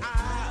 'Cause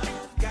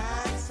I've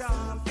got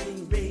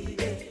something,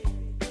 baby.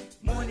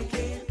 Money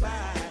can't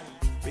buy.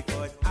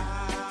 Because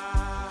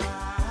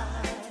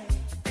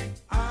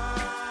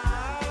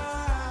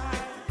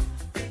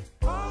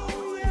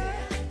oh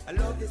yeah, I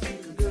love this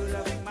little girl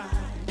of mine.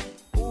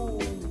 Ooh,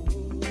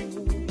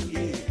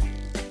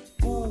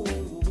 yeah. Ooh,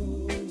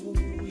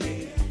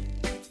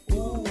 yeah.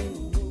 Ooh,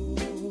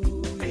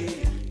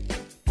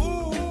 yeah.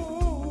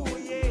 Ooh,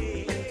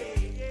 yeah.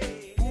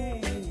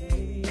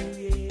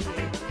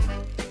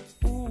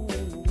 Ooh,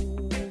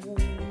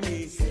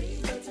 yeah. Say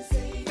what you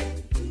say and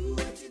do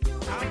what you do.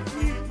 I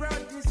feel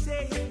proud to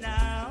say it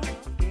now.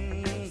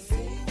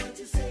 Say what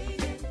you say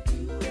and do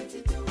what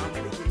you do. I'm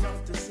big enough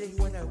to say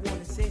what I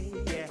want to say,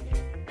 yeah.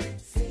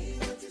 Say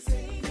what you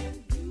say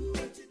and do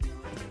what you do.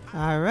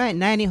 All right,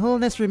 90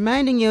 Wholeness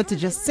reminding you to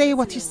just say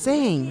what you're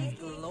saying.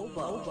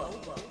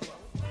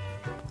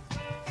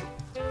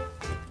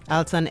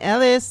 Alton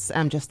Ellis,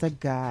 I'm just a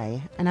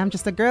guy. And I'm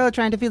just a girl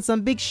trying to fill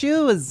some big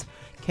shoes.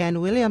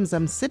 Ken Williams,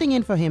 I'm sitting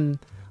in for him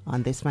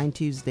on this fine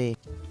Tuesday.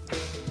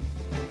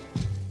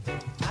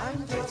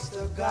 I'm just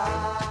a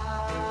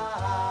guy.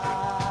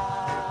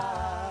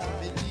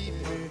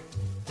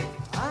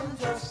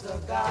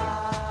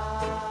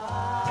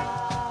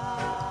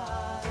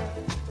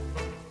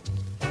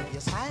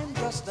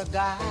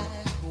 guy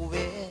who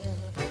will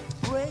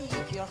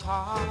break your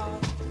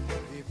heart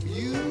if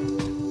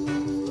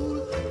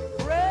you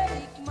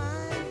break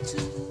mine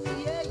too.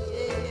 Yeah,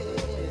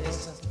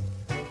 yes.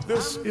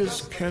 This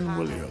is Ken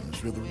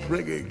Williams with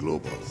Reggae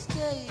Global.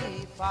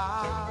 Stay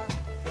far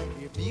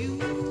if you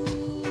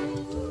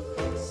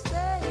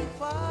stay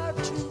far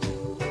too.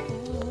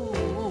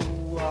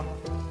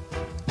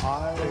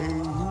 I hear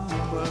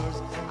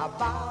rumors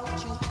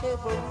about you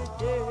every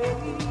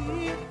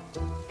day.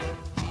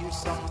 Hear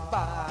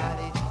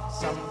somebody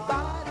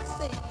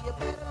say you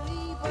better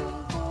leave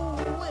and go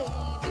away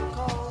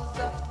because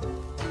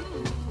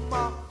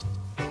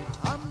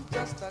I'm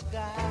just a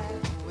guy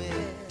who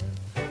will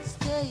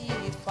stay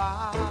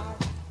far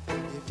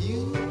if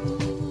you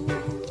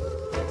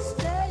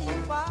stay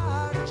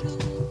far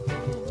too.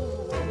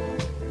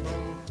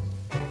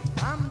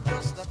 I'm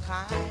just the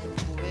kind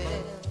who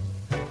will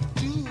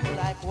do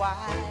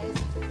likewise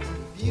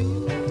if you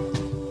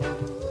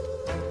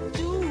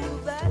do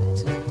that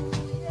too.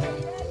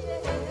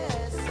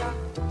 Yes, I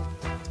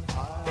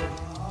hear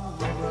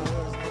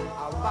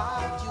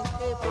about you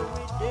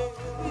every day.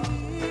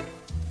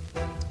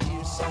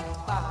 Hear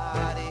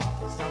somebody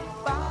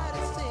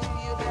say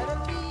you better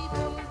leave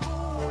and go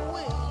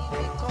away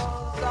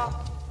because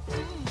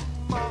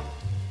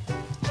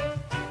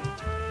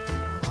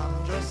I'm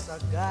just a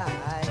guy.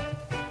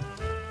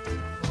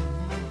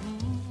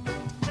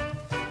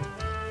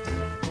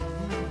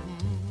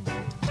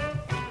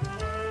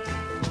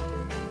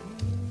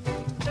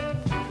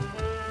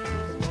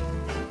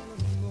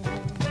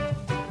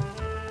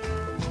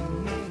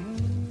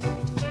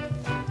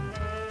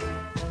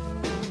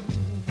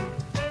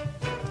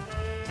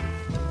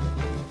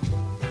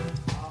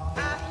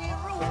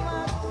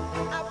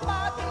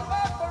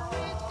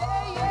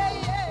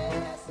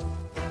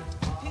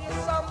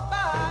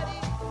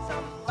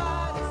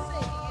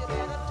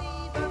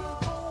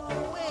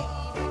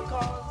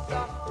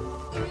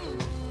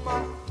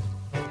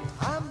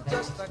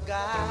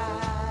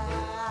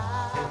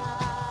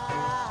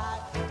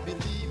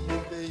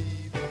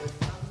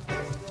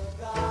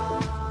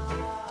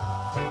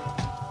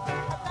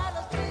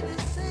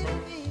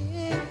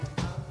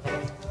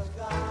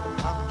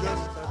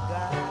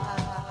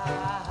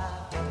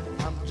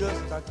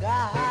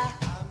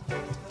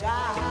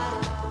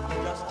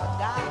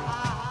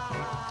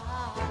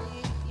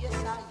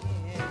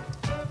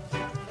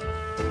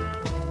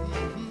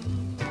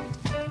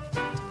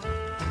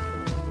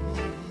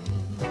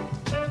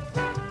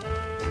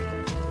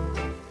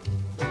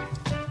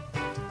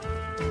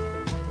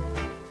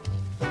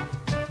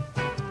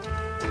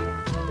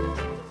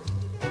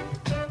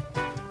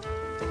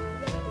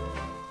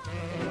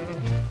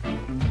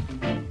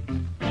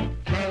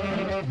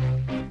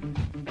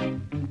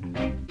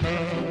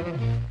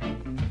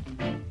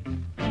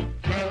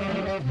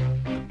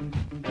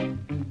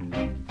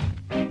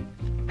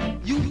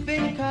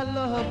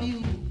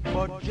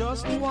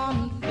 Just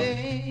one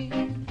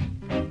thing,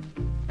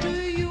 to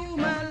you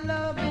my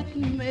love it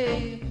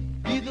may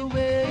be the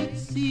way it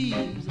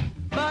seems,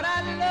 but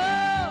I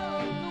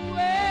love the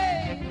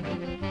way you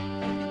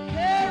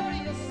carry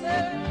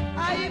yourself. I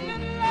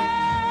even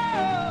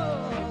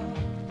love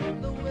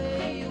the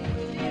way you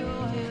wear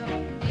your hair.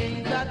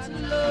 Ain't got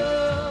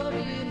love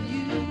in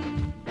you,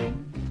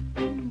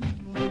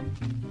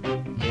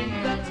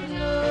 ain't got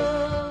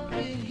love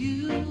in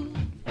you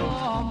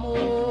for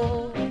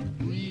more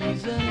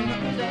reason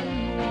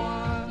than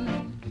one.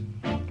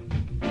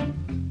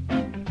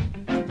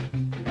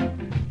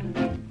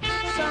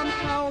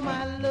 Somehow,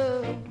 my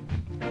love,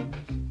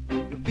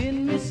 you've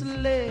been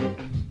misled,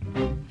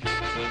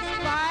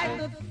 despite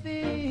the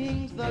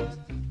things that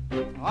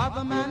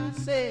other man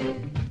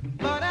said.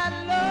 But I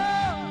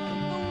love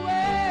the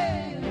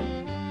way you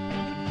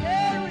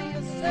carry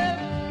yourself.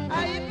 I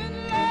even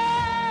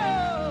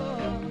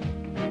love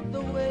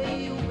the way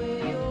you wear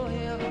your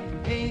hair.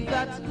 Ain't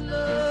that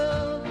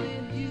love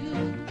in you?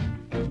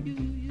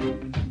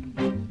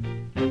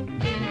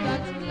 Ain't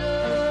that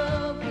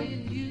love in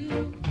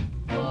you?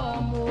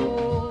 For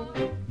more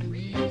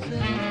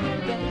reason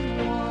than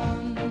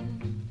one.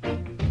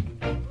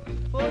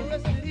 Oh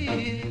yes it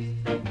is.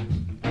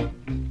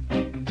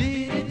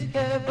 Did it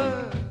ever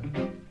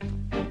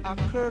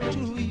occur to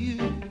you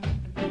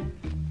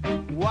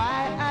why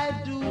I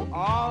do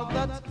all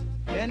that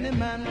any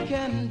man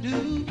can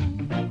do?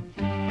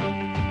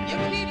 You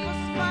keep a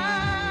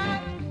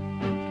smile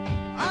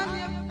on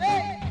your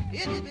face.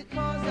 It's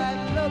because I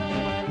love you, I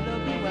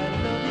love you, I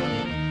love you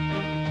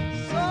in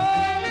so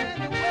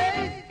many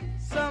ways.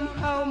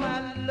 Somehow, my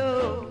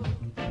love,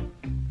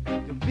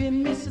 you've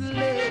been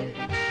misled,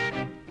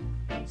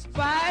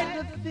 spite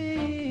the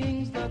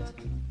things that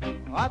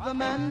other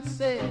man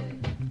said.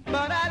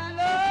 But I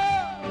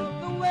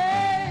love the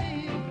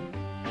way you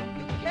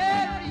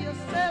carry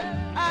yourself.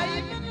 I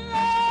even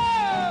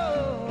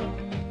love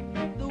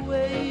the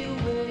way you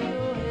wear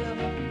your hair.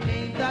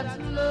 Ain't that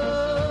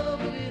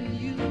love in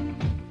you?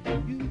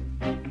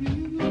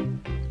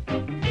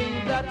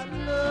 Ain't that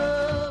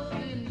love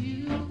in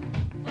you?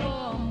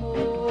 For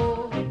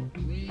more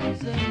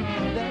reason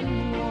than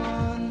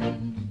one.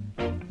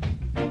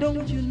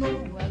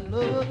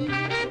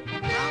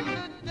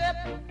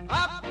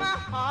 my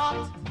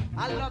heart.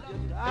 I love you,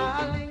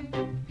 darling.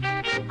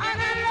 And I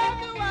love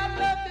you, I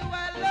love you,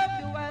 I love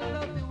you, I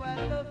love you, I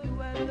love you,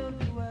 I love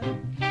you, I love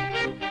you.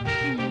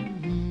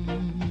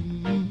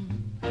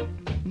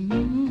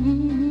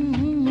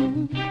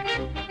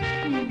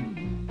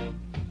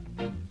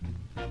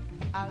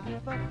 I'll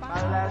never find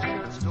my last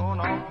shirt torn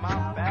off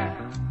my back,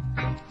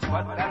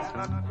 but that's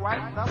not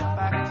quite the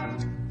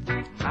fact.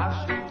 My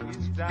shoe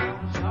is down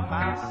to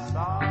my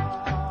sock.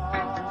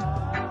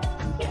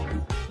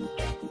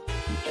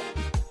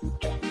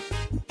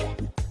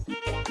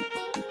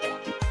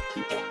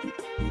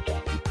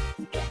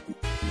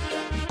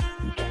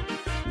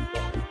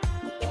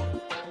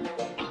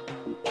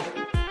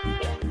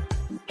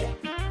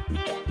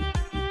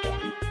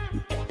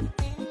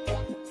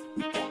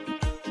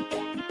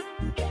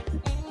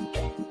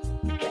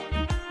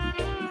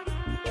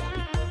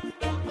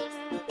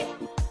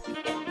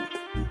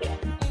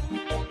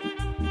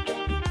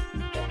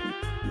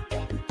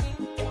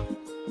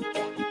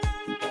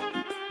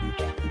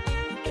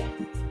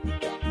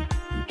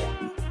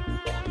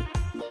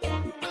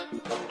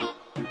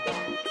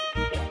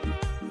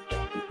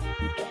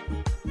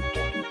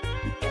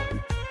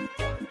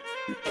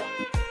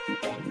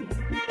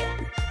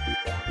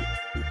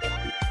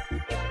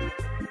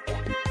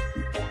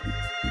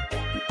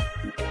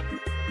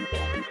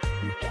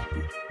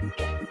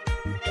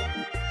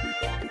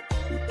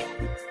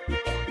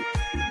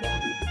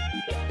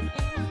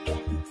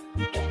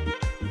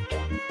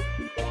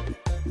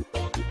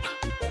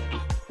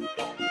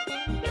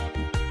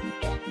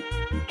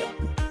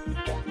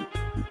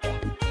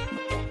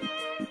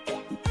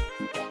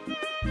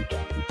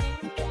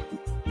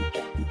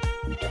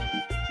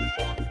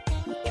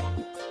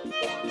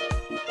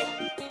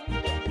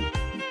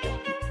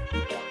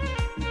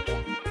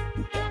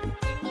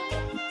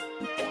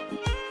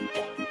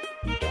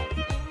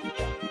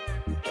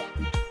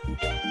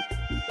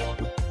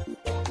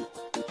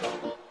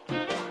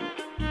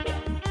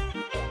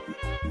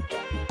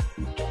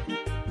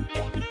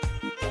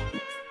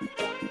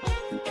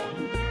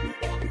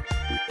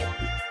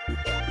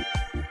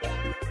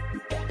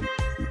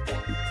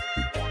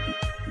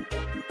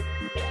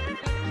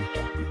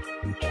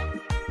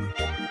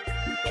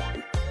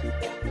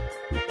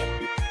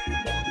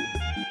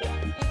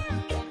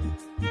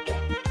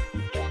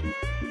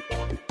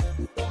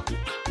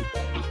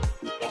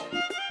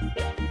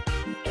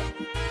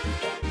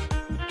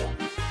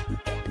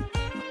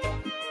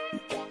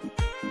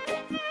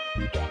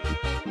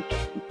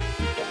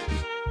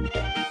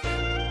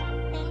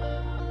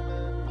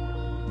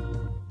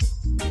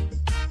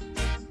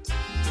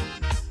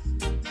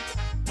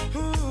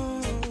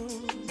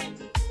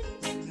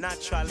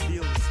 Natural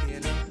beauty, you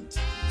know.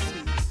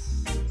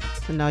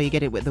 So now you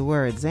get it with the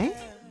words, eh?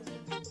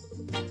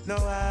 No,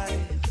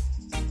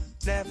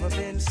 I've never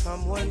been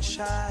someone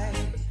shy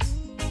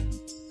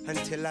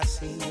until I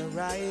seen your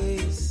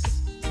eyes.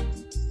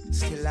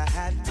 Still I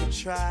had to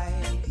try,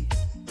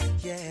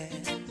 yeah.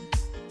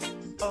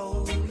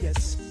 Oh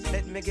yes,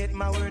 let me get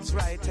my words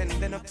right and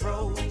then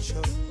approach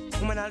you.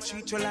 Woman, I'll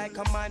treat you like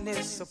a man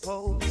is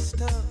supposed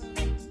to.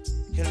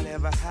 You'll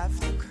never have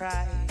to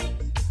cry,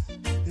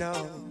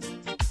 no.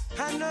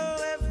 I know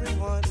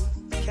everyone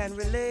can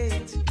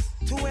relate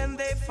to when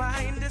they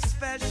find a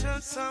special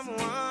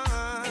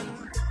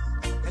someone.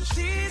 And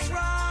she's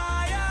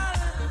royal,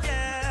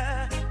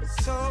 yeah,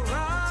 so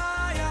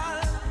royal.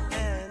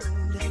 And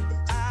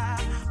I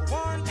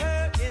want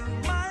her in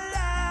my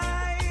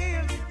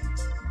life.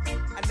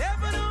 I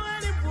never knew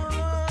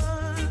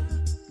anyone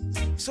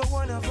so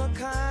one of a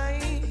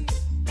kind,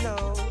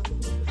 no.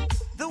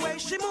 The way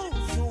she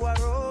moves to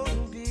her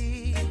own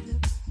beat,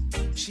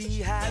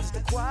 she has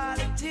the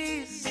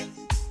qualities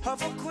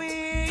of a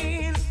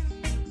queen.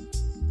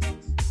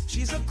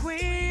 She's a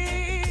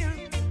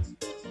queen.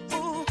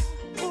 Ooh,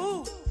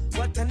 ooh,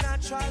 what a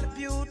natural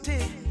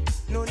beauty.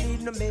 No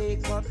need no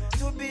makeup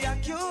to be a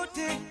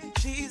cutie.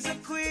 She's a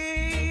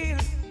queen.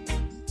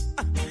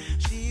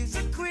 She's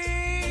a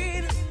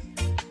queen.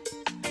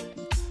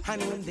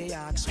 And when they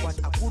ask what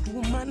a good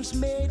woman's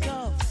made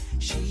of,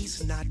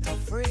 she's not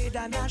afraid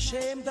and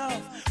ashamed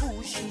of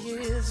who she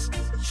is.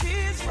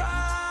 She's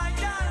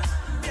royal,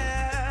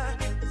 yeah,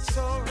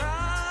 so royal.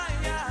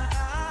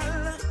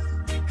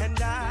 And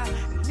I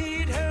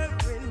need her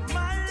in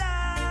my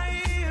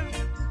life.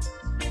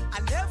 I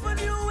never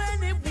knew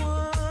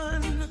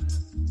anyone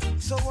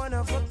so one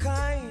of a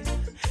kind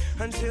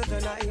until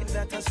the night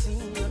that I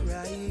seen your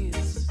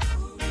eyes.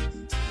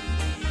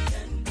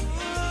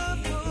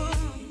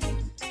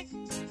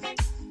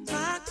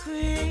 My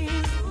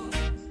queen,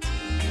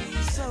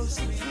 so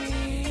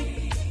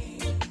supreme.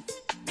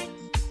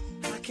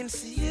 I can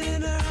see it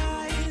in her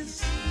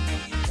eyes,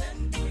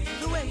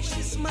 the way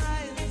she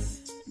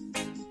smiles.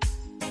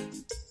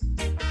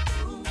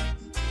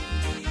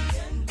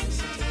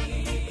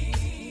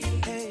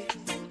 Hey,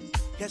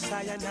 yes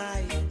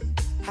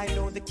I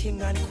know the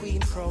king and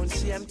queen crown.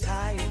 See, I'm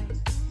tired,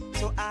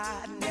 so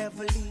I'd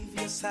never leave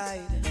your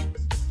side.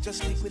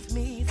 Just stick with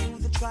me through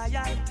the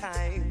trial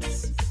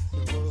times.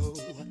 Oh,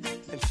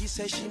 and she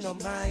says she no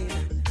mind.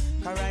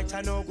 Correct,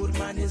 I know good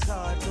man is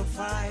hard to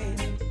find.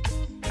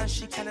 And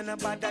she can't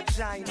about that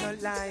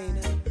giant line.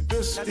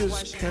 This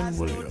is Ken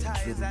Williams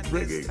with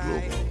Reggae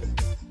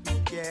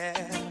Global.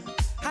 Yeah,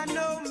 I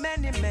know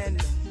many men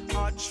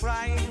are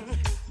trying,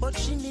 but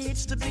she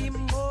needs to be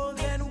more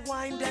than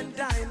wine and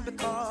dine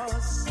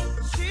because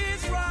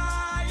she's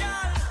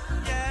royal,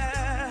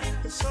 yeah,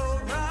 so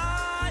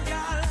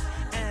royal,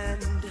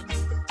 and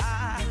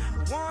I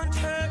want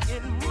her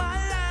in my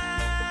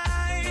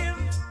life.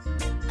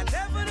 I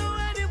never knew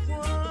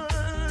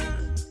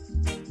anyone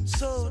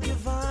so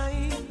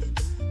divine.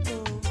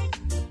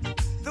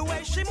 The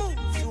way she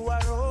moves to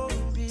her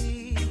own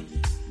beat,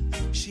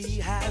 she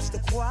has the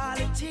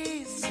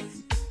qualities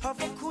of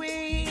a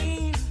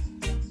queen,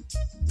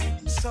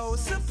 so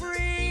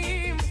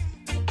supreme.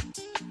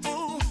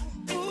 Ooh,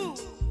 ooh,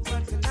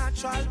 but the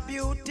natural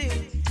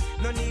beauty,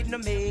 no need no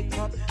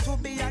makeup to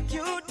be a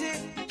cutie.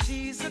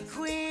 She's a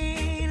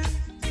queen,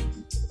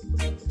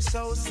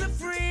 so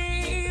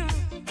supreme,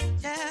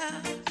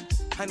 yeah.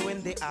 And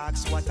when they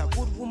ask what a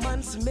good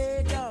woman's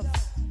made of,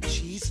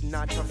 she's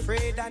not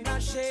afraid and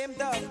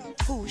ashamed of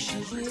who she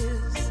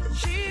is.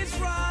 She's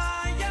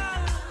royal,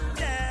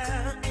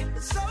 yeah,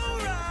 so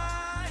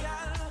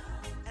royal.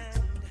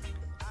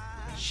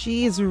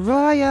 She's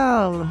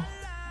royal.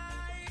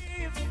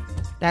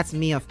 That's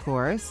me, of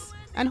course.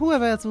 And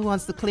whoever else who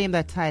wants to claim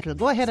that title,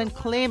 go ahead and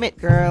claim it,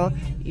 girl.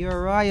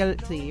 You're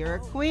royalty. You're a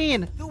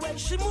queen.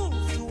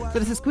 So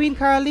this is Queen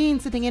Caroline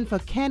sitting in for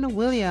Ken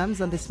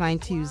Williams on this fine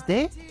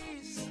Tuesday.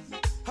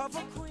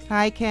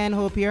 Hi, Ken.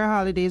 Hope your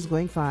holiday is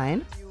going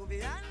fine.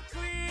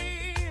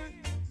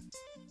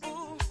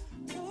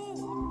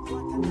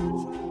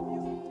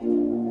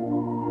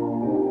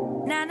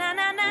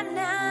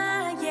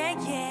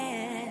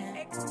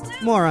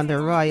 More on the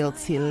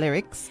royalty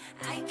lyrics.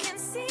 I can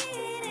see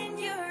it in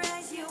your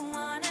eyes, you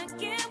wanna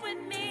get with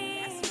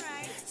me. That's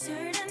right.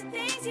 Certain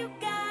things you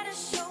gotta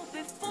show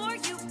before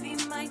you be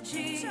my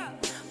G.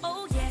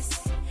 Oh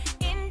yes,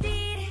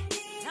 indeed.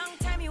 Long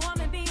time you want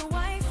me be your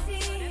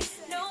wifey.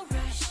 No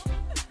rush,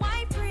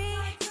 why free?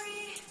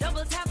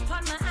 Double tap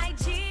on my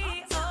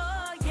IG.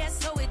 Oh yes,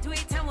 so we do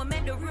it and we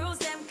make the rules.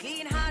 Them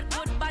clean, hard,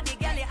 good body,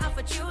 girl, you have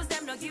to choose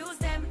them, don't use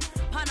them.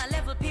 On a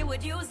level P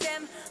would use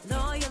them.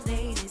 Loyal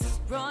ladies,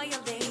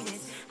 royal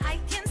ladies. I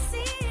can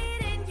see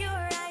it in your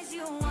eyes,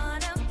 you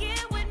wanna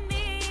get with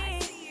me.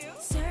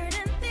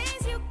 Certain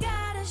things you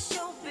gotta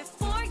show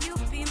before you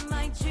be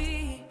my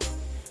G.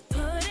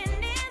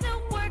 Putting in the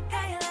work,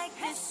 I like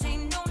this,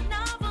 ain't no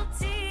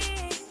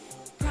novelty.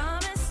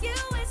 Promise you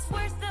it's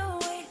worth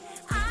the wait,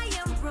 I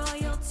am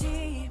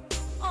royalty.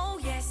 Oh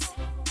yes,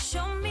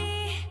 show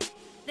me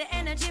the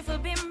energy for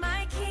being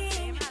my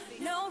king.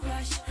 No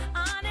rush,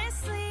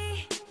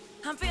 honestly,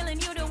 I'm feeling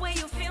you the way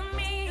you feel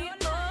me.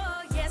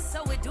 Oh yes,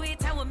 so we do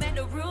it how we make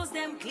the rules.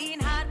 Them clean,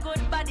 hard,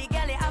 good body,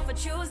 girl, you have to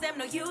choose them,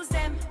 no use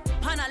them.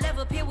 On a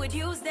level P would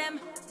use them.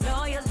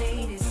 Loyal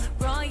ladies,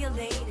 royal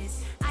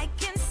ladies. I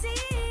can see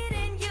it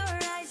in your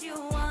eyes, you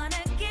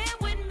wanna get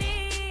with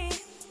me.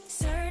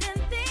 Certain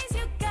things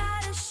you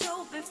gotta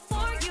show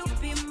before you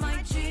be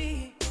my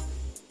G.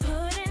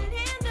 Putting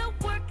in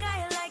the work,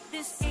 I like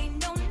this, ain't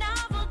no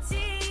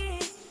novelty.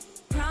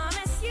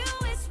 Promise you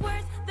it's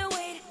worth the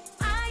wait,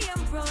 I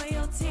am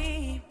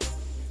royalty.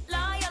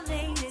 Loyal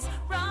ladies,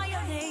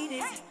 royal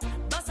ladies.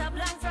 Bust a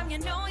blank from your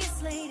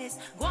noise ladies.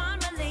 Go on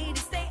my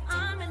ladies, stay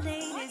on my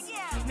ladies.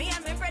 Me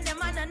and my friend,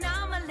 them on the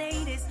normal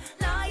ladies.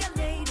 Loyal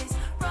ladies,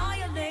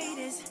 royal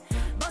ladies.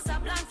 Bust a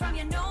blank from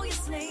your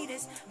noise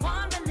ladies. Go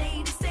on my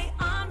ladies, stay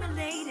on my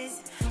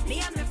ladies.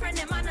 Me and my friend,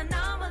 them on the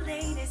normal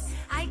ladies.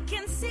 I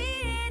can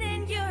see it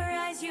in your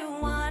eyes, you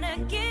wanna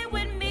get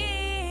with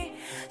me.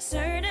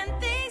 Certain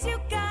things you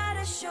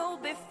gotta show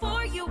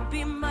before you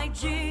be my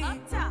G.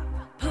 Up top.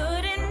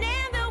 Putting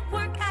in the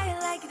work, I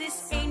like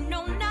this, ain't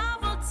no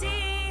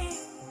novelty.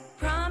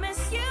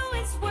 Promise you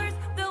it's worth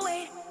the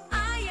wait,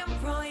 I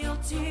am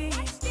royalty.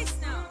 Watch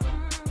this now.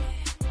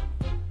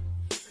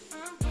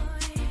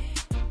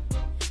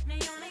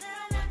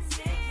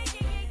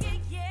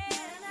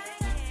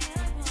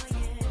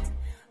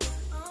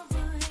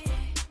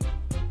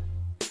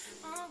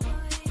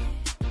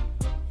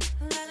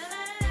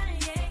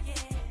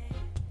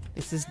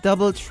 This is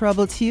Double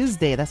Trouble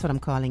Tuesday. That's what I'm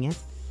calling it.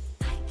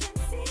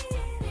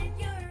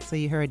 So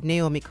you heard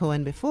Naomi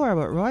Cohen before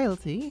about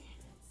royalty.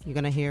 You're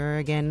going to hear her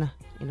again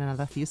in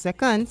another few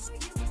seconds.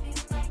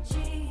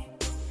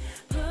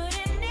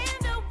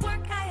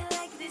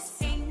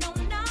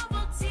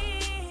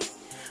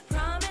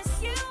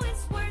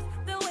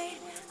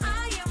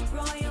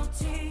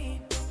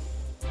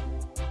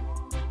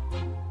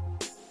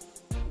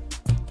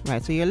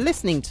 Right, so you're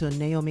listening to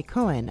Naomi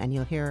Cohen, and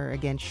you'll hear her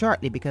again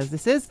shortly because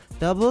this is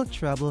Double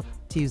Trouble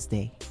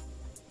Tuesday.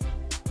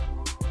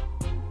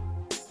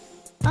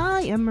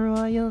 I am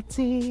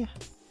royalty.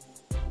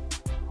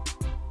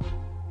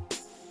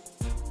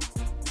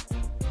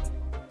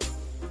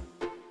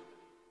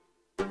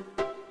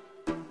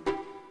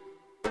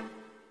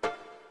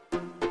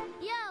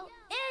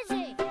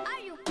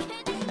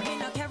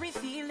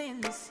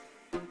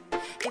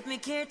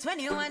 year,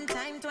 21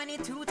 time,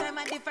 22 time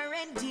of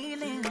different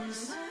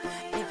dealings.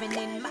 Living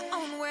in my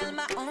own world,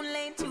 my own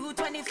lane,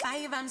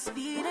 225, I'm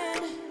speeding.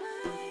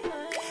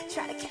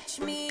 Try to catch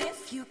me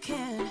if you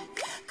can.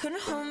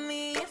 Couldn't hold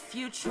me if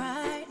you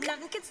tried.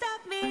 Nothing can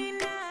stop me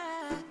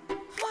now.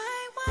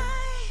 Why?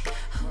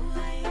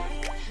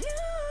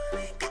 You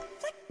ain't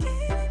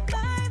complicated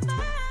by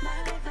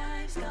my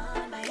vibes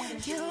gone, my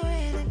energy. Your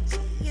energy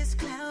is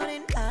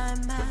clouding my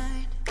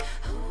mind.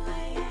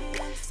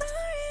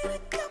 Sorry to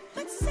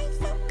compensate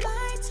for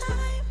my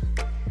time.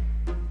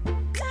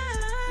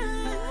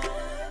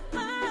 I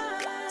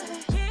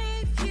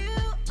gave you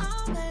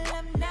all the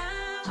love,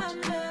 now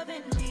I'm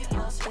loving me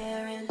all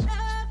sparing.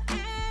 Love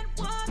and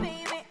war,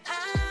 baby,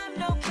 I'm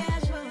no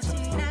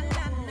casualty.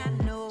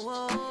 No.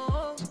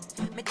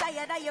 Me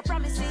tired of your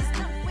promises,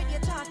 done with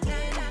your talking.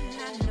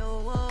 No.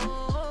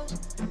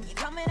 You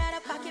coming out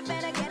of pocket,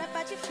 better get up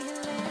at your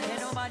feelings. Ain't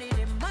nobody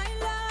in my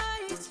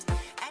light,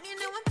 and you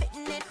know I'm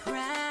fitting it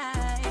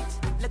right.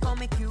 Look on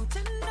me cute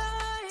and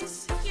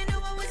nice, you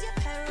know I was your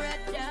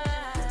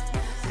paradise.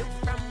 Look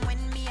from when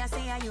me I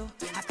say you,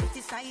 I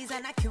criticize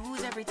and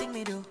accuse everything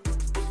me do.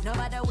 No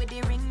matter with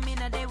the ring, me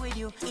not there with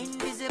you.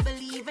 Invisible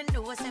even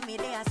though I say me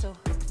there so.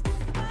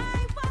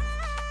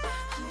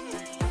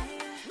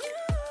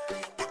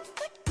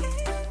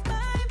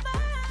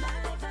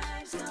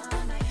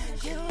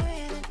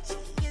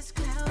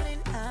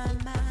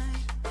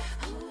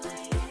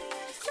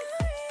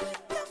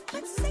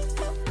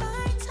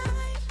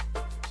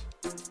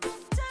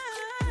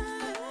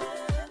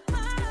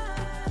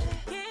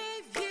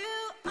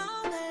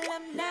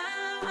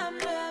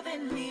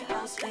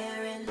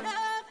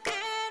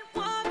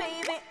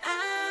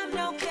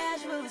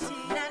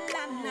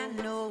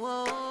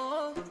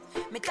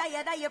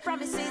 Your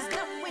promises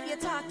done with your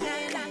talking.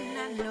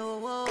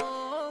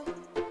 No.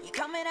 You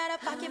coming out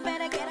of pocket,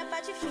 better get up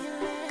at your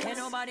feelings. Ain't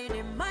nobody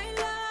in my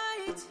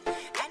light,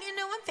 and you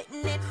know I'm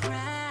fitting it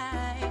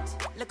right.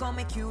 Look on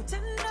me cute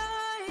and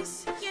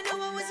nice, you know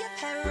I was your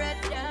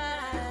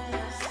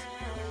paradise.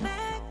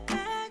 Back,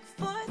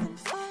 forth and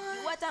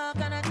forth. You a talk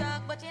and a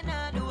talk, but you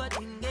not do a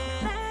thing.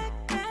 Back,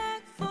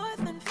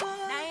 forth and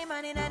forth. Now you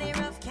man in the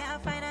rough,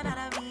 can't find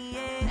another me.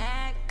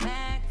 Back,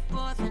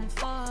 forth and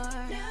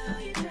forth. Now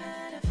you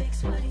try to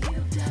fix what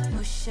you've done.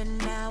 Pushing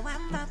now,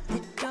 I'm out the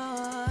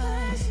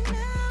doors.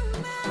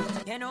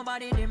 Ain't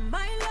nobody in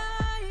my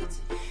light,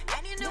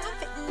 and you know I'm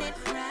fitting it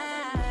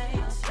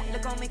right.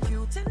 Look on me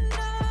cute and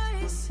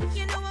nice,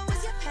 you know I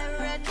was your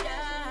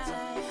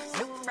paradise.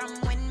 Look from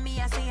when me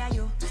I say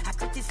you, I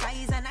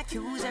criticize and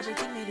accuse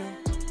everything me do.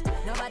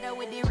 No matter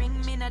with the ring,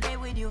 me not there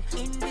with you.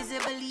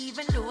 Invisible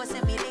even though I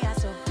say me there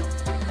so.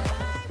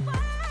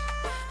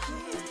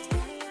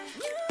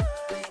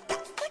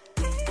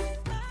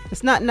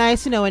 It's not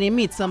nice, when you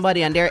meet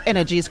somebody and their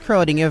energy is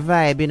crowding your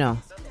vibe,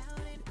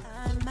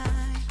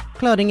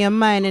 Clouding your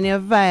mind and your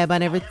vibe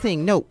and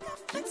everything. No.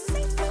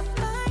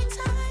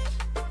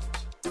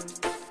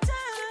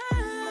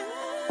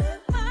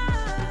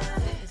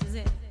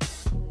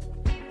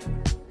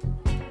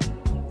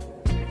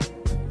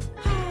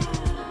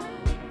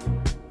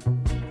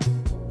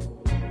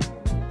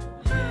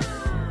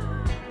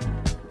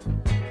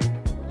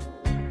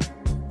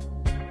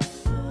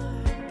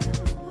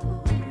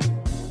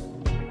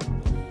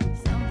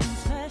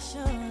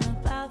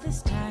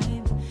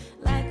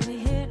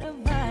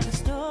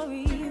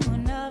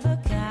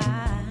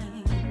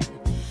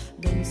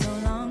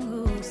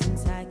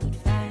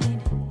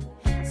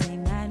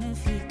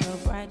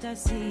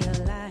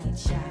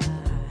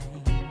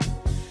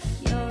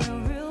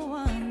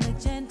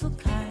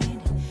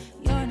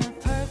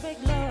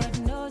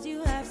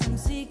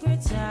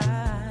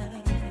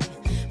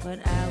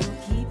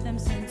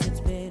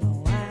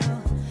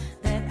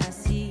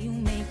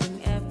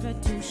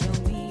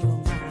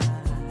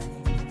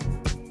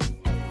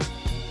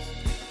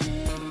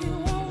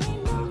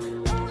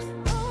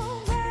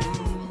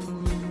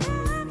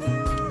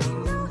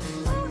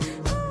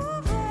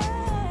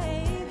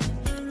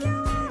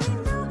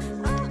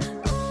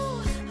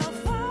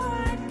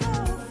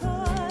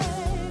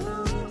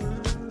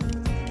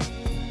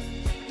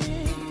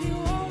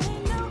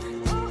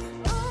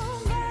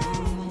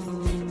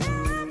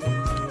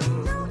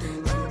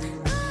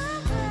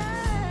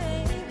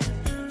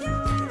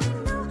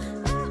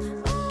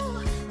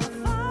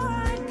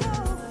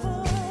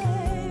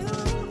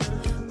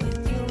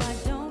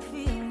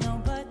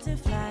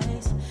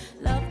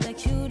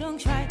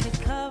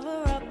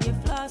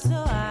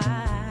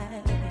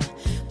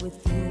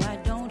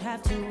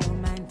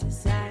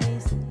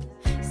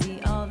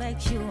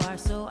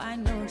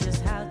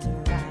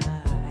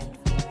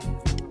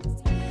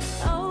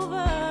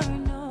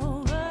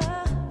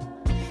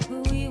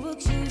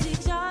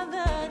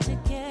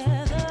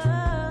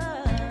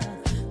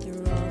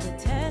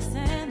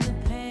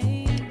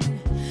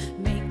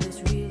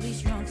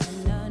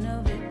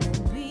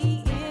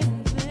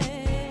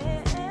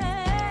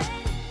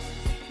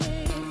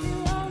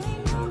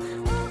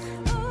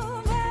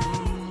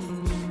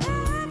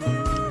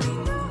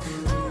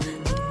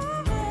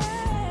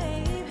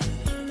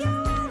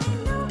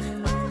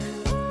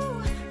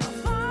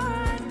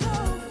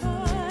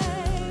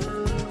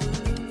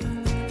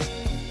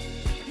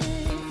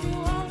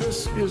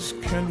 is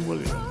Ken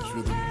Williams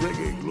with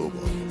Reggae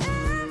Global.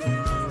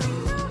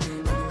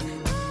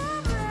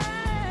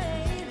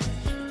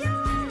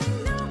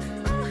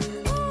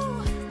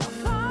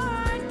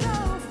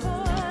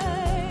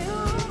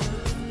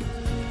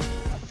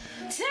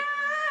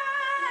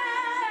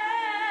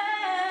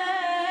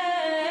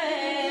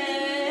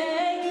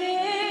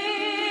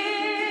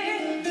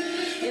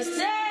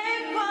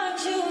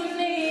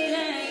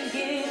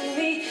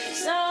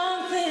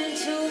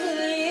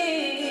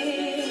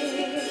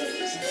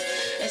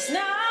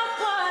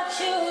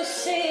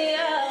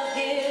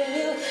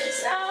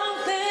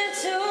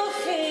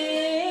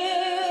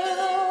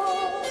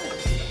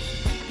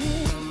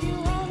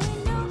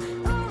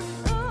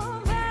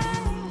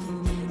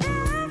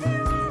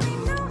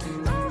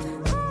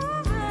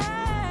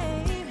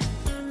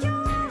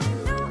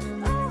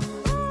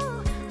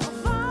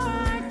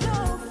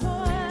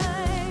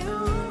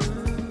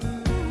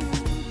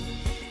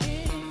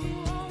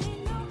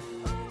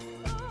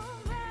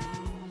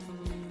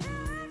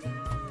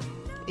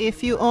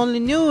 If you only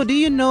knew, do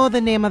you know the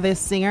name of this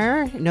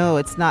singer? No,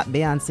 it's not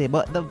Beyonce,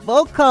 but the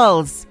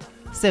vocals.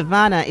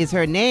 Savannah is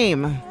her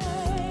name.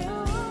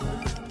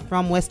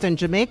 From Western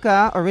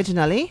Jamaica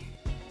originally.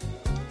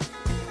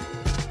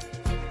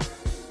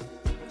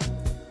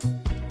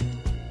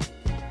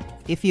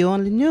 If you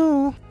only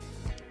knew.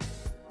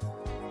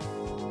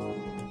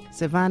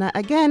 Savannah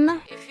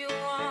again.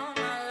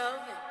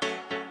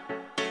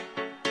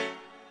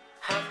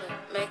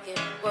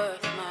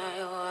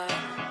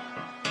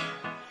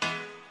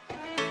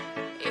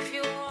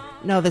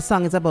 No, the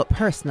song is about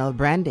personal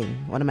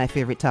branding, one of my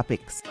favorite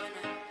topics.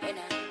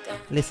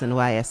 Listen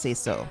why I say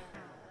so.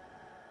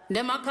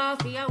 Them a call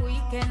for a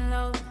weekend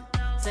love.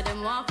 So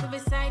them want for the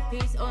side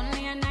piece,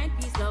 only a night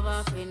piece love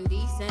off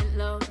indecent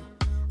love.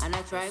 And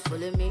I try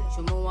fully make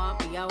sure me want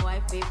be a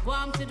wife, it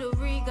warm to the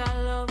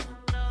regal love.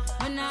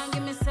 When I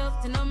give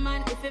myself to no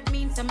man, if it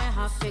means I may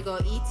have to go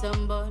eat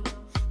some bun.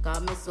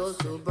 Got my soul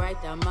too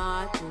bright and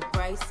my heart too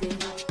pricey.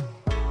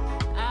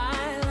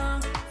 I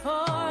long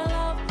for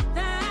love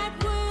that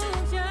will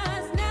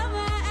just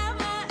never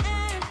ever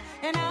end.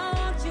 And I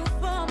want you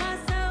for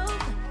myself.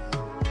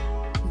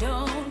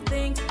 Don't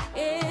think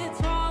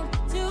it's wrong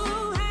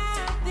to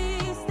have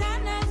these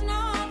standards, no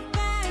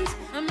offense.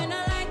 I'm in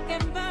a like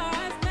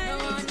embarrassment. No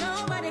one,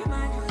 nobody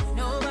man,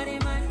 nobody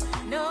man,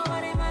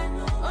 nobody man.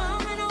 Oh,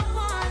 I don't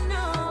want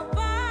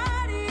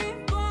nobody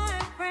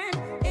boyfriend.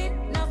 It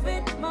no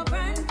fit my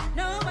brand.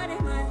 Nobody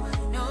man,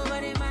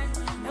 nobody man,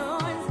 no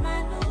one's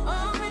man.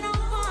 Oh, I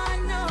don't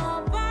want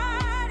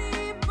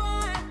nobody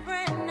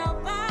boyfriend.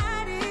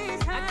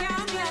 Nobody's high. I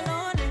can't be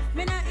alone if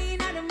me not in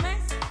the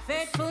mess.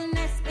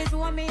 Faithfulness is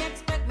what me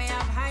expect. Me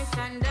have high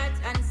standards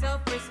and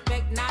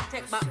self-respect. Not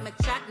take back my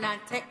chat,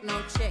 not take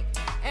no check.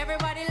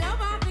 Everybody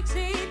love after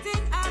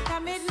cheating. After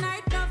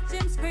midnight, enough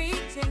gym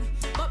screeching.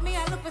 But me,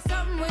 I look for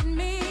something with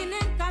meaning.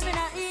 Coming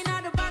out in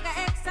the bag of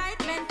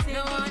excitement.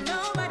 No one,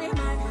 nobody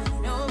man,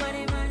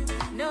 nobody man,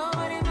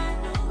 nobody man.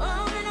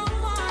 Oh, I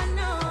don't want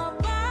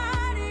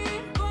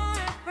nobody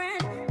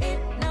boyfriend. It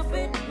no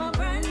fit my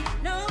brand.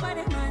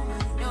 Nobody man,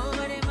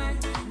 nobody man,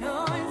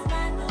 no one's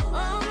man. Oh, I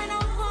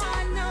don't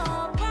want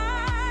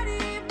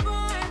nobody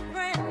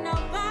boyfriend.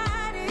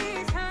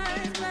 Nobody's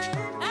husband.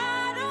 I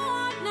don't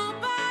want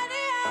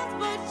nobody else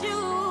but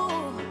you.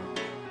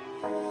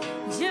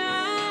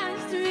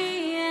 Just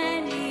me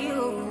and you.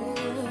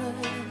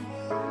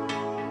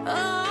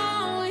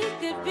 Oh, we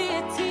could be a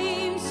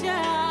team, share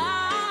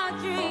our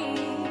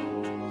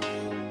dreams.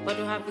 But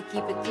we have to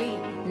keep it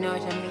clean, know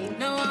what I mean?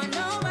 No one,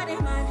 nobody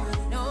man,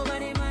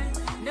 nobody man,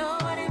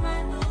 nobody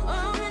man.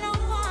 Oh, I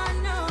don't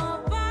want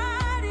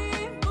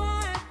nobody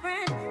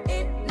boyfriend.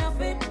 It no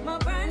fit my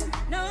brand.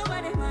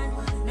 Nobody man,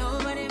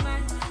 nobody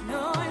man,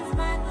 no one's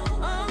man.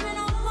 Oh, I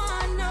don't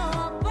want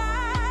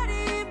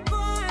nobody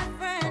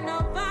boyfriend.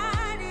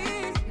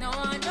 Nobody's, no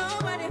one,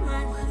 nobody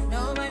man,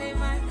 nobody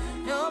man,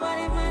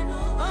 nobody man.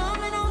 Oh,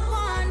 I don't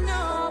want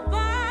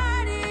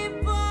nobody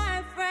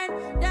boyfriend.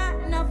 That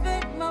no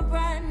fit my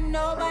brand.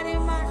 Nobody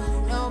man,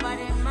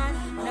 nobody man,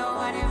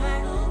 nobody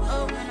man.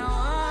 Oh, I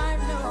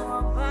don't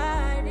want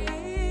nobody.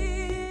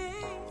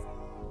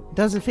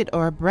 Doesn't fit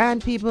our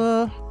brand,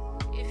 people.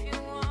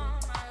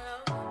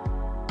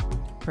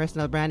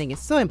 Personal branding is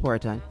so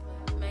important.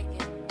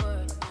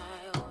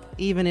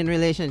 Even in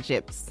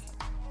relationships.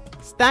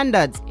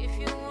 Standards.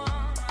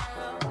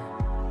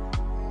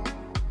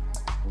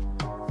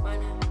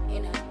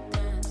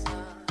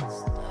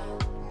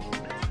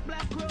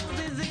 Black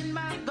roses in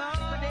my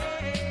garden.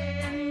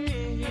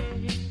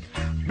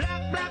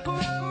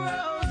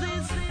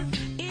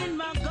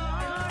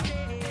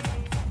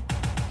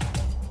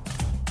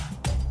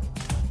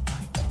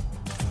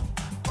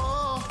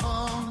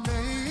 Oh,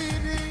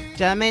 lady.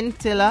 Jamin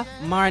Tilla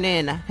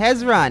Marnin.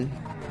 Hezron.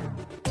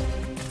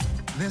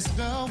 This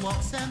girl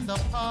walks in the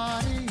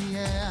party,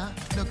 yeah,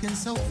 looking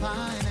so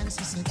fine and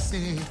so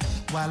sexy,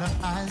 while her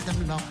eyes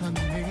them lock on me.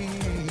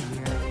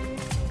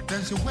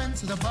 Then she went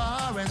to the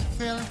bar and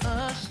filled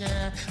her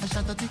share. A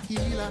shot of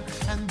tequila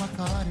and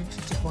Bacardi.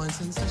 She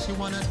points and says she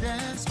wanna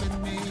dance with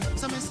me.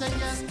 So me say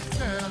yes,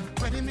 girl,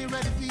 ready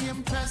to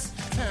impress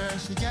her.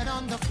 She get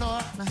on the floor,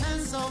 my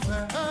hands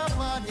over her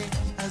body.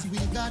 As we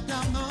got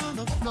down on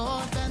the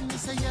floor, then me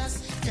say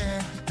yes,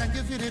 yeah. Thank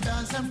you for the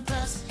dance and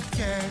press,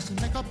 yeah. She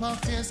make up her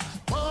face,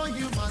 oh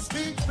you must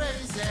be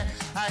crazy.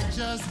 I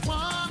just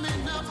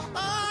warming up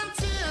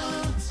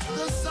until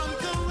the sun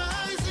come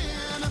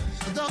rising.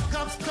 The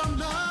cops come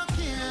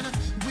knocking,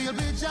 we'll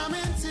be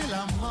jamming till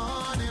our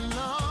morning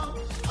long.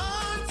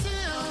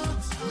 Until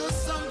the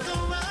sun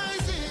come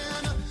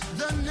rising,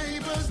 the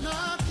neighbors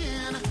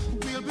knocking,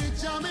 we'll be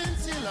jamming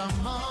till our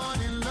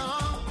morning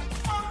long.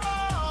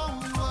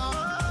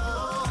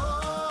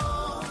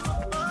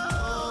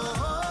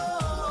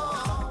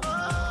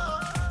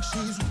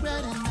 She's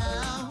ready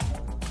now.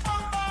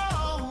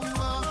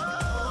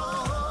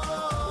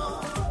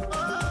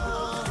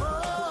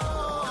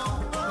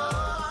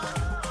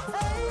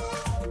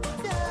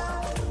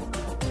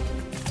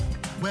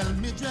 Well,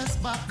 me dress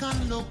back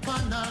and look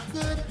on her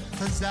good,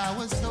 'cause I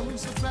was so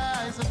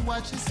surprised at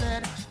what she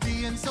said,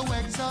 being so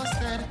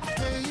exhausted.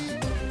 Hey,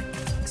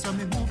 so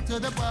me moved to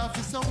the bar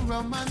for some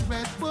rum and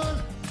Red Bull,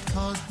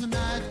 'cause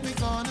tonight we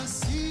gonna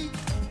see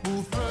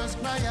who first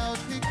cry out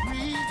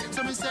victory.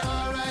 So me say,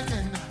 alright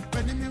then,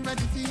 ready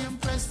to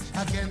impress.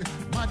 Again,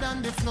 mad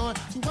on the floor,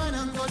 she whine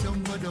and go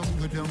down, go down,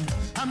 go down.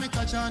 I me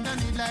catch on the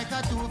knee like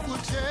a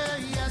 2-foot chair,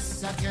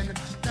 yes, again.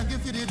 Thank you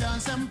for the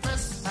dance and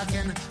press,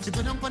 again. She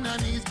go down on her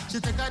knees, she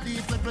take a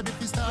deep breath, ready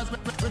for stars,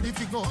 ready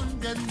for go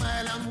 100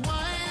 mile and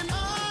whine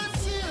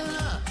until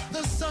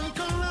the sun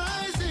come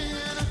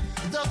rising,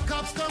 the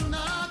cops come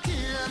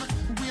knocking,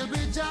 we'll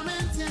be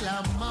jamming till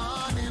our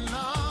morning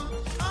long.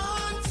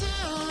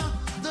 Until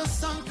the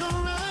sun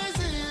come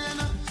rising,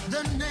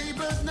 the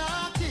neighbors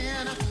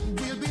knocking,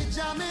 we'll be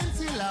jamming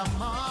till our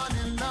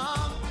morning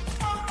long.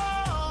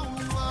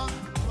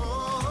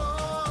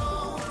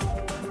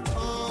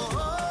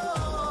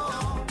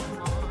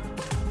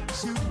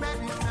 She's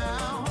ready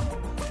now.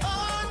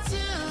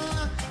 Until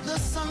the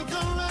sun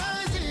come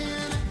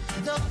rising,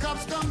 the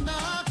cops come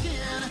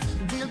knocking,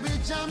 we'll be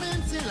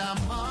jamming till our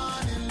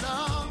morning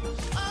long.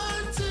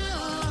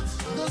 Until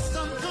the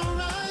sun come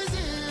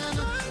rising,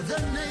 the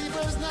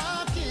neighbors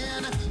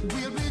knocking,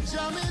 we'll be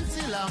jamming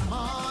till our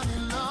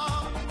morning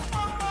long.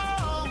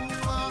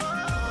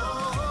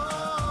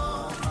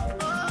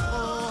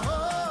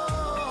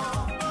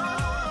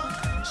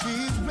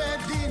 She's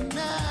ready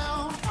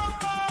now.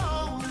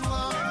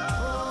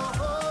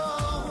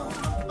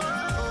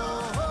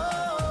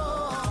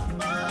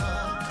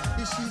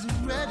 She's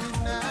ready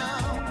now.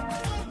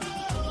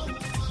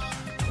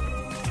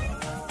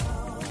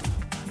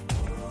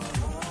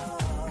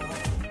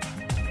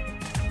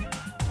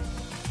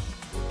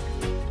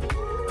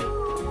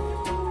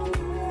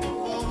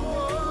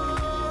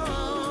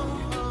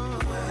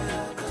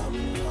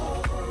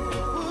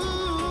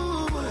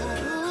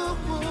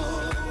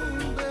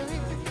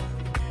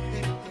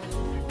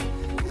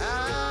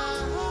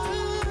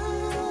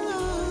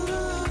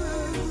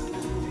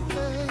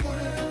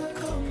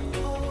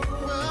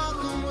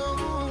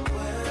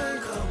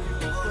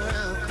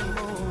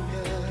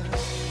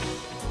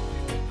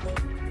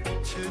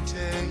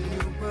 Today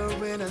you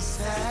were in a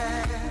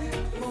sad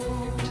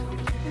mood.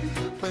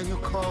 When you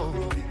called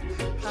me,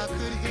 I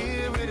could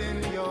hear it in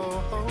your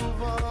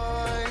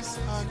voice,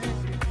 honey.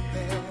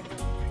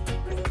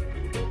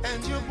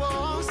 And your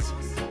boss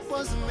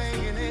was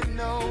making it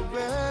no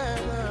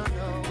better,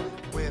 no.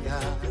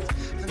 Without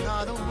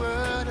another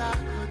word I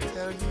could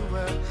tell you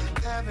were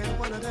having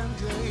one of them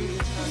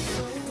days,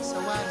 honey. So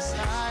I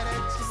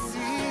decided to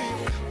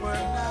leave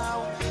work now,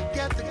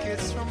 get the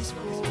kids from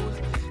school,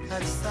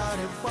 and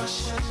started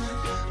washing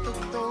the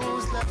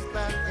clothes left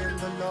back in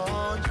the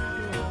laundry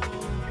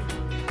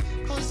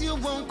room. 'Cause you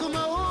won't come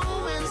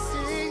home and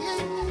see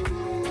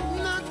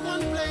not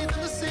one plate in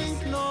the sink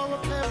nor a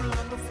pebble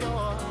on the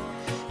floor.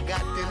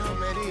 Got dinner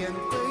ready and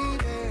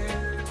waiting,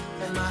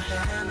 and my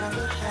hand on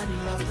the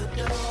handle of the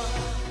door.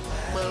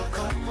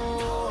 Welcome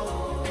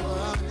home,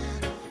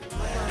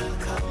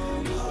 welcome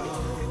home,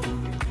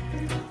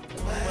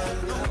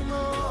 welcome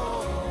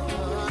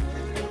home,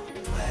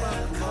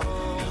 welcome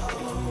home.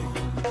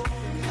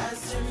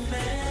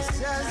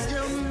 As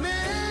your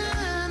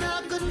man,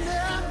 I could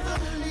never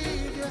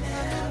leave you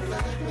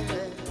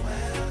hanging.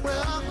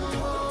 Welcome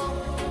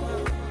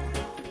home,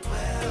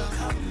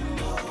 welcome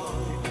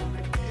home.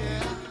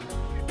 Yeah.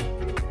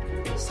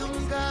 Some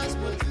guys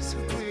will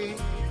disagree,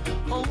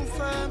 hold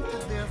firm to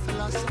their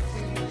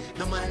philosophy.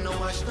 No man, no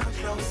wash, no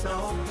clothes,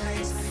 no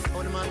place.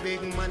 All my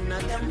big man,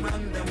 not them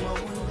run them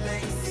own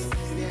place.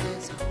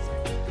 Yes.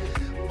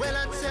 Well,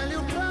 I tell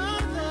you,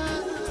 brother,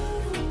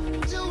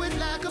 do it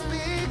like a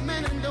big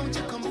man and don't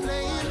you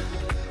complain.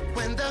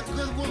 When the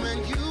good woman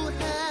you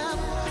have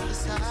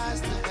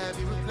decides to have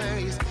you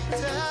replaced,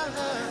 tell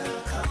her,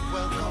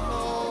 welcome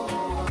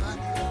home,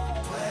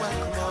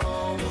 welcome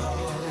home,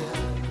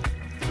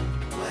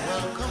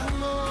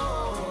 welcome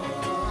home,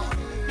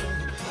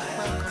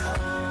 welcome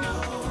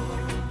home.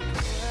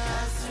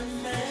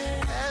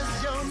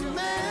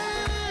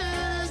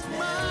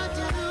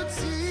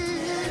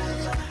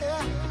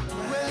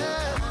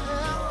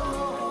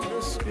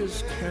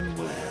 is Ken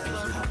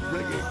Williams with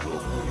Reggae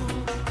Global.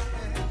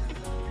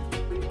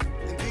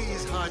 In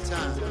these hard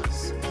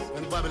times,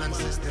 when Babylon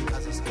system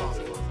has us gone,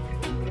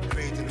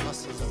 creating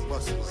hustles and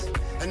bustles,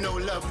 and no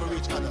love for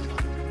each other,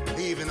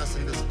 leaving us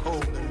in this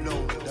cold and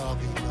low, dark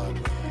and dark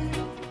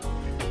world.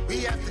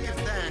 We have to give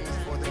thanks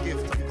for the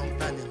gift of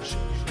companionship.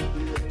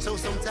 So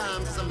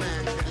sometimes as a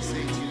man, I gotta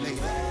say to you, lady,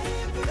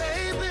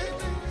 baby,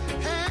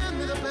 hand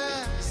me the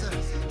bags.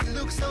 You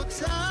look so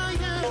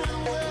tired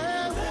and weary.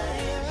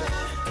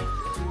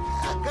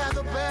 I got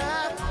the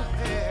bag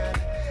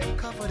prepared,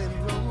 covered in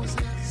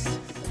roses.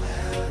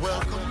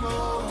 Welcome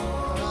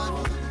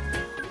home,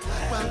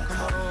 welcome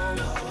home.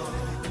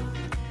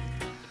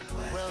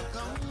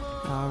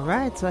 All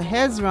right, so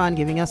Hezron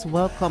giving us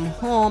welcome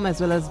home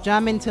as well as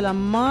jamming till the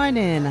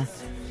morning.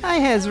 Hi,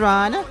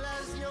 Hezron.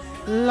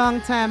 Long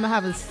time I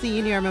haven't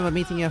seen you. I remember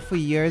meeting you a few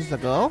years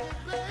ago.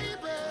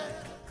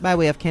 By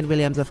way of Ken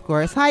Williams, of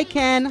course. Hi,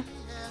 Ken.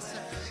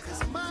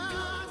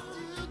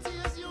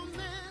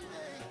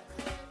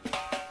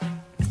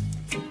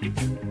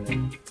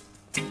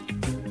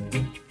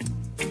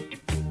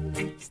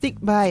 Stick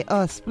by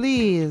us,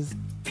 please.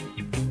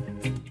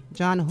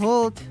 John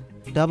Holt,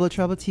 Double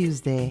Trouble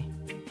Tuesday.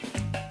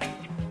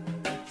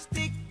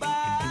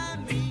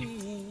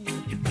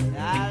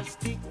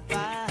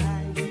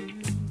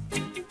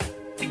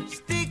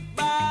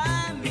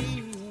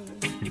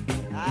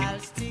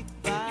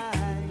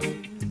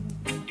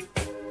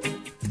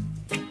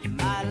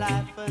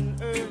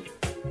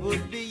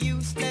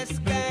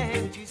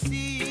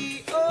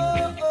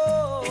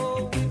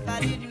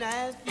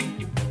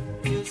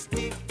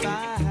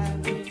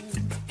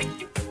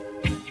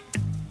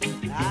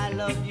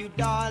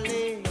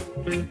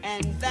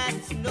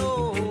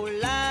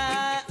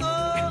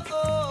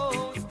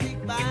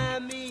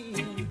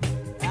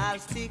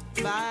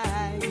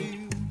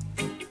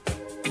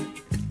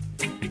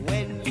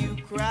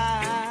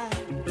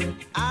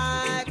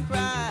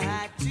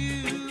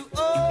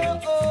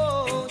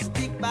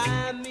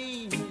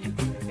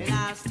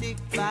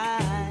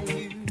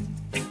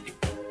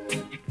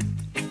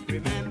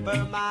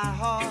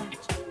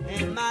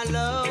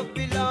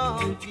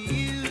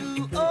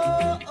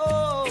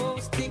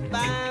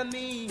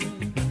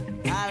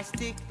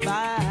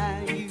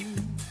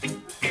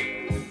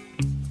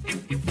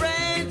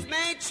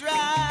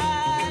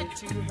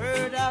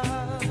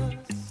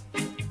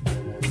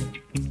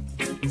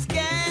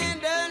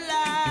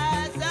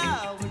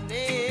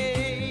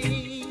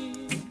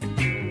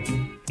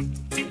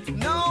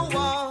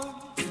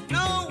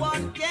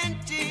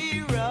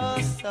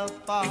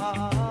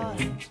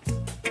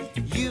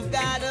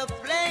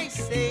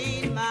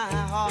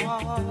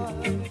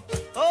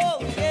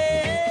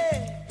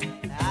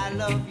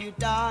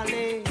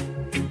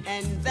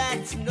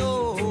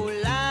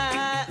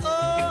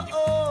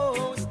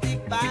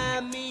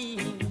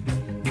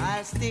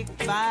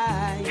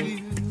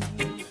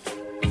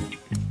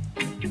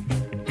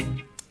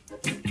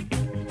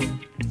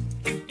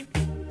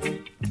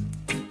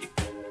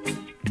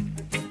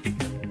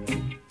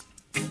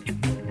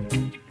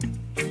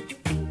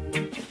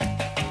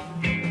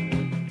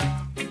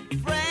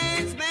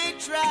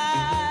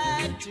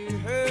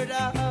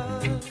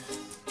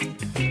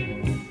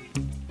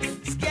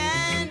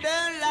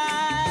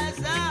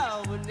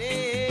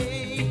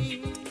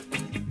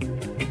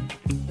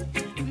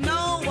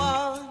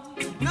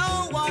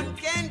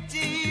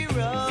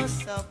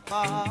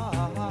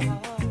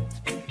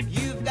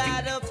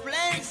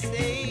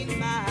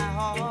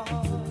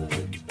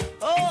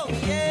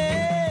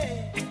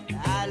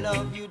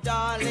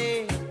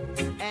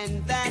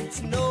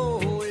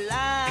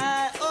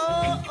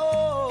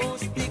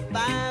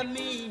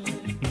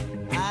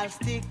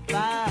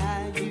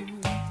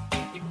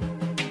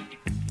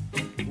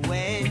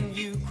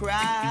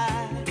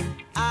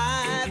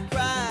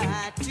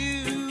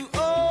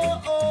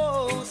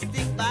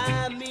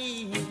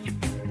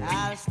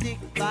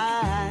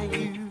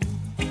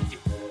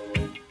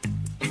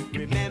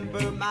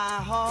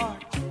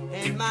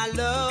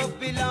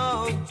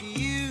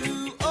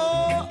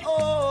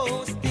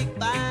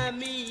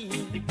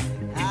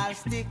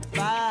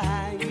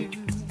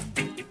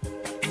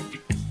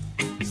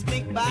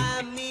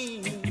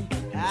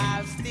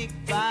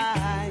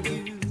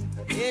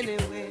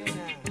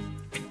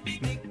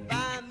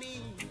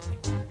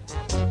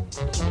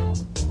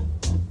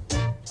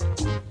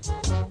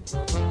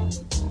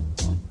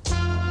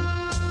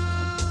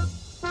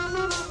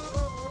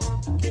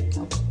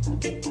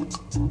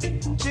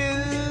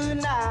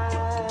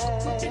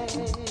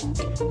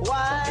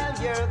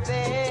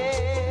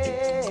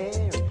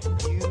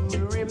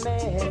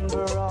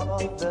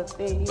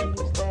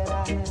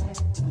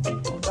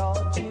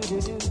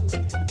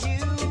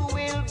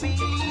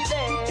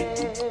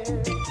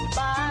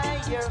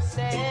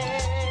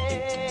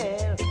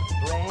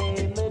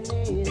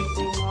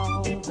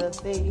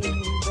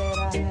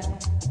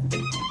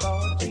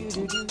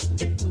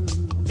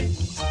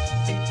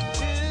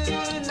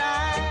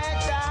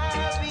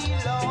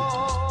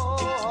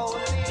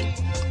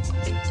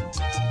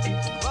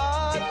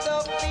 But the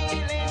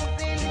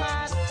feelings in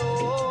my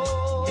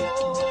soul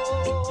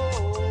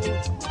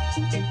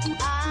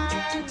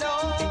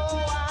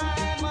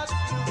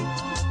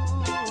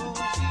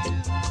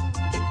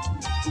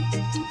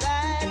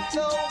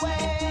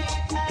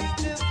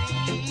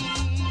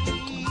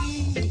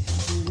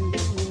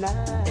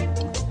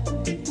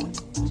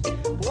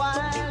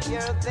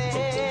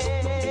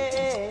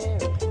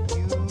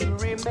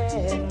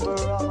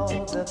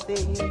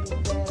things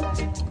that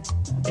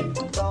I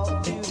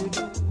thought you to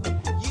do.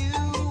 You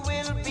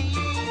will be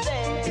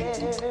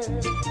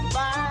there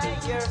by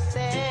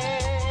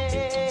yourself,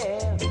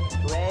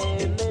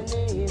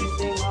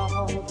 reminiscing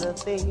all the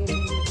things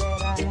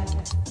that I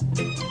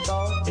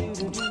thought you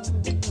to do.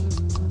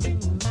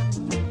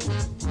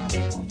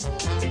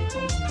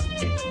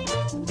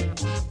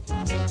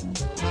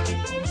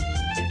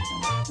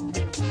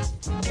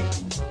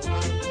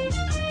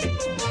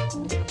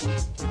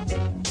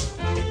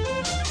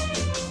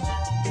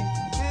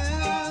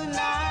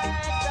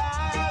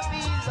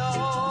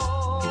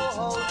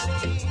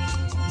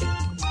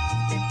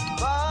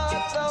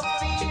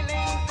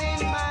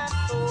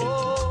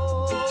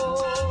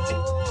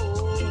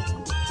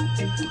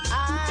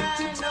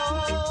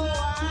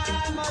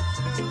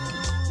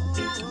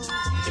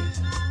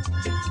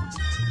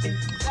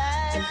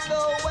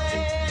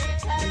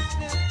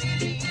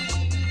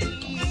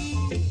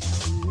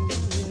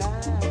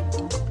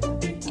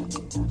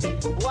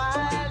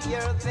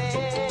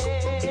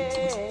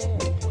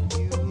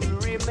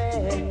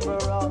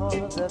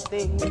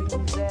 Things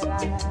that I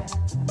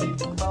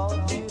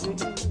thought you to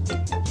do,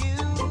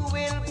 you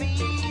will be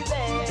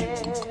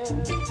there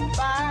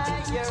by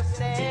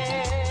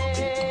yourself,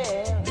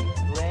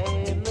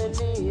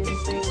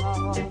 reminiscing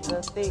all the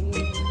things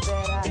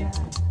that I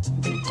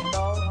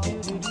thought you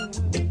to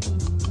do.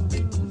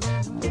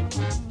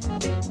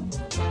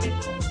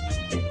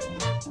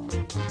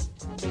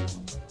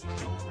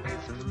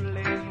 Places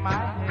lay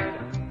my head,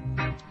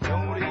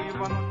 don't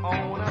even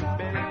own a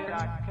bed. I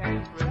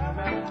can't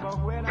remember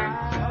when I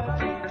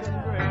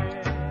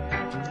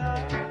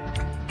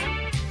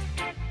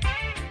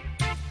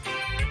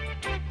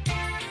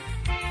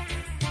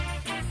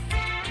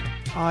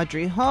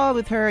Audrey Hall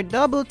with her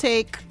double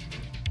take,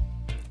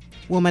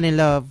 Woman in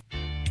Love.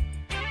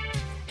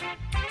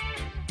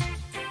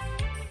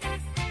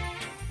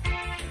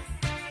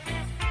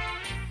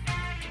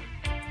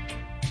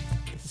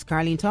 This is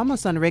Carlene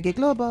Thomas on Reggae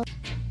Global.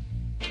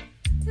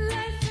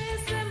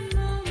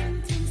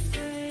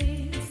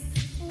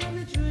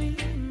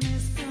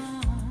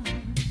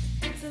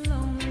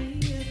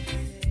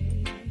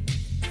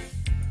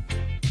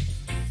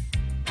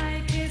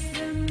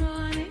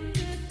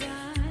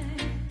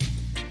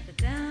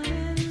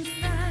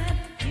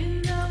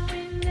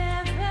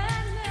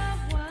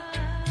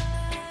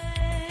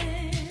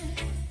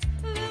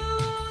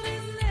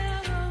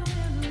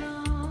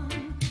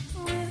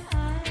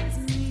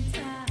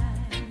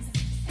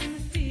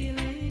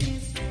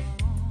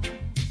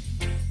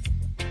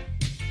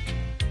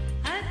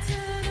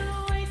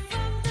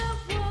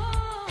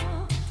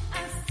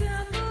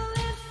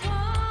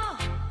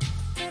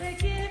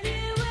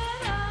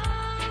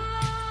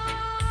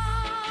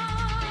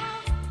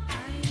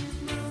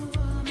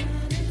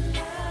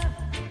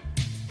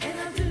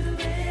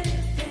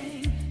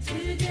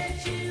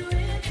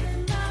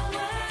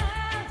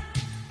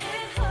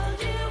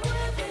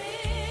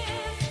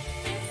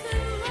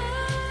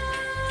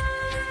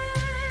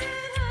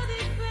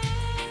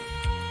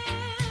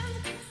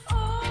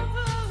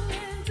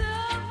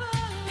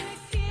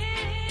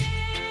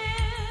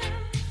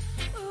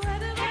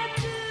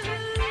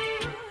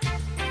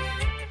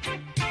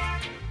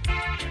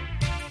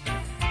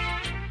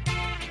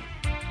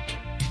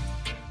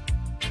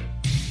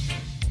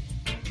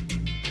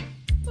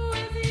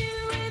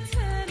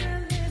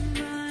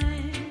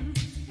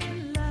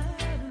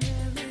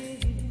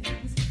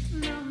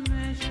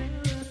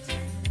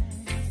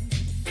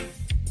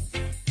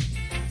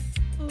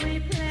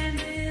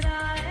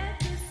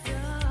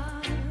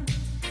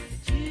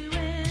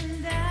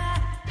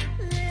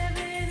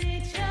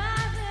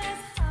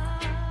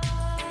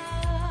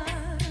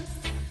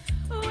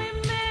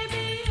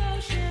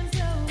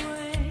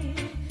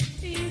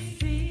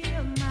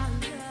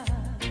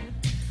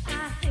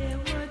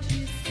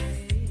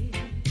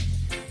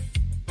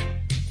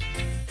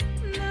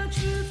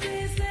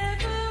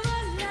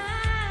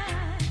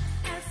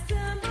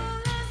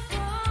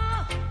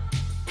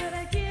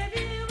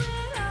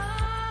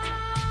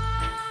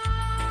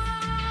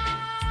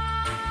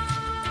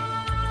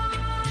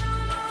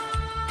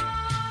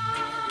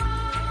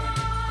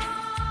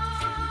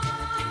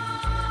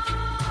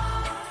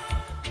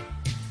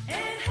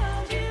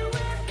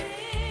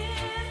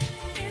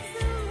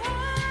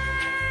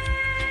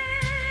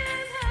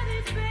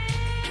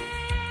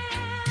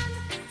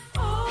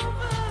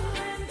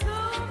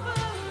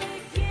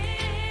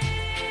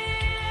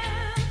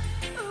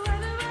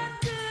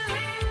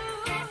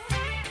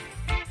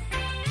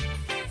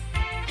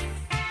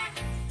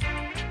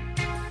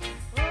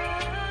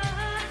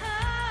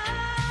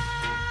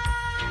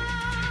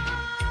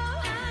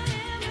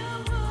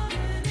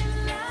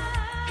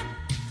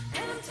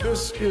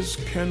 This is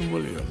Ken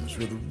Williams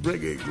with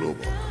Reggae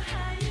Global.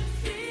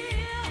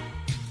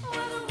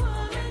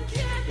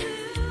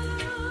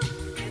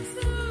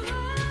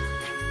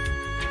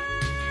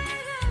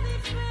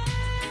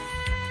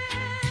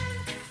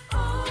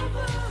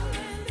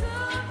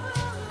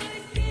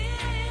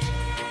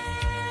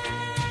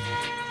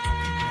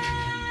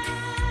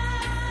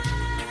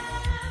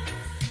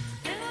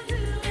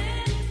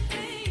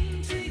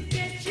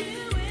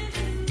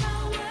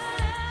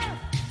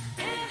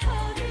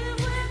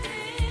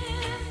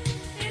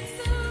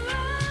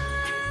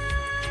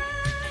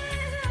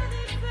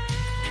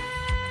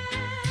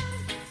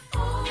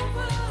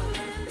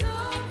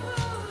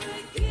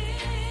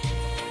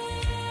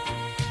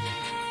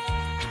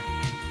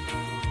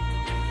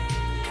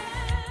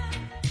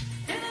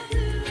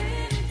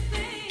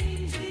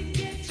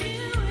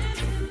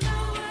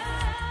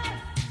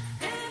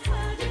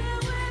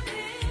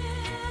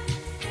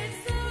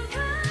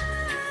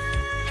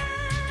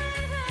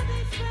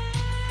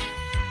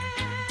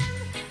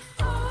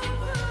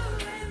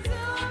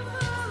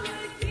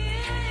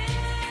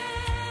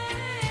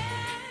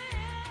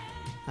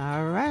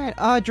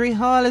 right, Audrey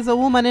Hall is a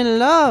woman in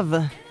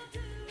love.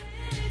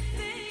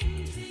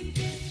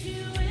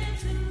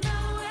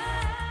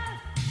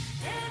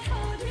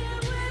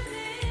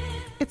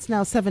 It's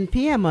now 7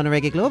 p.m. on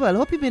Reggae Global.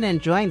 Hope you've been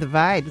enjoying the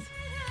vibes.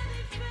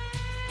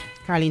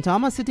 Carlene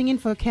Thomas sitting in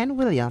for Ken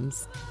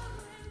Williams.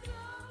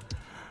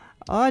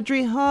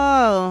 Audrey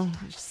Hall,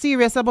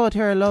 serious about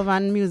her love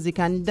and music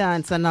and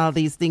dance and all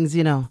these things,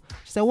 you know.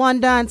 She said one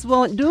dance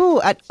won't do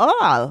at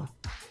all.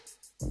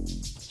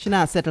 She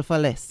not settle for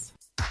less.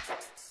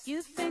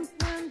 You think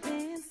one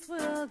dance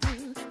will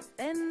do,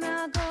 then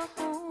I'll go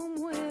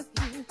home with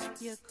you.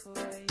 You're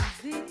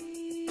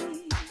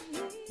crazy.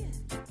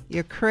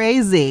 You're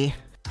crazy.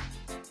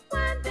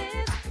 One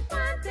dance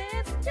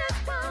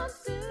just won't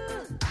do.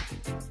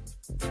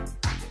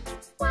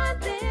 One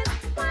dance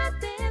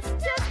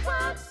just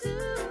won't do,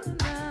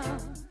 no.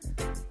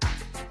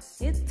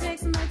 It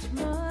takes much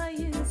more,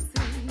 you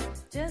see,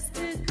 just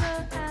to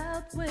go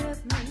out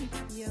with me.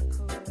 You're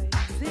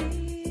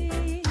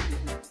crazy.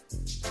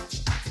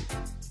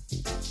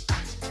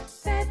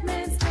 That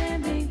man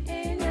standing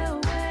in your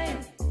way,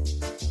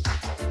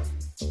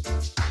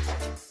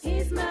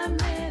 he's my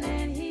man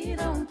and he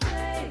don't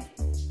play.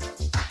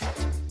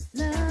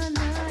 No,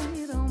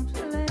 he don't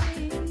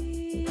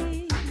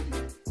play.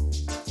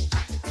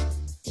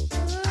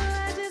 Oh,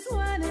 I just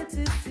wanted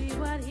to see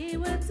what he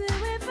would do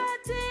if I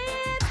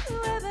did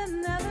with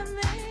another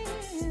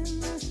man.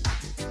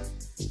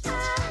 I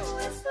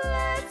was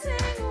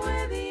flirting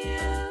with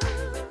you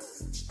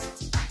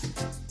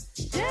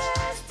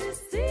just to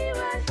see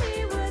what he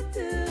would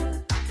do.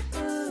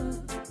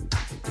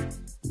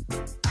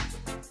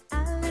 I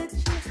let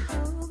you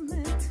hold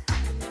me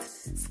tight,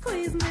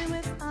 squeeze me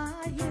with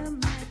all your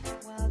might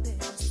while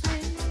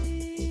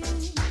dancing.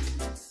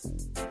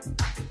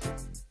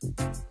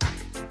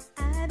 I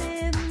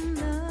didn't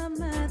know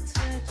my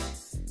touch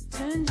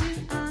turned you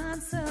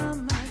on so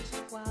much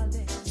while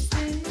dancing.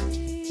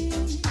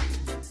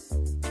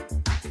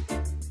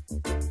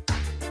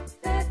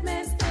 That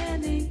man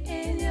standing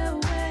in your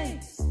way,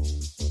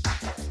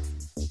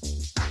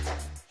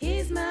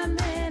 he's my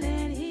man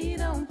and he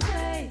don't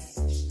play.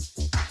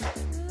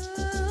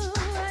 Ooh,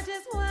 I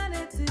just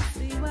wanted to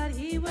see what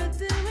he would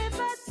do if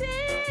I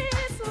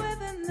did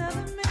with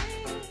another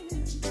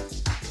man.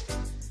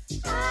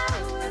 I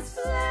was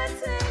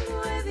flirting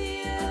with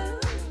you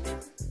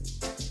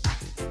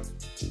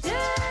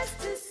just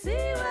to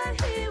see what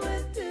he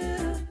would do.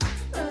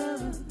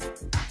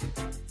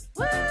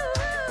 Woo,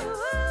 woo,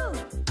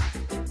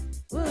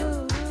 woo,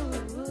 woo,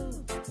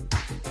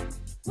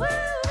 woo, woo.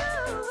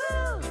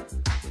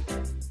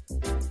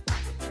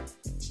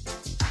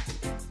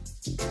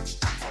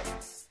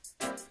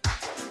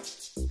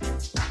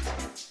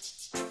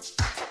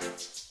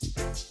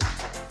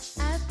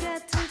 I've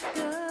got to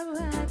go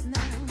right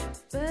now,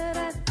 but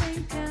I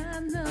think I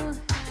know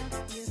how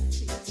you're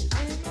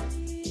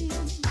feeling.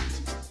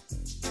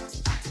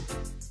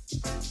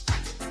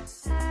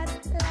 I'd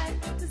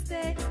like to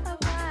stay a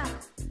while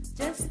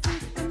just to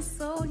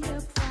console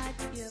your pride,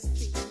 your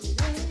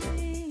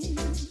feeling.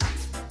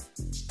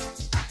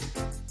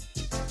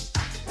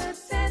 But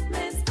that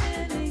man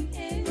standing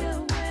in your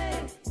way,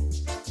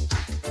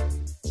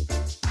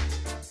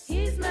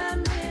 he's my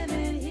man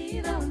and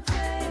he don't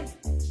play.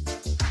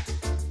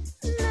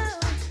 No,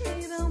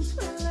 he don't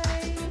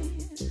play.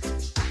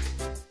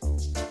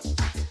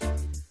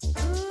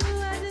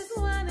 Ooh, I just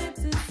wanted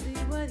to see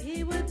what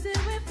he would do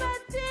if I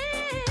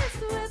did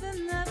with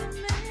another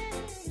man.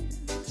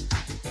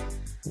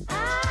 I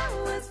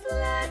was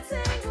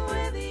flirting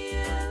with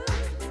you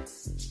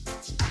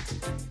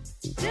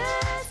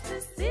just to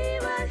see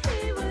what he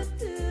would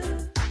do.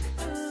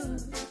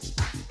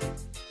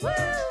 Woo,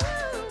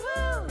 woo,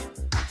 woo,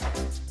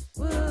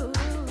 woo,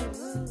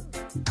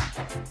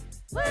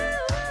 woo, woo,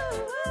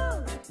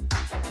 woo.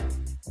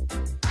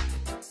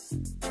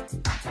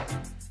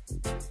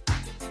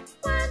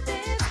 One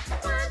dance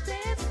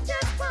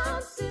just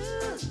won't do.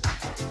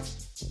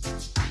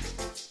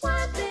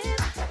 One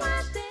dance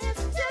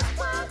just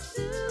won't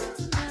do,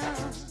 no.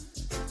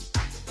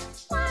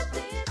 One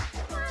dance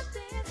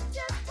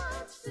just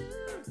won't do.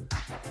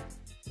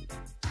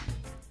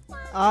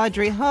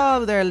 Audrey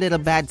Hall, their little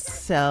bad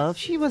self.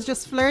 She was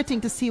just flirting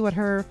to see what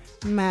her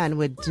man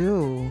would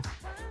do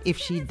if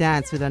she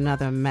danced with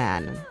another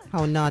man.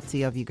 How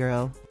naughty of you,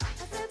 girl.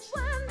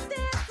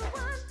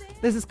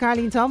 This is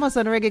Carlene Thomas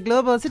on Reggae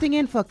Global, sitting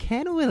in for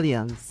Ken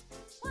Williams.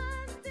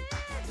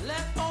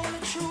 Let only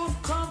truth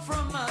come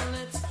from my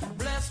lips.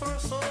 Bless her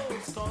soul,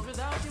 'cause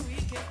without you we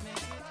can't make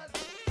it.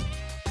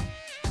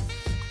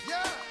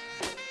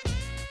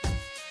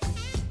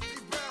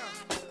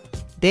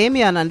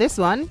 Damien on this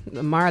one,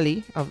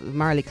 Marley of the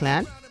Marley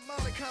clan.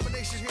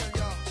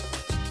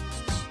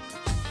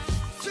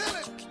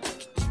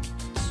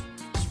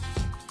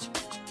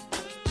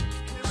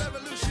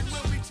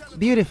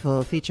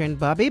 Beautiful, featuring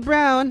Bobby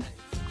Brown.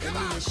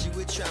 She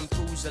with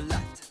shampoos a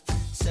lot.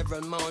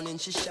 Several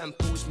mornings she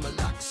shampoos my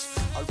locks.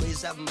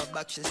 Always have my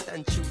back, she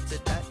stand true to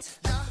that.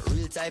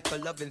 Real type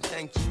of loving,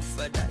 thank you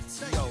for that.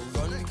 Yo,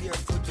 run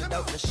barefoot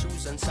without the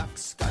shoes and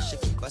socks. Cause she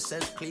keep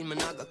herself clean, man,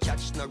 I go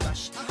catch no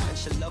rush. And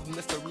she love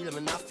me for real,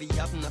 man, I feel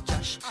have no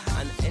cash.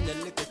 And any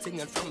little thing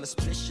and from a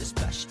splish, a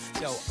splash.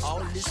 Yo, all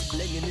this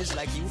blinging is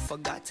like you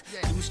forgot.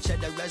 Use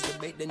cheddar as the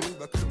bait, then you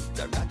recruit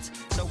the rat.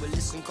 So we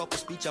listen couple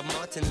speech of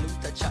Martin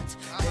Luther chat.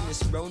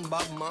 Dennis Brown,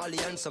 Bob Marley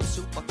and some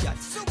super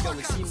cats. Yo,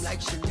 it seem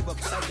like she live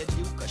upside the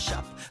Duke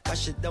shop.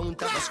 Cause she don't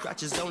have a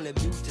scratch, it's only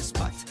beauty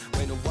spot.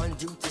 When one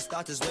duty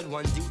start is when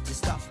one duty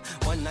stop.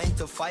 1 9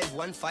 to 5,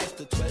 1 5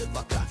 to 12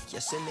 o'clock. You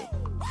see me?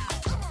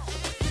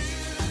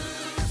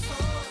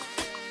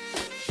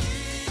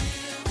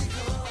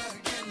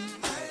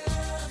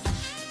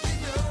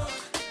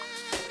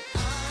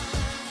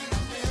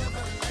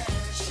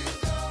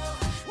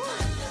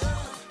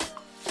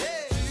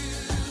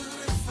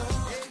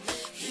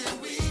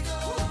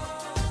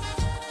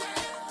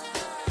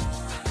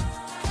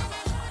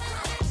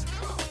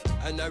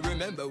 I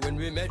remember when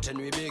we met and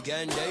we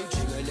began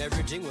dating, and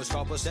everything was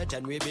proper set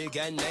and we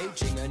began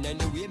mating. And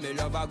anyway, me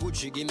love her good,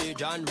 she give me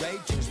John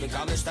ratings.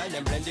 Because me style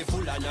and plentiful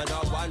and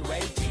another one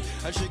waiting.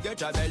 And she get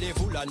her belly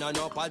full and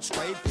no pot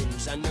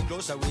scrapings. And the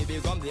closer we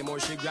become, the more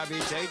she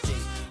gravitating.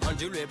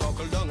 Until we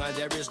buckle down and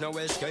there is no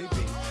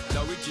escaping.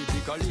 Now we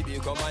typically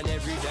become an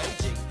everyday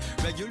thing.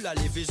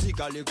 Regularly,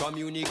 physically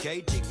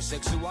communicating.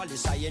 Sexually,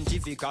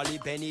 scientifically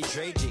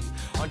penetrating.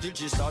 Until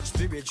she starts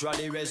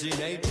spiritually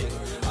resonating.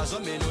 As a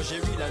me know she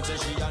real and say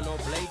she are no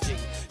plating.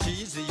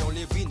 She is the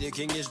only queen the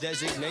king is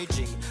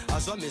designating.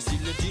 As a me still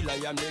the deal I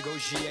am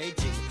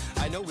negotiating.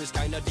 I know it's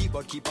kinda deep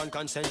but keep on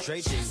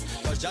concentrating.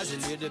 Cause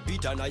Jazzy lay the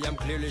beat and I am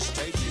clearly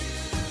stating.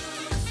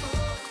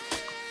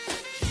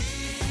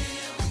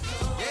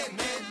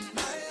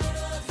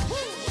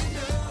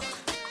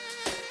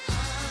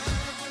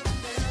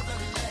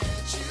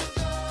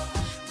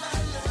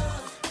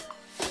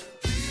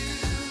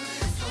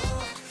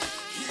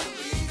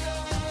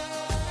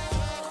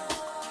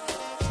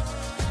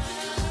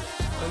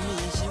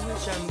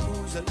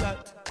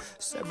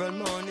 Several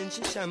mornings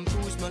she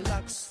shampoos my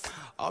locks.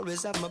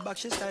 Always have my back,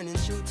 she standing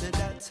true to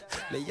that.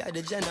 Me I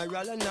the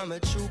general and I'm a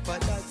trooper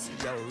that.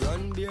 Yo,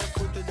 run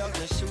barefoot without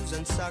no shoes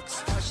and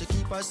socks. Cause she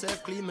keep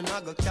herself clean, man,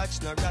 I go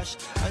catch no rash.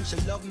 And she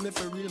love me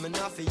for real, man,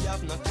 I feel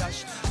have no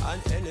cash.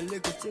 And any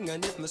little thing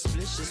and if my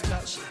splish is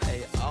splash.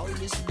 Hey, all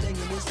this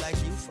blinging is like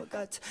you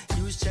forgot.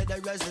 Use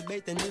cheddar as the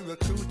bait and you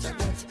recruit a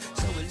rat.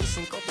 So we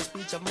listen couple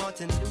speech of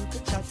Martin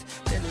Luther chat.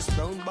 Dennis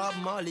Brown, Bob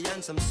Marley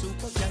and some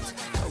super cats.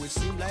 Now it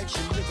seem like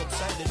she live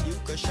upside the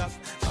Duke shop.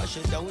 Cause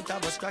she don't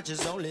have a scratch,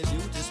 it's only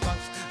beauty spot.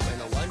 When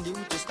one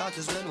duty start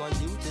is when one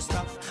duty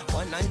stop.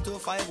 1 9 to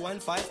 5, 1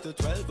 5 to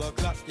 12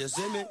 o'clock. You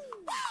see me?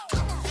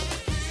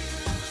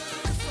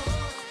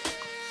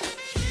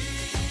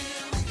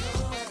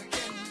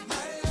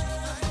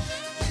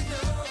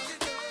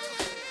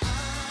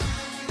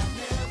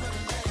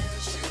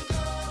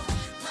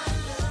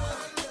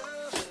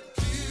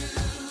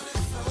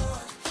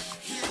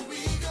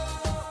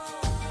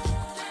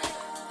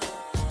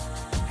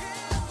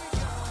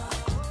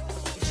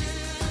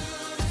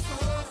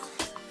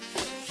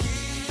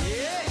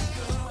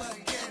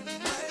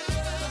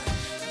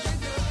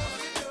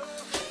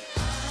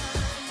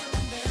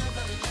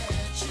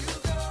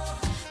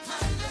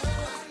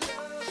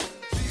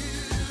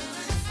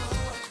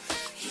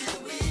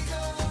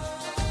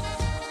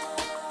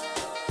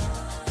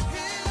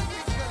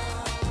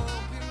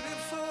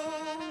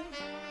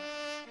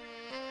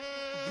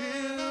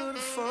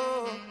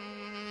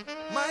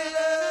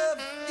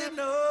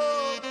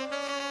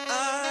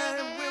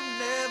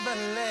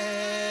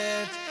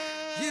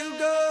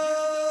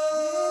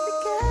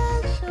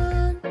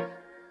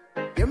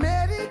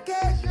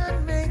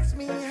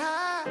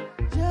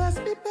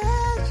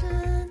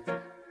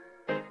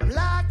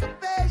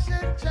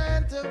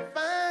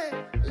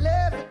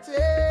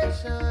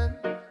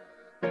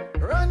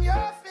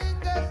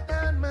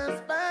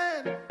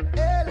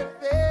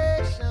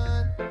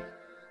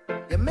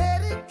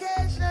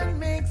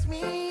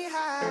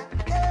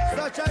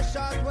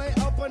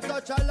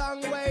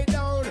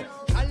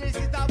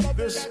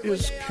 This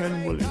is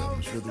Ken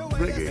Williams with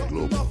Reggae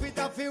Global.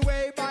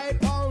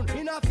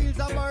 In a fields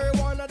of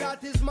marijuana,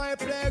 that is my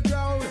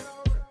playground.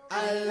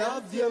 I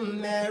love you,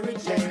 Mary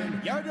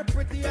Jane. You're the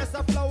prettiest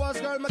of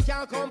flowers, girl, me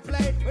can't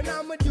complain. When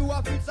I'm with you,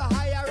 I feel so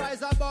high, I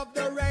rise above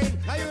the rain.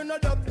 And you know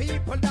the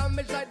people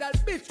damage like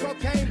that bitch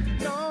cocaine.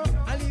 No,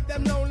 I leave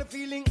them lonely,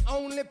 feeling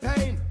only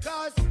pain.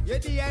 Cause your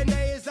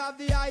DNA is of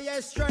the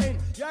highest strain.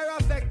 Your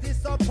effect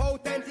is so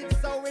potent,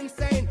 it's so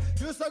insane.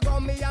 You so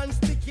gummy and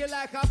sticky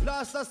like a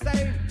plaster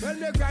stain. When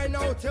you grind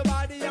out your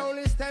body,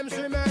 only stems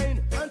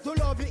remain. And to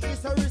love you is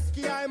so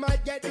risky, I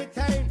might get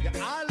detained. You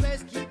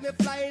always keep me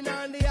flying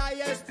on the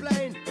highest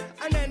plane.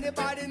 And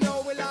anybody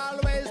know will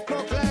always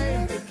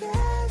proclaim.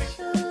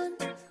 Medication.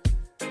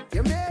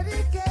 Your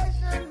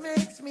medication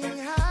makes me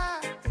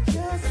high.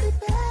 Just be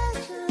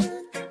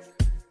patient.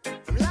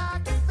 I'm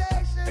like a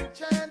patient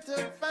trying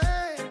to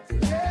find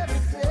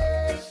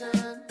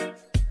levitation.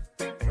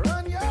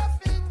 Run your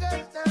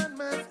fingers down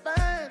my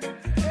spine.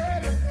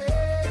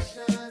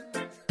 Levitation.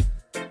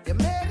 Your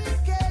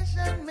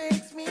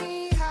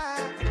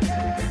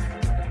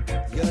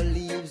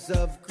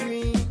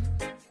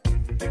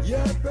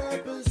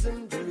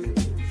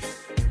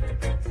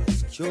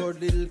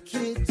short little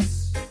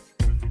kids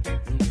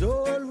and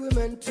old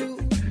women too.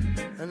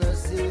 And I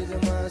say to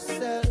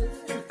myself,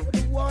 what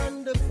a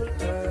wonderful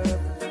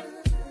herb.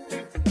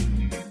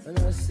 And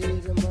I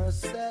say to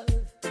myself,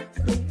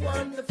 what a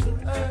wonderful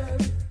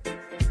herb.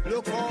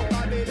 Look how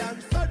Babylon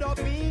stood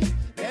up me.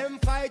 Them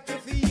fight you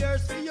for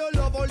years, for your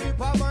love only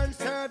a man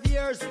serve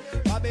years.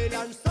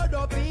 Babylon stood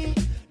up me.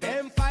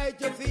 Them fight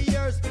you for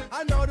years,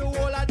 and now the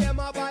whole of them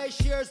are buy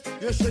shares.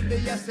 You should be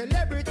a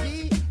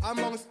celebrity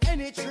amongst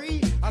any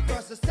tree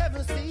across the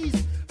 7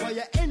 seas for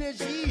your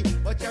energy,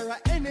 but you're an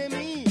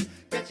enemy,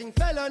 catching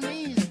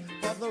felonies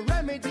for the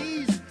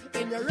remedies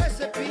in your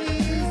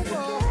recipes.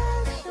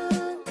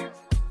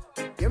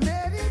 Your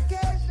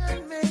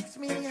medication makes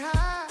me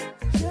high,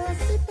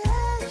 just the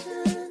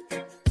passion.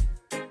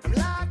 I'm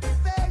like a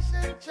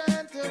patient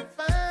trying to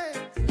find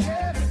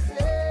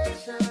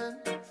levitation.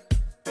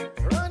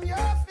 Run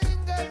your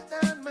fingers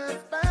down my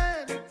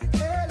spine,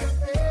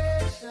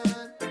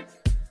 elevation.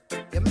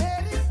 Your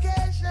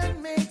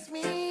medication makes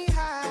me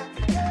high.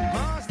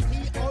 Master,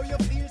 oh, you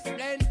feel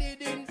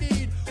splendid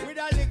indeed. With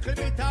a little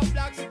bit of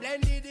black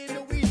splendid in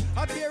the weed.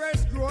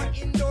 Appearance grow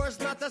indoors,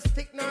 not a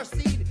stick nor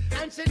seed.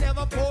 And she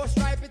never post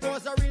ripe, it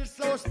was a real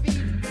slow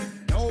speed.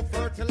 No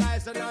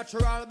fertilizer,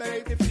 natural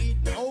baby feed.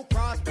 No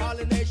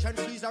cross-pollination,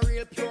 she's a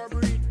real pure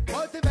breed.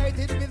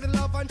 Cultivated with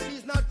love and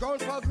she's not grown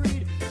for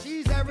greed.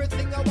 She's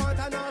everything I want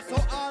and also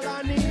all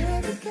I need.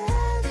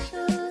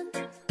 Medication.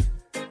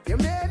 Your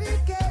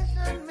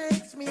medication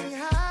makes me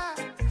high.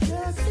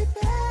 Just the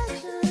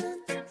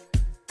passion.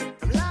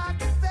 I'm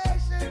like a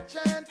patient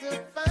trying to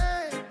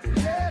find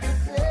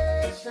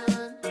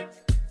levitation.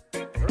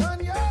 Run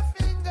your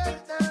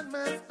fingers down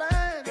my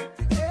spine.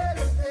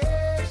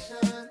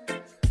 Elevation.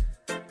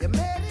 Your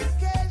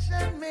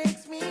medication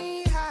makes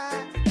me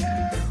high.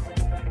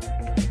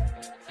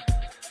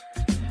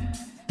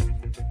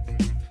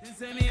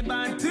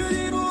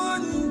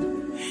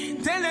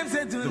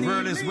 The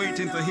world is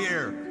waiting to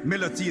hear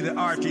Melody, the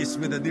artist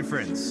with a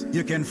difference.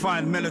 You can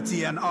find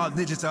Melody on all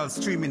digital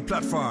streaming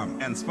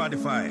platforms and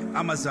Spotify,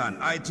 Amazon,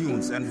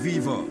 iTunes, and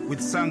Vivo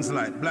with songs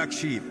like Black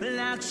Sheep.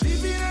 Black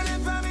sheep in the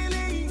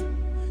family.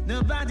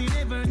 Nobody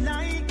ever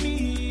like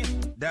me.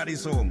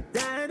 Daddy's Home.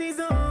 Daddy's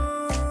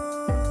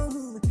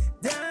home.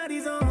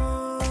 Daddy's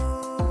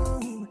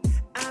home.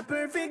 A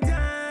perfect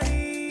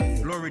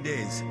daddy. Glory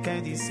Days.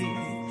 Can't you see?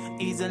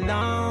 He's a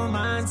long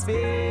man's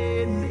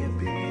bed.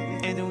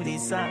 And who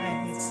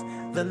decides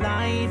the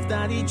life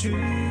that he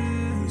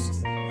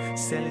chooses?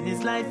 Selling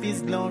his life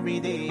is glory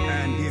day.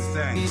 And give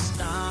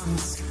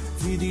thanks.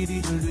 We did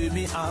it with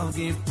me, I'll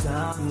give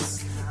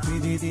thanks.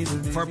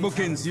 For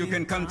bookings, you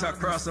can contact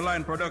Cross the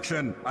Line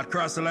Production at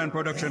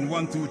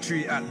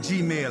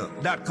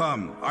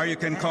crosstheline123@gmail.com, or you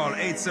can call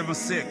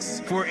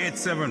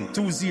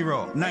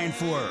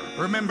 876-487-2094.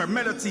 Remember,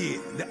 Melody,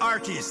 the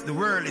artist the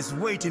world is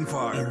waiting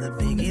for. In the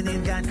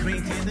beginning, God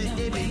created the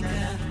heaven.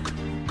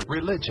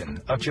 Religion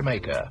of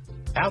Jamaica.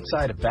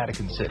 Outside of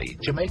Vatican City,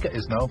 Jamaica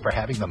is known for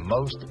having the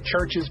most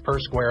churches per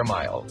square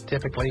mile,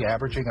 typically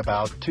averaging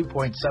about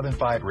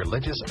 2.75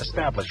 religious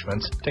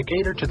establishments to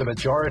cater to the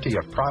majority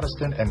of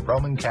Protestant and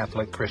Roman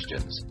Catholic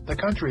Christians. The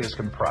country is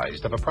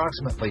comprised of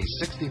approximately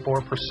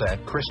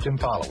 64% Christian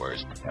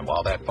followers, and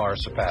while that far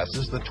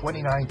surpasses the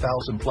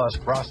 29,000 plus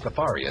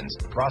Rastafarians,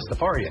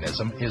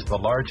 Rastafarianism is the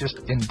largest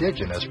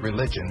indigenous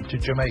religion to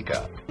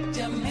Jamaica.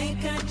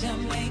 Jamaica,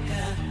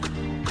 Jamaica.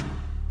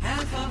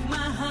 Half of my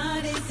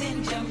heart is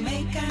in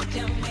Jamaica,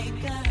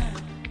 Jamaica.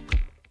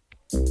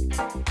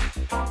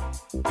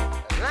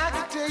 I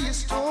can tell you a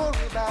story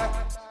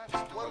about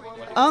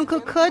Uncle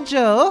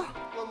Kojo.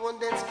 one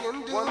dance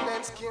can do. One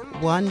dance can do.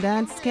 One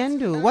dance can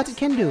do. What it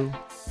can do?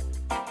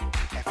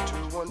 After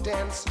one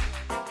dance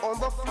on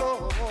the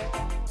floor,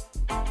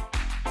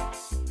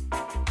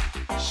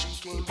 she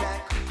came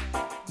back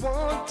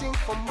wanting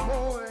for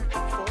more,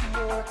 for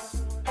more.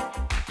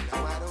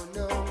 Now I don't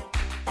know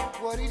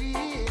what it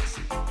is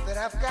that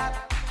I've got,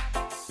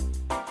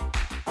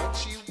 but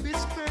she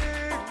whispered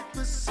it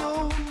was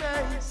so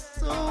nice,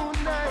 so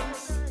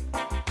nice.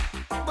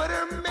 But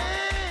her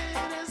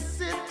man is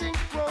sitting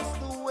across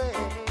the way,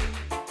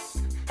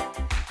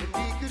 and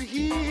he could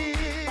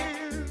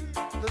hear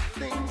the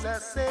things I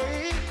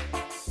say.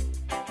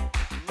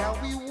 Now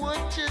he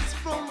watches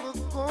from the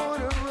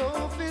corner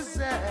of his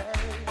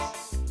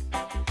eyes.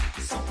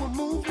 So a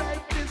move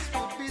like this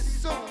would be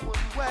so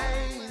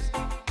unwise.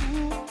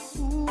 Ooh,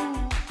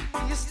 ooh,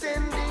 you're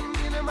standing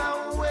in my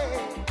way.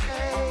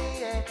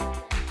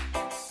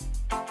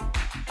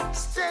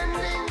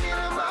 Standing in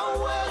my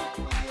way.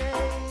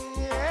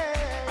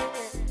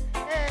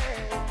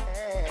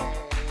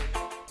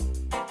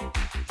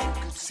 You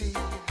could see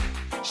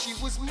she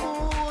was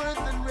more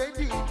than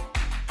ready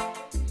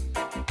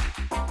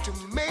to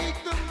make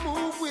the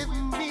move with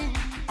me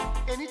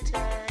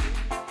anytime.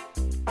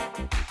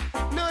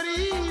 Not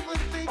even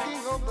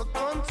thinking of the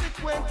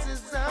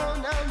consequences, oh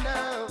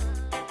no.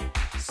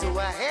 So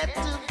I had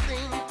to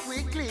think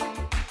quickly.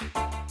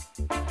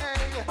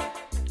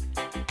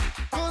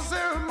 Cause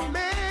her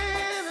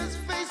man, his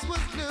face was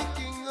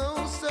looking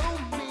oh so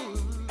mean.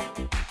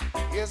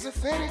 as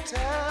if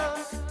anytime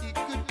he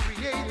could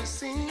create a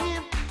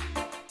scene.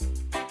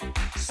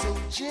 So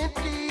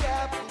gently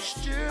I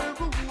pushed her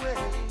away.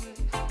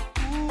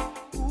 Ooh,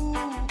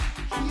 ooh,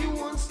 he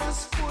wants to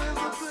spoil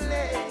the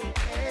play.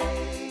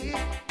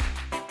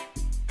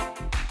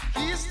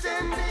 He's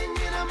standing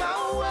in my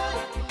way.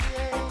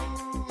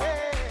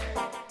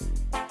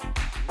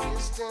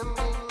 He's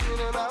standing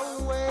in my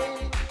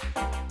way.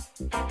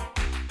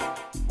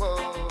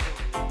 Whoa.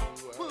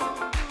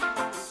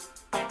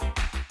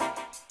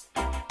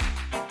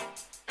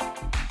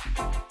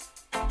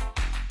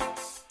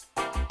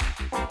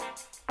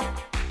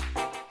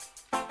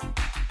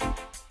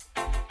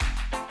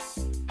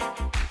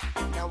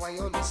 Now I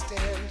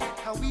understand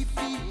how he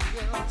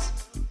feels,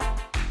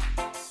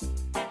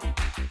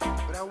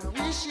 but I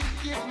wish he'd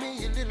give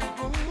me a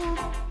little room.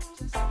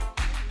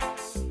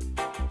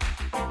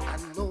 I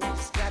know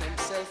he's got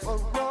himself a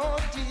raw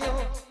deal,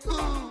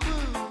 ooh,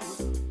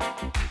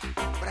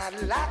 but I'd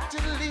like to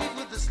leave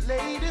with this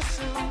lady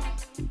soon.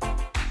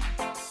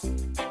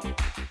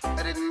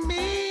 I didn't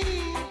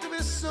mean to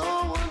be so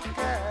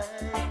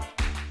unkind,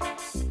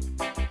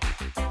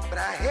 but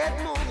I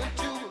had more than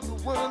two, and the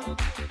one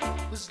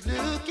was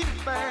looking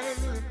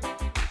fine.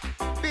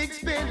 Big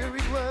spender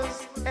he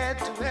was, had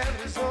to have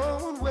his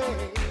own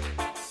way.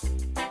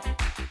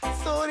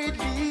 Thought he'd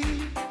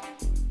leave,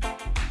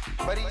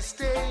 but he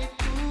stayed.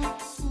 Ooh,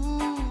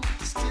 ooh,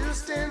 still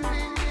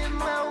standing in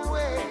my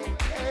way.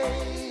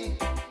 Hey,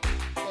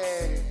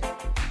 hey,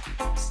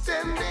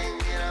 standing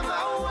in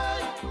my way.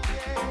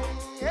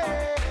 Hey,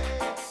 hey,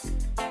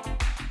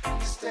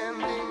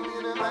 standing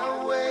in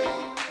my way.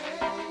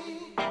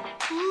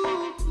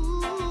 Ooh,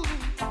 ooh,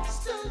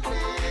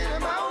 standing in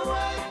my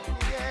way.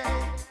 Yeah,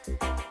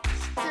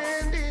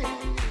 standing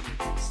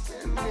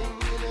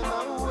in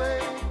my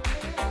way.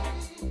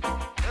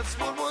 That's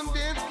what one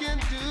dance can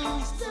do.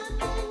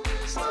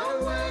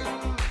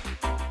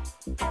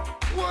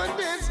 One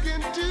dance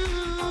can do.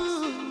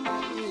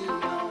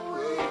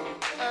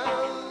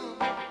 Oh.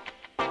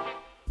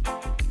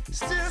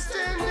 Still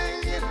standing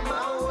in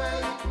my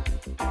way.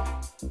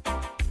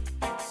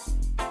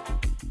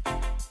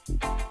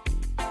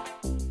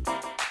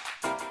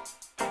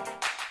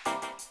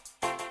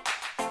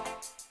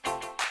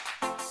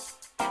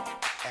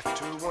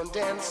 After one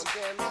dance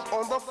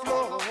on the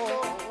floor,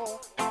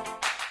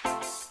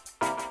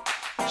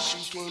 she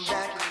came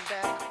back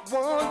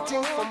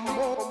wanting for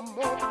more.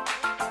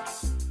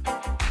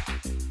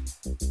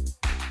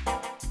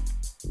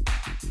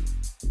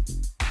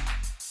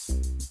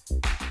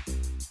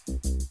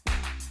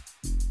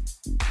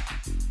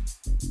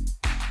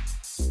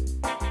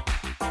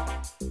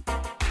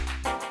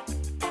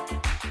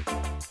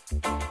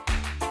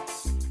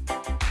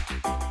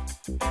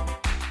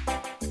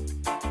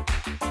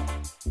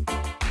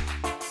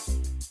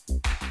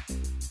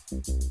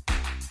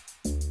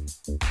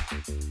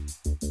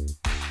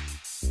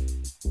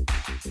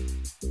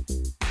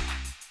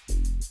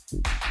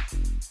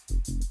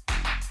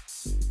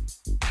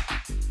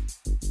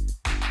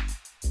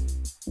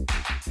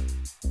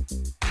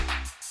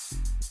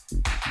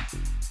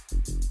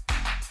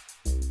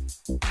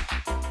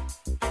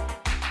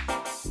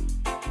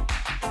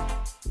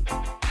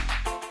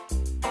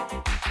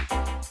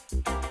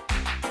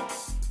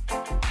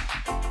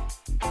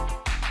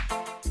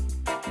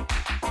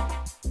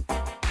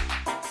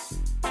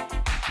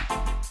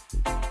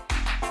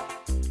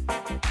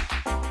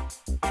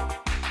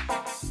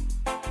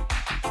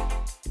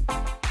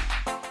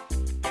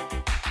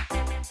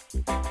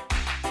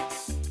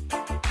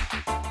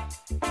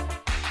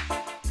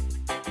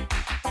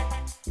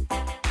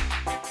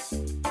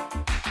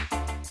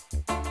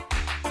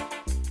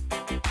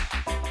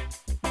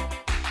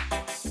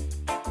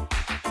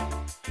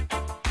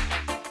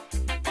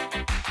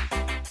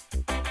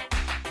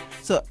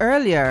 So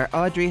earlier,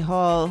 Audrey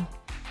Hall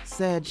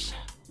said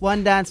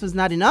one dance was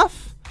not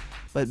enough,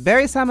 but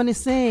Barry Salmon is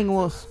saying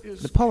was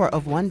the power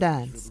of one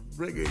dance.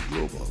 Reggae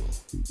Global.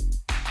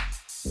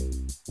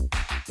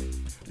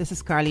 This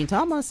is Carlene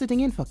Thomas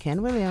sitting in for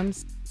Ken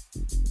Williams.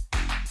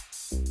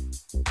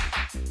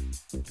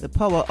 The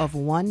power of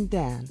one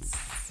dance.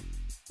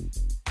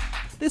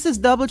 This is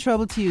Double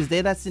Trouble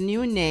Tuesday. That's the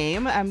new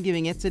name I'm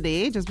giving it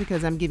today, just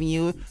because I'm giving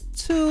you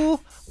two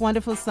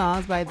wonderful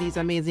songs by these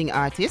amazing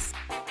artists.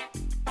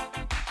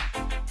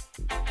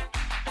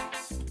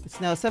 It's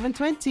now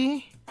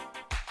 7:20.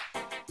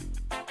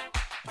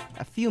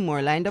 A few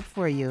more lined up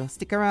for you.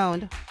 Stick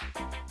around.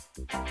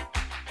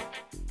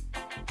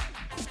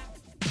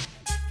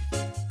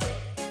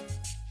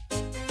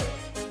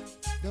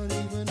 Don't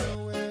even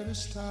know where to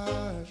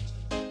start.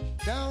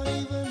 Don't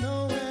even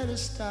know where to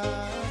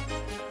start.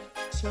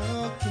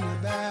 Talking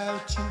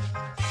about you.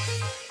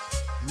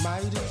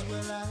 Might as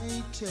well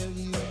I tell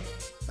you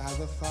about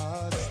the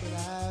thoughts that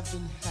I've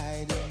been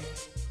hiding.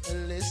 A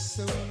list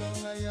so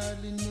long I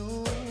hardly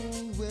know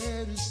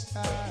where to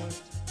start.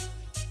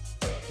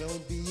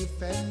 Don't be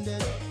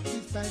offended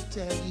if I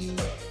tell you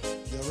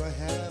you're a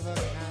hell of a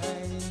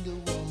kind of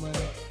woman.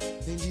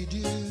 Then you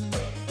do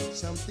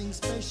something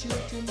special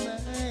to my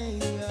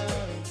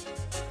heart.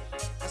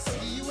 I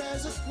see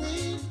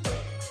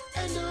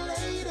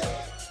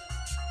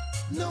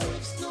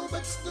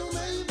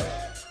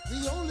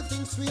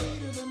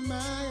sweeter than my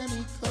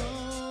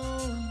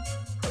honeycomb.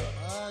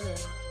 Oh, yeah.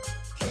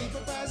 Keep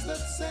up as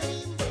that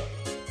same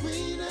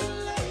queen and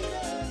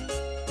lady.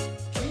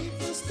 Keep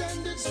the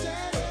standard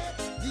steady.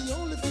 The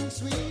only thing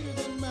sweeter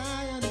than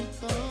my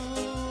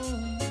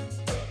honeycomb.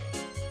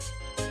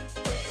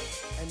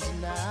 And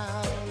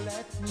now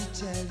let me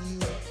tell you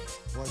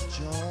what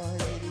joy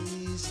it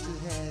is to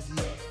have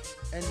you.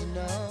 And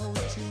no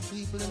two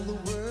people in the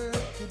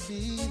world could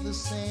be the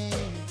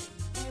same.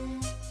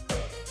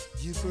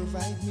 You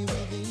provide me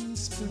with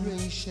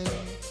inspiration.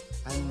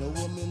 I know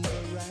I'm in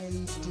the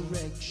right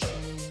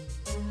direction.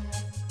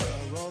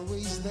 You're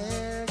always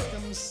there,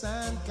 come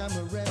sun,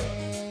 come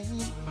rain.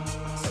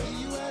 See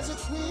you as a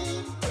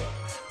queen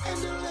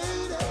and a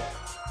lady.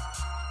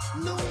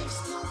 No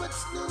ifs, no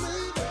buts, no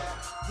maybe.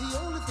 The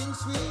only thing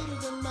sweeter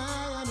than my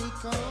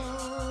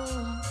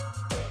honeycomb.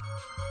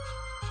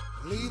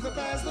 Leave the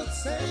past the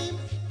same,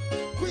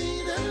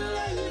 queen and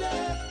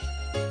lady.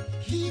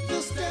 Keep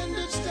the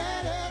standard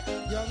steady.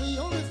 You're the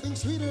only thing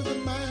sweeter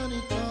than my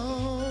honeycomb.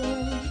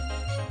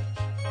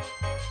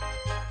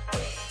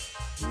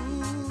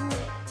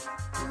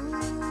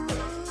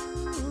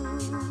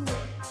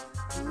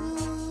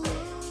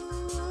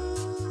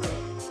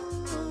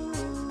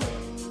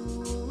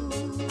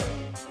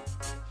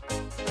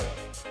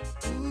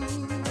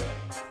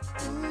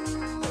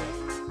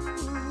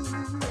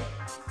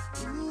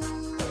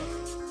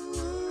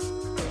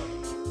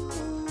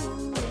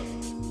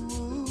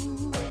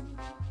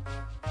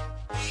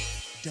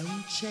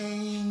 Don't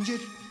change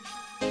it.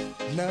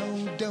 No,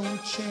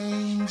 don't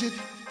change it.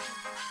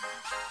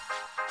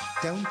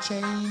 Don't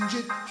change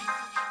it.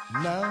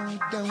 No,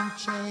 don't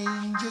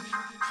change it.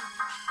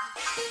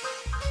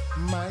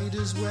 Might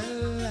as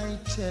well I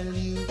tell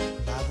you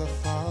by the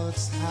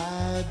thoughts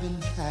I've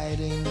been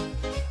hiding.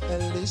 A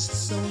list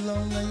so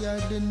long I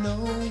hardly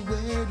know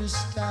where to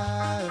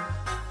start.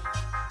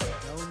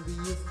 Don't be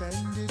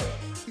offended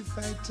if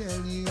I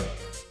tell you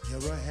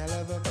you're a hell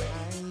of a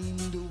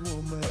kind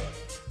woman.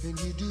 And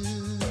you do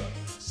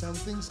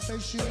something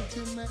special to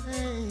me.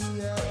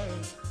 I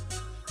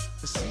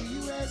see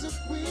you as a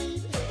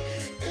queen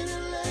and a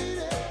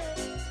lady.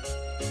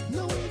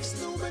 No ifs,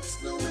 no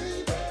buts, no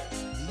maybe.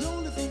 The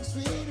only thing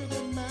sweeter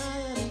than my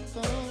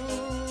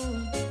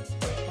honeycomb.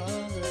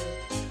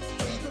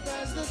 Keep up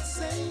as the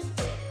same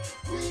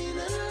queen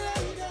and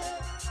lady.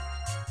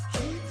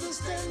 Keep the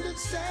standard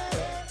steady.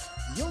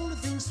 The only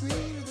thing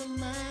sweeter than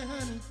my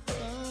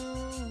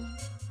honeycomb.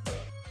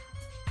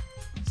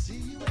 See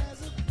you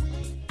as a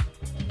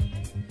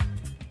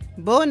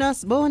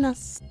Bonus,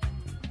 bonus.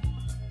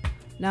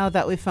 Now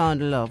that we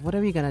found love, what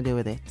are we gonna do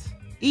with it?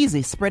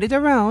 Easy, spread it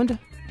around.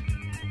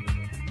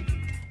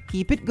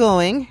 Keep it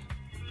going.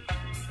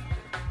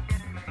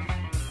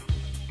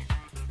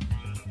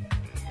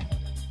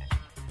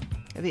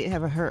 Have you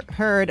ever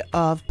heard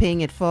of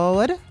paying it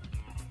forward?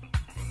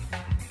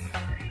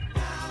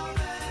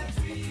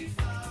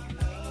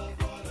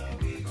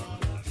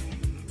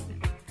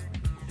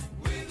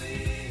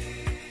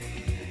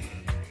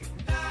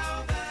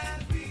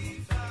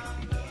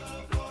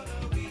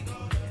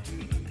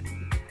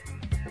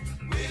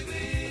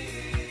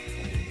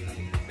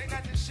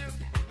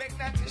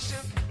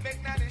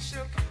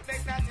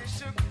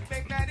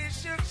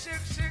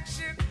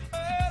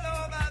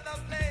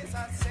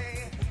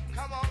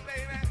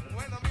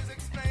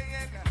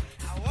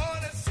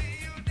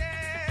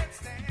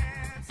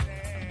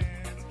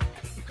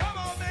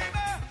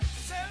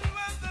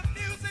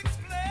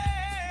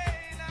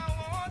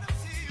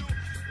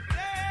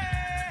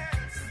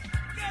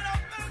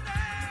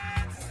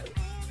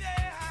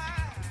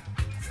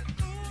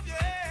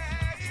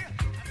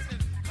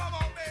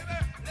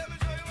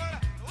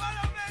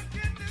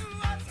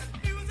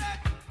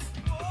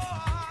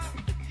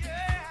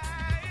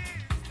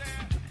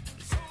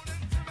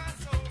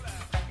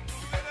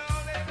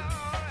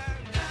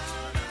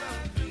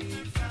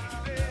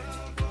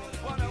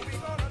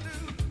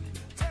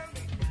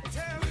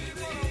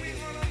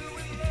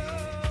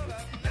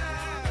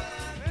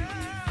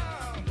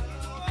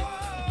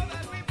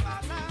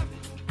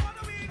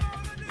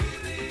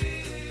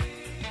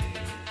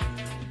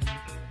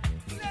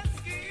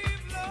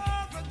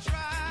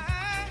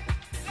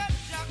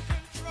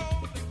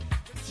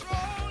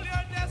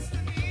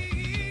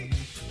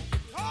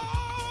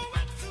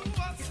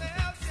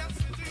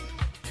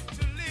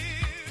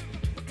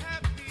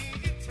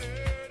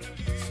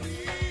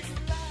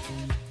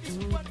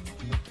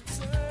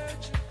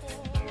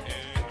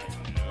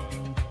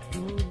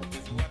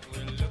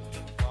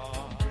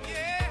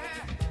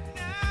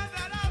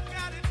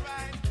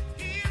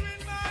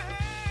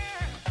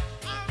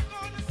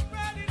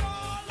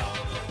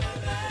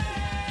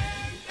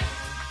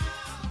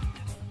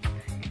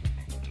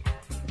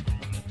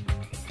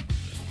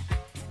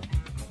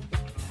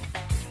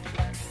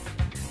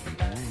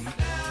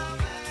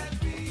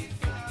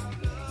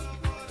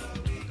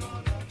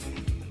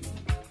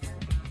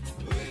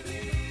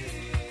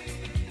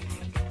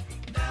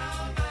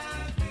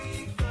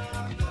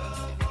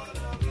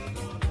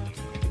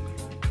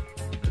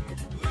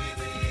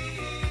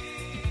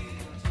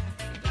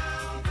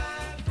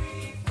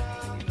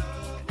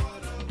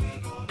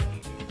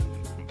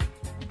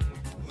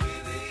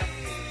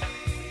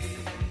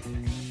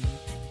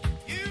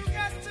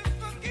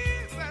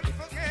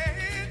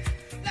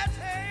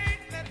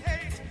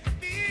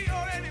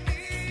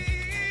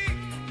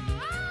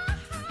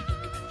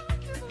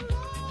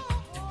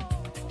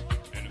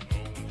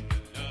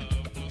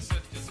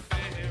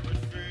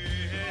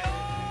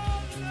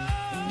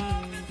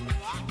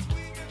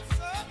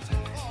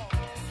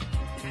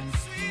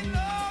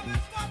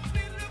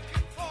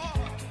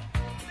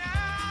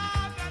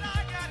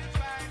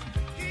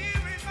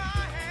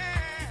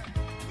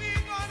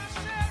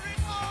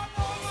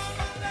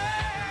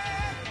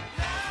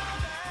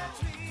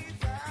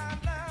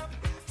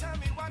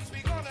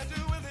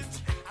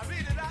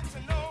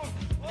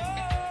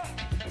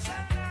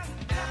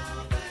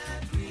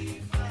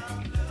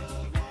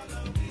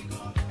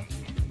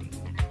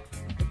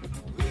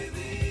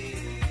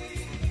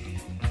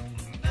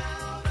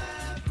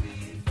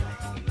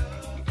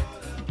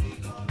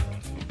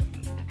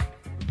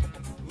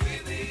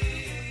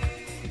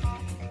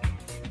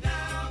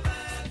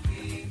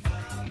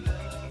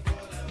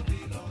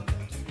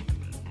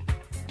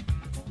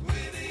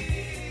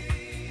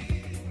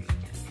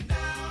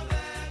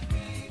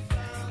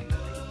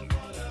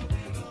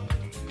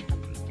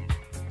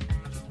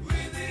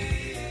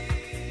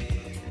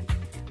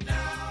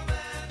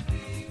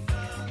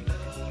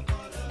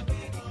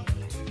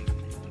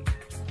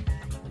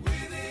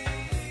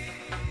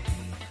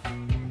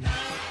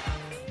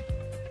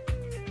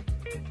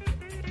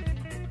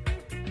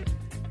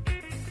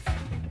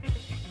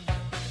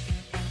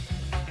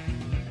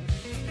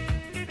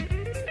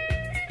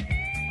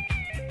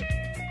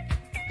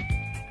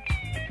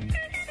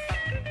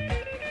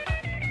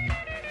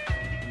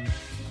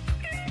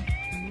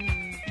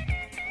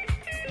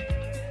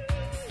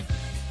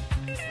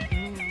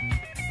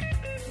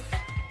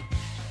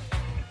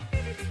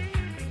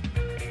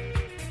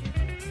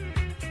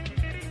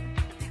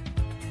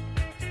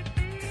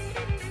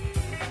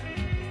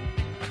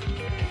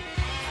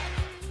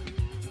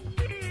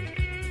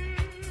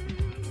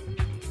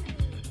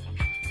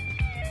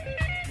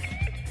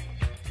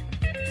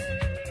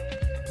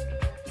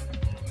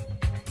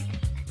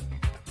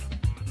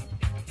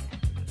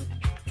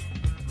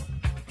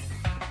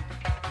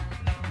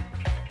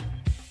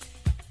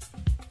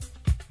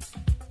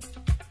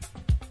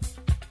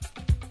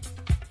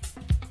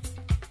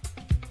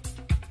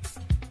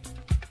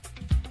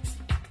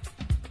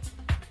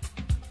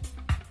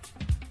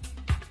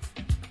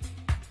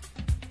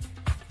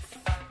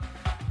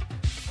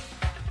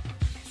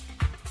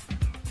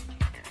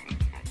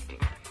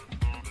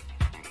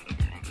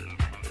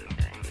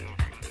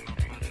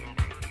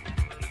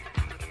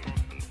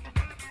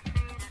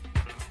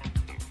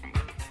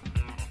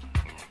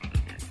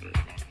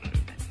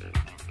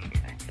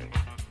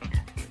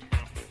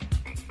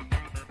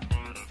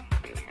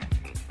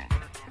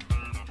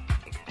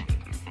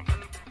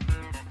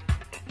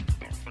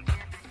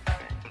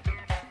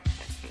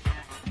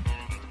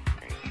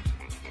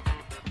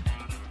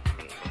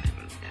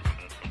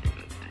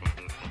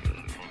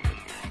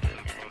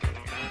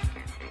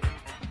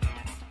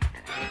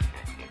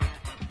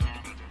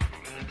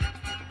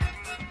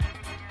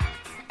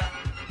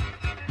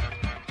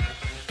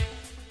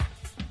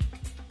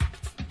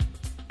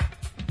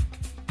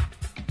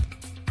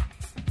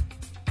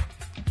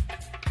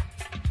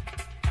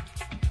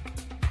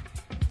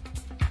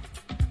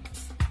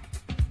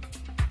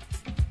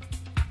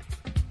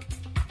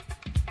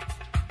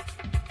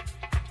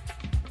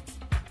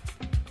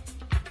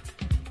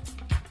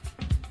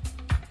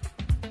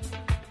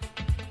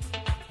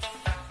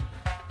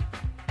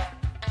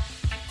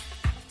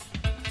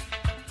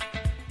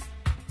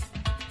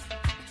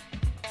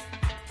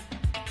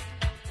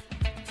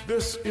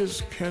 This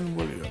is Ken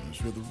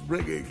Williams with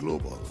Reggae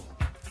Global.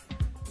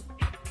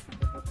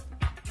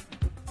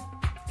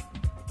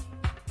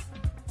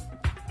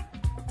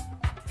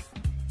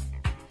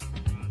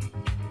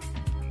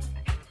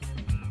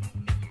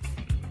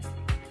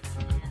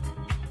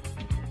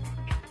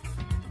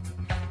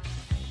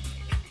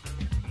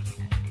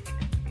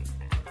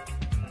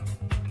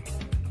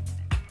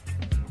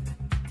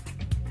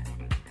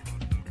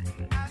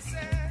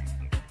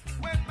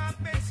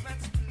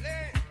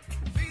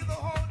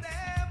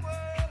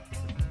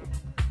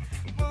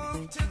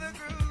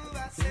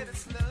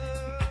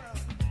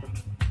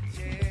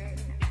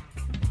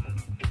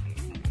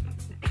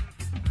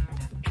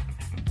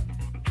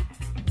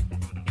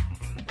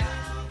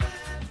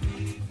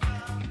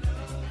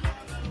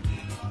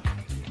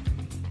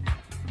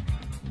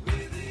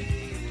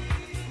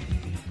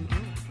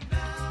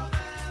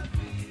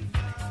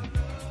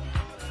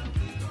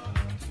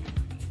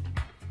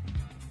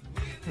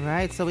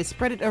 Right, so we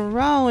spread it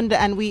around,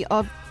 and we've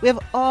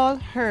all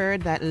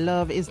heard that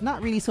love is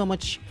not really so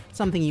much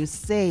something you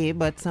say,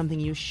 but something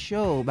you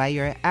show by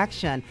your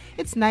action.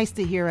 It's nice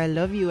to hear I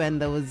love you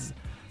and those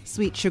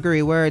sweet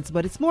sugary words,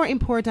 but it's more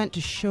important to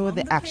show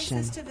the action.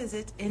 Places to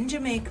visit in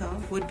Jamaica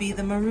would be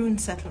the Maroon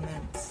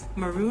settlements.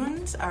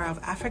 Maroons are of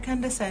African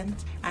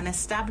descent and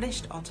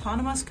established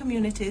autonomous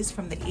communities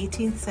from the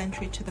 18th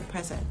century to the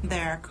present.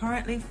 There are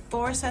currently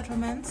 4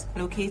 settlements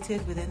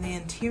located within the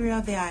interior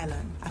of the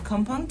island: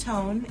 Accompong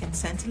Town in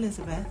St.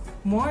 Elizabeth,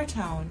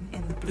 Moortown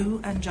in the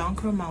Blue and John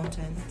Crow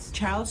Mountains,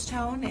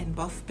 Charlestown in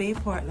Buff Bay,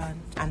 Portland,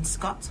 and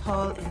Scots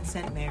Hall in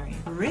St. Mary.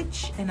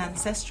 Rich in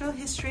ancestral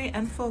history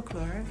and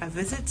folklore, a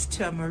visit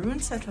to a Maroon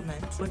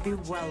settlement would be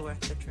well worth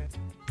the trip.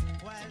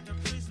 While the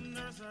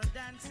prisoners are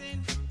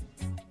dancing,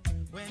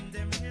 when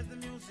them hear the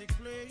music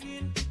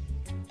playing,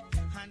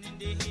 and in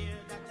the hear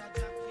that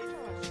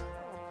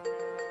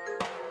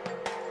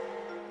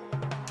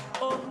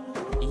oh,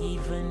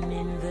 even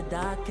in the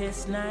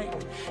darkest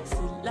night,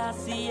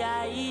 Selassie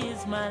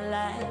is my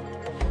light.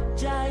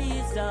 Jah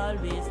is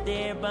always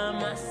there by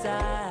my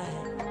side.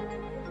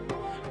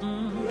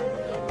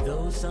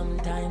 Though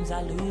sometimes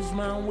I lose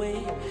my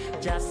way,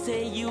 just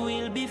say you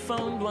will be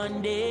found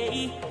one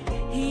day.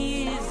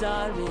 He is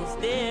always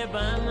there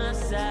by my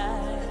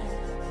side.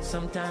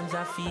 Sometimes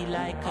I feel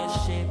like a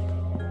ship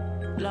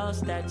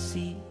lost at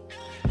sea.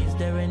 Is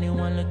there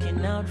anyone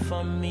looking out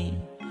for me?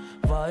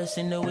 Voice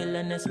in the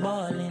wilderness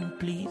bawling,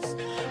 please.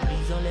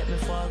 Please don't let me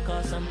fall,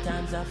 cause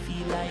sometimes I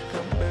feel like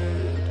a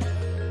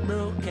bird,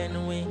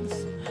 broken wings,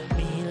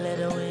 being led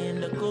away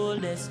in the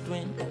coldest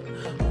wind.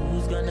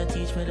 Who's gonna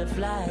teach me to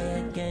fly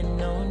again?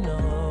 No,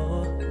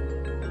 no.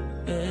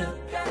 Yeah.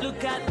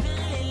 Look at the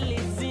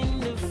lilies in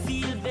the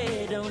field,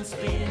 they don't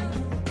spin,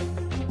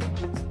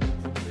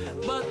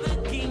 but the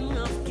King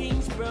of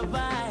Kings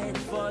provides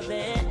for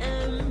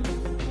them.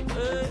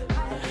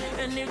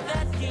 And if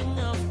that King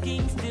of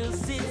Kings still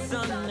sits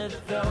on the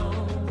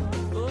throne,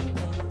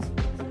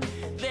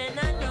 then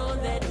I know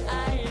that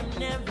I am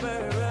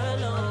never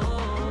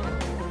alone.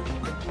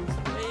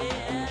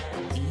 Yeah.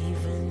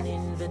 Even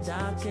in the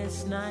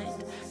darkest night,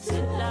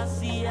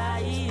 Selassie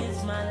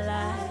is my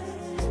light.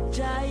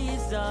 Jah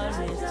is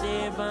always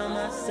there by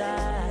my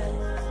side.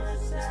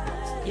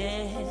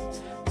 Yeah.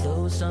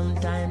 Though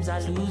sometimes I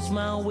lose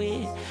my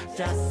way,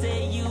 just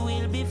say you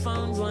will be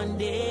found one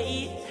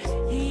day.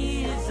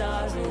 He is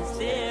always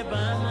there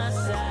by my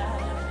side,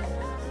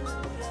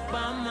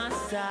 by my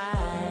side,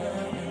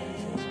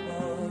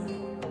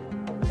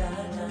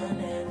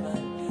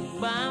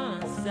 by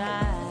my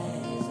side,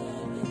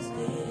 always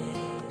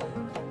there,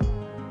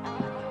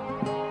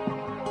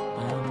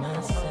 by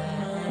my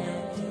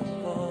side,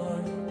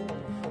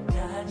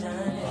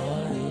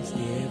 always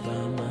there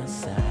by my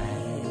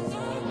side,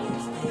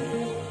 always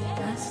there,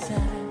 my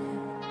side.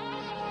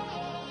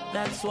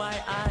 That's why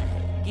I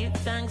give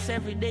thanks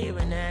every day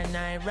when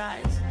I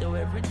rise. Though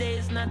every day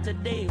is not a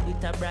day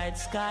with a bright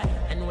sky.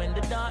 And when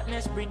the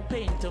darkness brings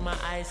pain to my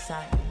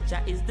eyesight,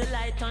 Jah is the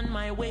light on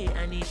my way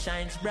and he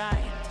shines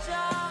bright.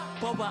 Jah,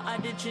 power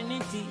of the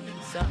Trinity,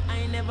 so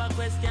I never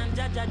question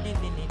Jah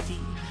divinity.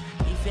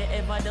 If you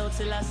ever doubt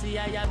Selassie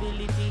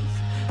abilities,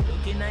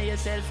 looking at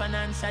yourself and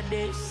answer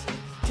this.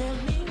 Tell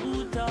me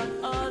who taught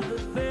all the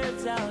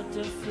birds how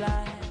to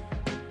fly?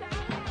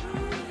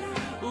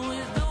 Who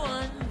is the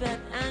one that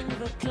hang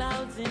the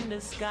clouds in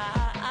the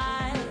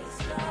sky?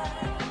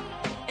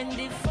 And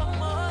if for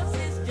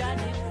Moses Jah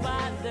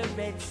divided the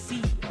Red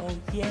Sea, oh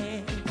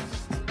yes,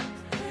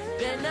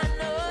 then I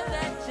know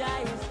that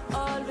Jah is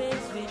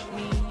always with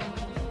me.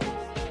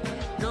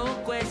 No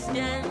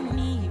question,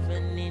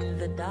 even in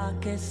the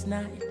darkest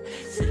night,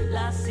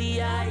 Selassie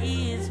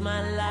is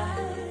my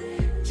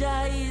light.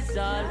 Jah is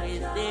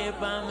always there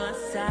by my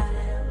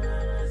side.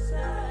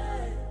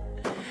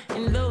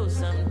 And though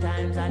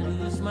sometimes I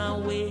lose my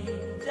way,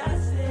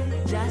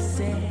 just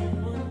say,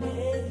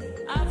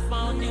 I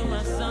found you,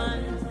 my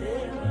son.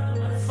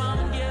 I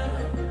found you.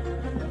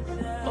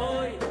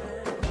 Oh,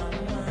 yeah.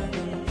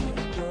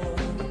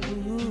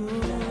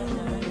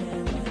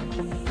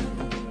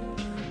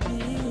 He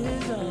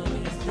is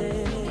always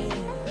there.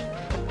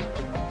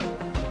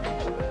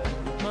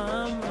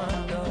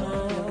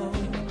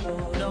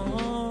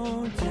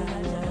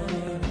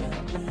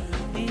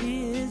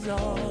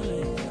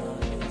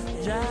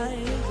 Jah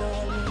is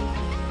always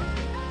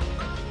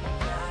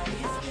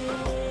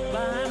there.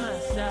 By my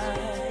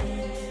side,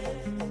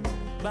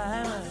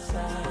 by my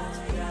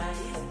side, Jah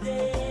is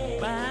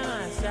there. By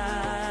my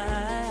side,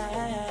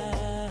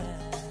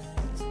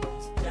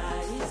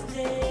 Jah is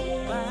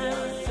there. By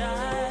my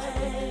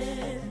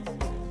side,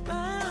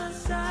 by my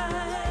side,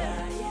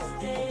 Jah is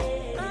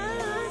there. By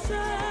my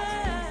side.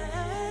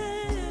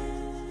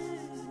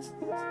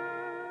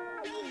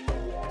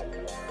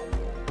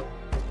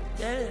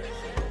 Yes,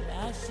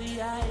 I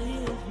see I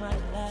live my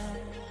life.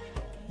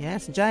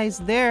 Yes, Jai is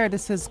there.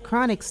 This is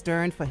Chronic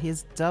Stern for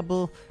his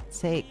double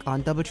take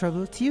on Double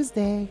Trouble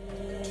Tuesday.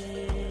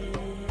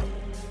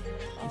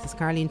 This is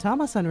Carlene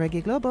Thomas on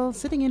Reggae Global,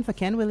 sitting in for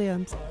Ken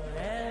Williams.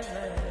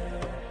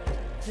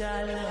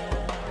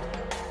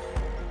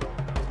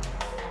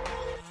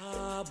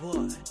 Ah,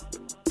 boy.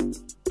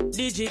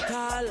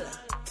 Digital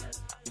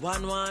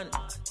 1-1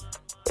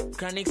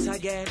 Chronics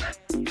again.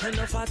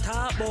 Enough a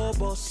talk about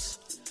bus.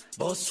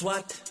 Bus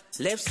what?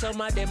 Left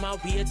some of them a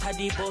wait at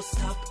the bus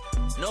stop.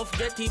 Enough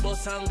get the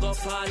bus and go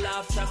fall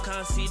off. I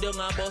can't see them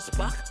a bus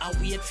back. I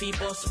wait for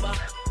bus back.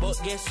 But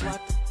guess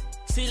what?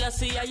 Still I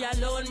see I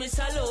alone, me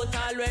salute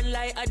all when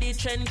like a the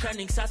trend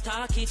Chronics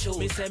attack it show.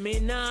 Me say me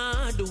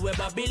nah do where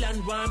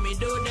Babylon want me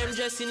do. Them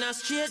dress in a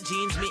straight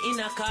jeans, me in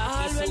a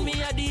khaki suit. When me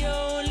a the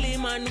only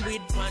man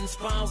with pants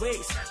pan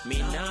waist, me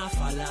nah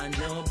follow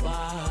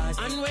nobody.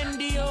 And when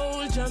the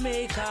old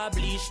Jamaica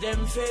bleach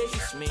them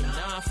face, me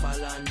nah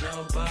follow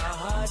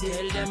nobody.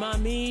 Tell them a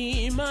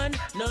me man,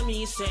 no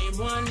me same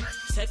one.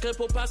 Circle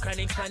Pupa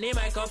Chronics on the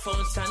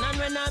microphone stand. And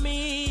when I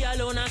me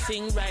alone I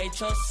sing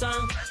righteous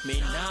song, me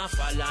nah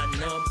follow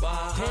nobody.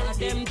 Tell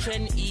them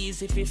trend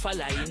easy fi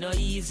follow, you know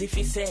easy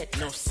fi set.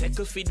 No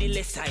circle fi the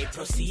less, I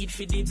proceed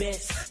fi the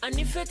best. And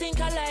if you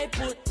think I lie,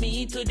 put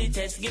me to the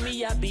test. Give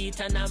me a beat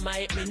and I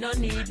might, me no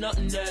need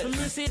nothing else.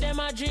 Me see them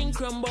a drink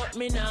rum but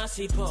me nah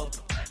sip up.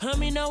 And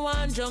me no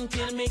want drunk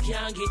till me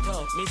can't get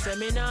up. Me say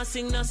me nah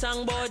sing no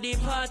song but the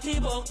party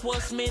buck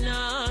was me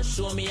nah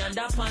show me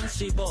underpants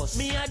fi bust.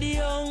 Me a the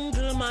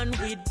uncle man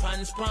with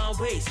pants pan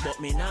waist, but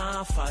me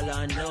nah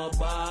follow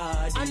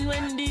nobody. And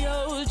when the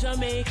old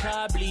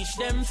Jamaica bleach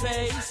them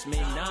face, me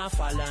nah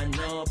follow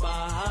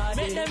nobody.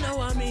 Make them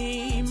know a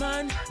me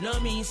man, no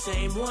me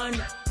same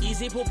one.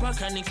 Easy Pupa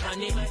Chronics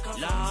pan it,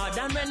 Lord.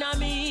 And when a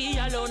me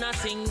alone I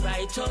sing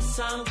righteous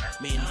song,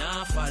 me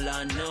nah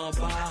follow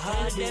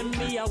nobody. Them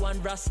me a one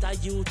Rasta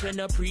youth when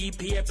a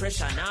pre-peer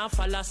pressure. Now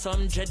follow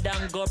some dread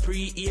and go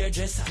pre-ear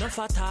dress. No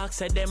for talk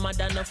said them mad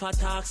and no for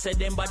talk said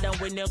them bad. And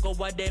when you go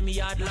with them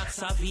yard like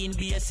Savine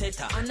be a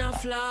setter. And a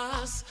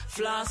floss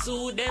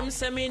who them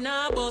say me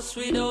nah bust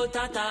without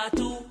a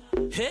tattoo.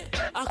 Hey,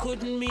 I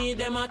couldn't meet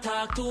them a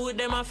talk to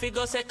them a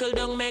figure circle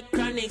down make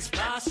Chronics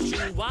pass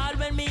through. All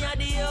when me a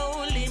the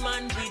only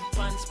man with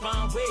pants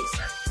pan waist,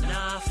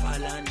 nah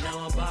follow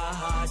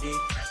nobody.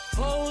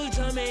 Whole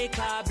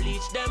Jamaica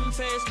bleach them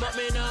face, but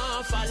me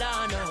nah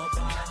follow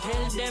nobody.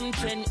 Tell them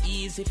trend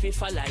easy fi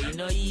follow, you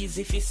know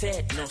easy fi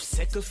set. No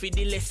circle fi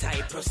the less,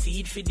 I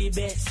proceed fi the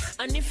best.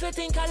 And if you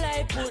think I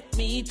lie, put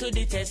me to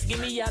the test. Give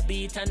me a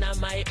beat and I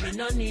might, me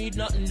no need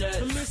nothing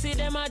else. Me see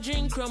them a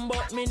drink rum,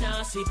 but me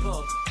nah sip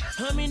up.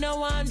 And me no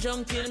want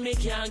drunk till me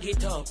can't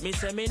get up. Me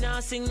say me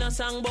nah sing no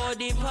song but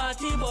the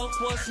party buck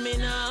was me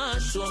nah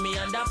show me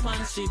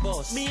underpants fi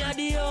bust. Me a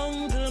the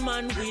uncle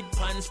man with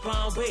pants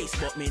pan waist,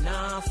 but me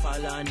nah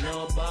follow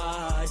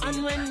nobody.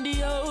 And when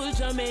the old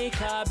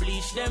Jamaica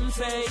bleach them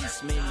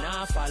face, me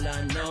nah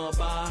follow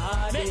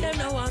nobody. Make them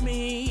know a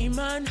me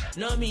man,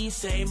 no me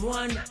same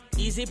one.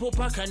 Easy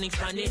Pupa Chronics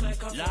pan it,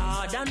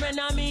 Lord. And when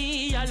a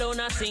me alone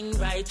I sing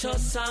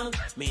righteous song,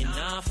 me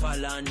nah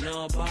follow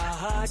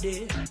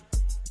nobody.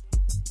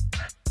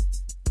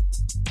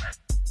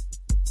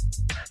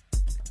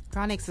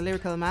 Chronic's the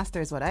lyrical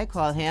master is what I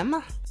call him.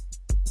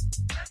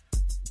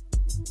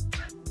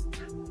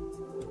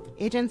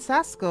 Agent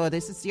Sasko,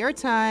 this is your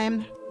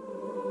time.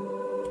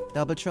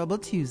 Double Trouble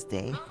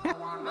Tuesday.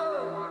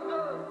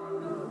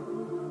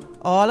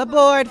 All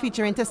Aboard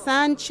featuring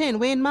Tassan Chin,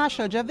 Wayne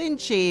Marshall, Ja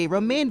Vinci,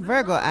 Romain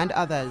Virgo, and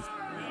others.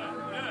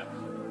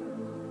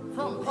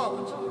 From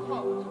poverty,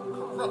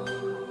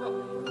 corruption,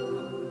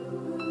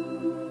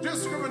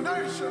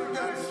 discrimination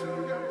against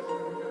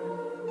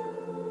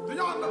the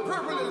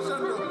underprivileged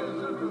and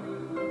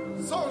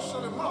the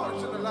socially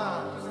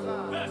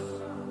marginalized. Yes.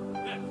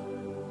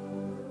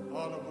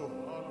 All aboard.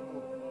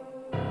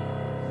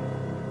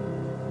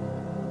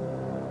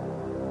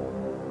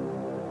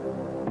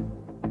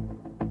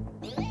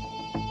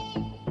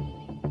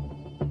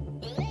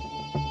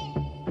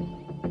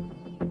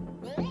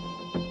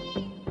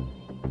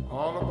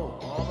 All aboard.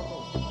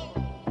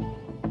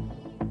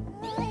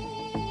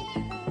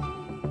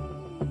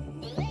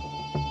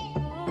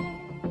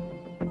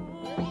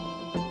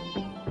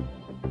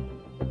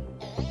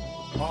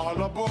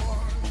 All aboard,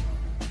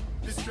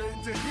 the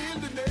straight to heal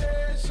the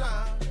nation.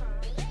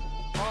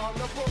 All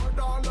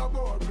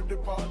aboard, we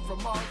depart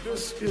from our.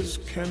 This is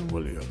Ken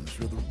Williams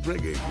with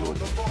Reggae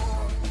Global. All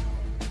aboard,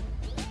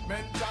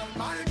 mental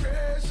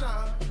migration.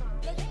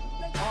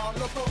 All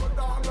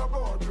all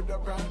aboard with a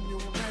brand new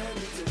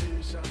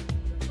meditation.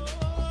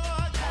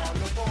 All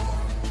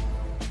aboard,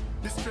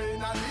 this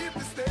train I leave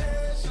the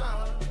station.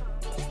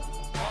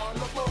 All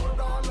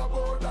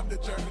aboard, and the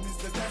journey's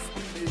the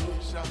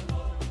destination.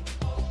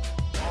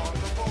 All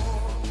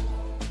aboard,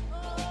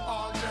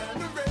 all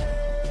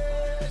generations.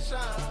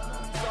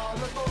 All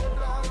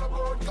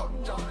aboard, come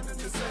join in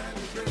the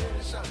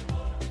celebration.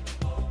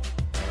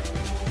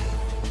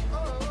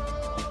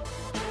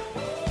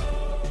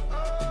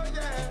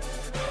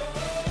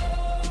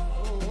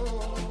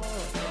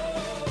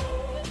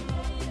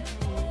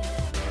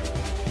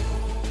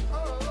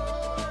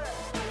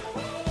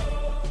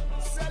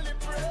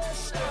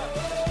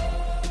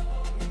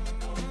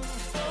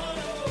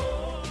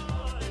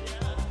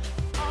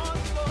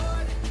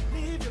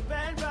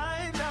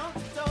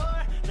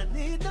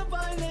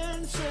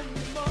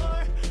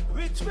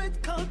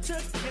 With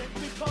culture can't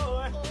be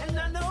poor, and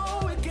I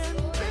know it can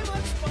be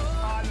much more.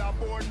 All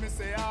aboard, me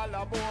say all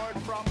aboard.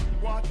 From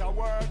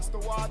waterworks to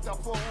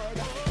Waterford,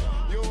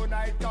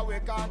 unite cause we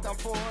can't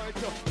afford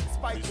to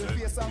spike the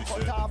face and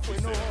cut off we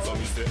know. So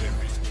me say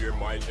every square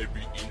mile,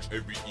 every inch,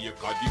 every acre,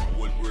 the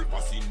whole world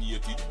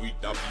fascinated with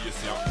the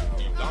place. Yeah.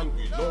 The land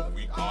we love,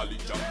 we call it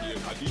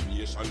Jamaica. The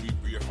nation we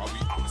pray for, we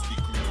ask the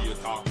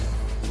Creator.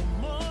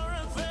 More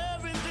of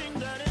everything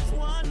that is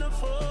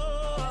wonderful.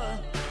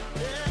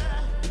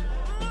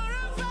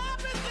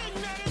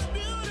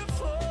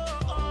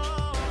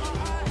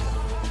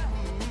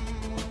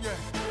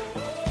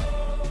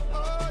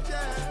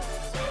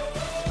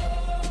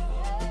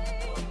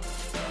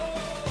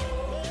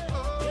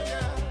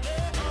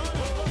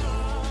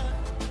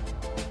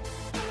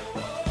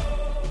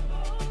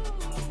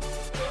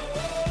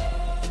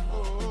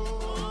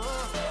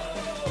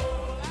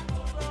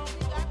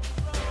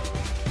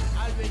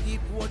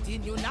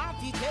 You not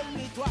fi tell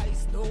me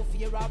twice. No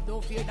fear of no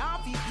fear,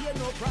 not fi pay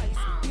no price.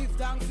 Give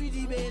thanks for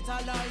the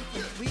better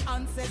life. We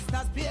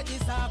ancestors paid the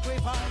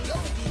sacrifice. The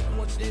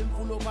coach them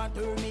full up on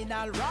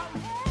terminal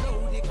ram.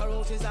 Blow the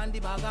carousels and the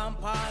bag and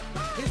pan.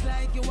 It's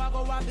like you a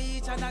go a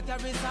beach and a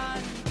carry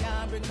sand.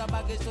 Can't bring the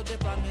baggage to the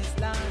promised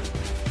land.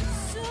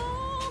 So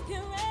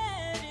get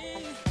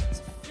ready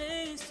to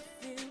face the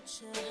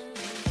future.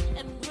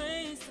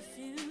 Embrace the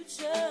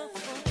future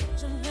for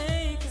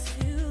Jamaica's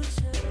future.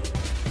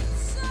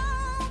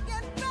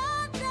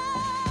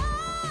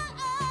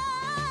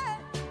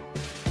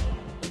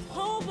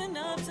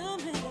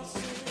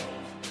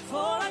 For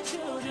our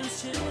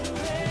children's children.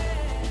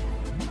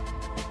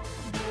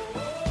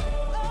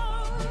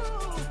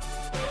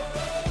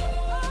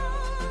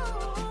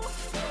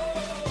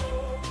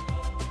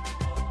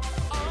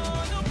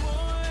 All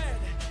aboard,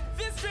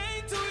 this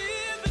train to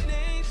heal the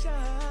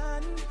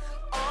nation.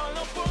 All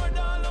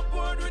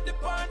aboard, we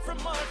depart from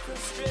our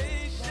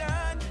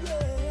frustration.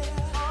 Yeah.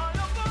 All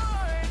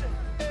aboard,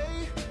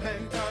 hey,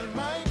 mental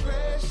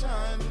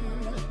migration.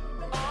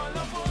 All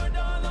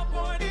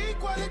aboard,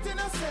 equality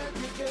no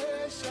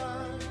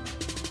segregation.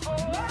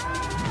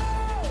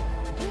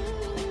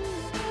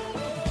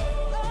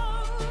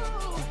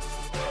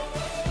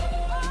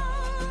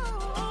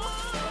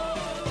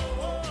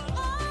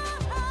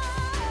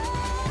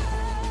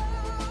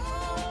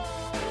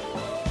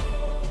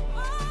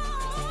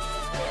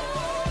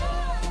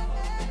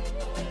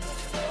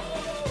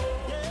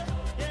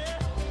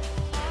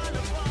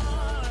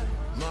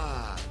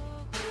 Man,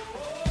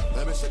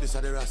 let me say this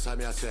at the Rasta,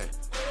 me I say,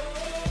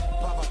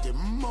 poverty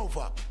move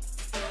up,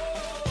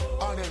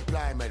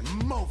 unemployment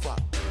move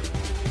up,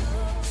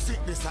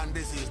 sickness and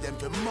disease them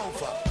to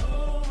move up,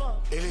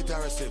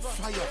 illiteracy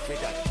fire for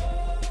that,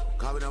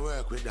 cause we don't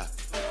work with that.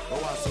 We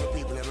want to see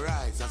people them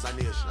rise as a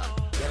nation.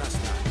 You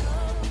understand?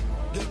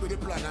 Get with the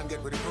plan and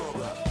get with the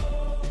program.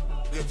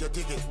 Get your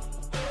ticket,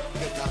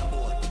 get on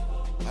board,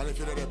 and if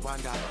you're not up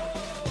on that,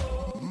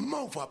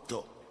 move up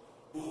though.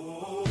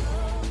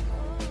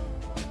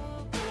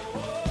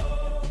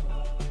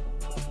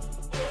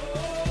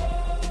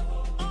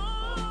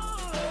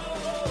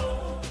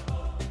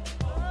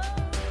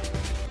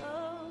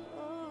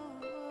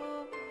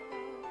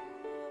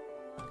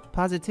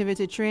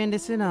 Positivity train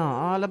this, you know,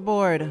 all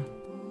aboard.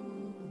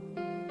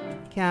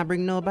 Can't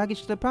bring no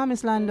baggage to the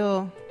promised land,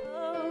 though.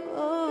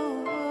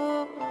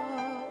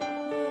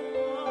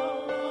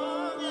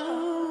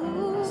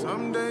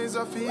 Some days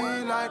I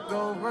feel like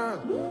the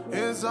world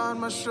is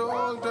on my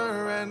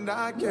shoulder and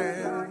I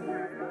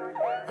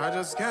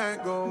just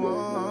can't go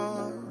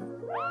on.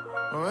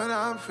 When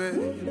I'm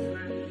fading,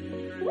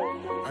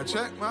 I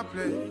check my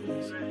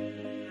place,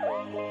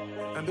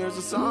 and there's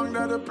a song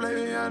that I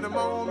play, and the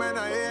moment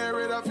I hear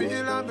it, I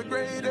feel I'm the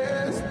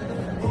greatest.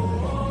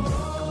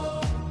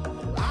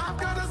 I've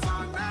got a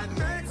song that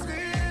makes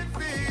me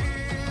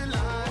feel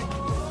like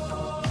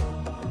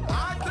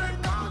I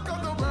can conquer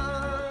the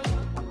world.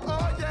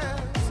 Oh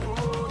yes,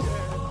 oh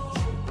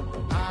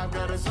yes. I've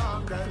got a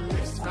song that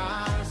lifts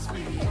my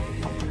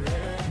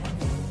spirit.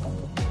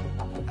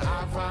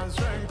 I find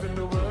strength in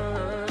the world.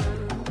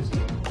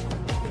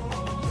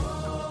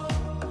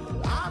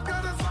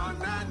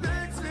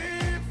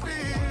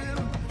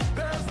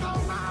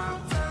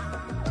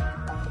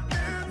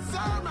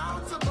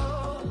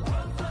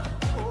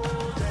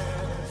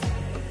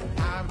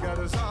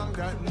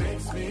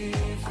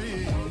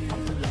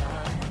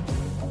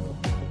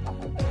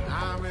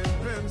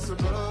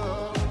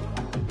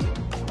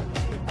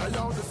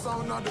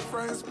 of the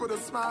phrase, put a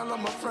smile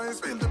on my face.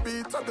 Feel the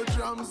beat of the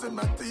drums in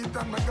my teeth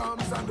and my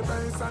gums, and the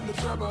bass and the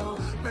treble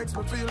makes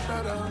me feel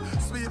better.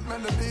 Sweet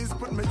melodies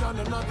put me on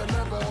another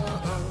level.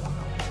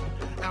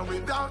 And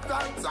without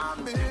that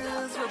I'm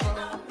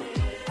miserable.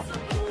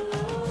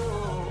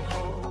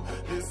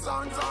 This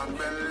song's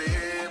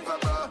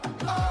unbelievable.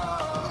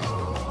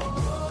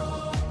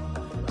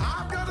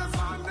 I've got a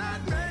song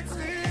that makes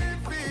me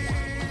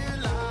feel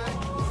like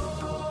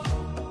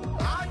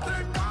I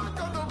can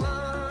conquer the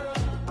world.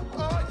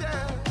 Oh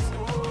yes,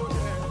 oh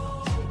yes.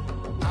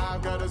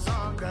 I've got a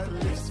song that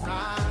lifts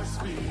my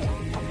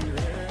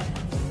spirit.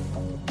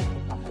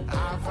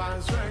 I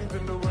find strength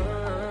in the words.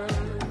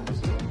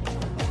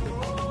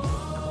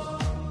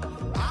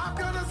 I've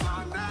got a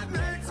song that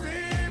makes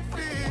me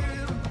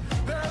feel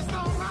there's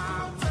no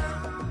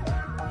mountain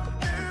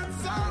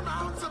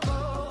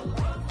insurmountable.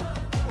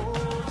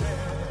 Oh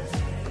yes,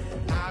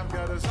 I've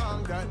got a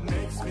song that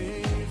makes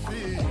me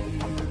feel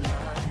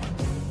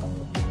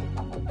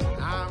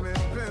like I'm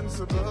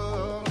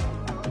invincible.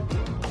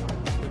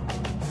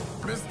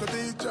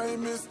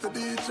 Mr.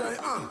 DJ,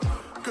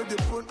 could you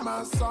put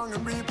my song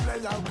in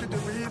replay? How could you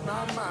read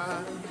my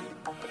mind?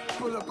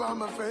 Pull up on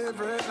my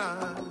favorite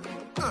line.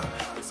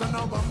 So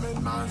now I'm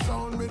in my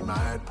zone with my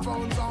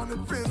headphones on. It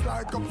feels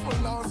like I'm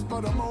full lost,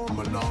 but I'm home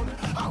alone.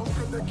 How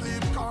could they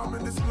keep calm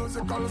in this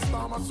musical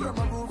storm? I swear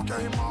my roof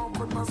came off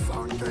when my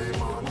song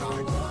came on.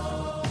 Like,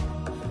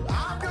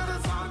 I've got a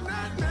song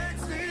that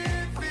makes me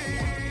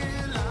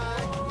feel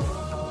like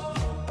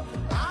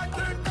I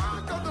can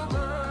conquer the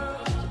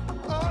world.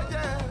 Oh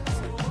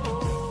yes,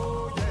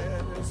 oh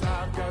yes.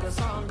 I've got a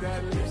song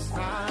that lifts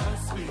my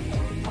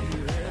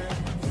spirit.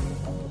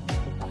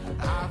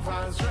 I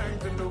find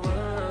strength in the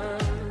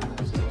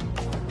words.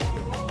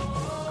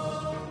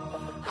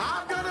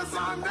 I've got a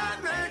song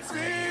that makes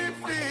me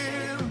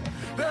feel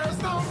there's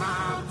no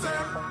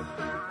mountain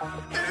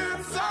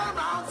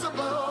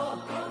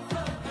insurmountable.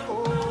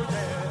 Oh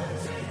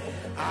yes,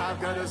 I've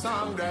got a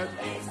song that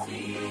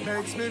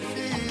makes me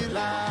feel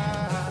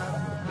like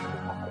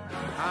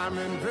I'm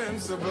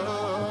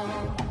invincible.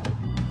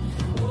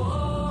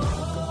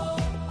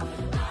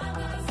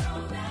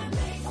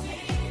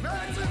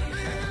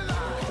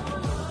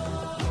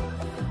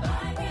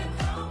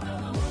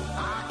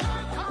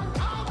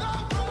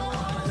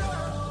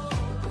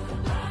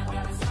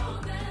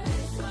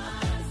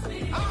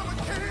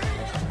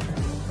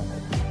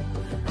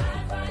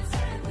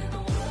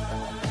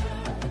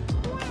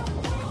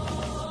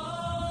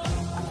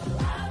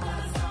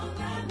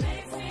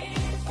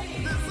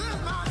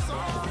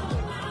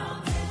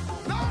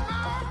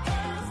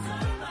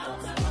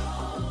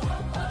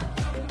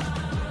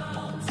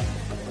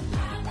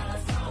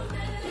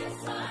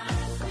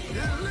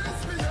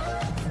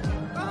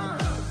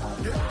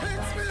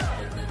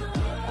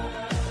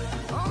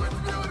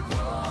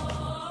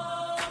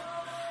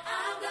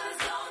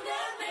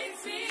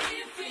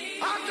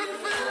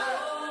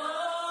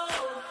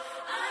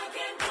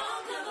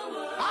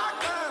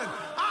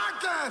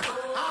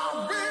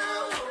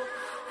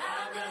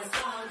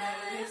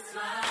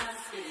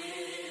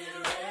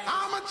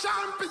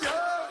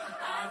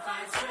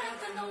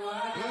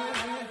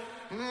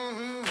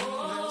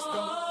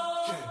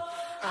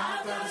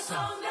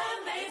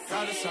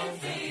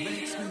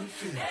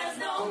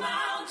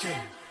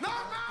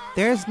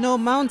 There's no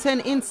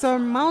mountain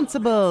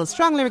insurmountable.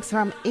 Strong lyrics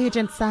from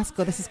Agent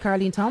Sasco. This is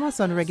Carlene Thomas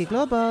on Reggae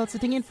Global,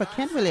 sitting in for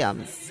Ken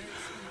Williams.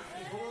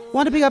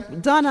 Want to pick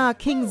up Donna,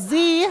 King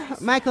Z,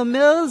 Michael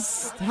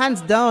Mills,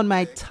 hands down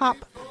my top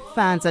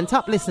fans and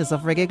top listeners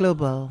of Reggae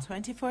Global.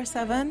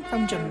 24/7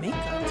 from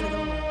Jamaica to the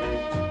world.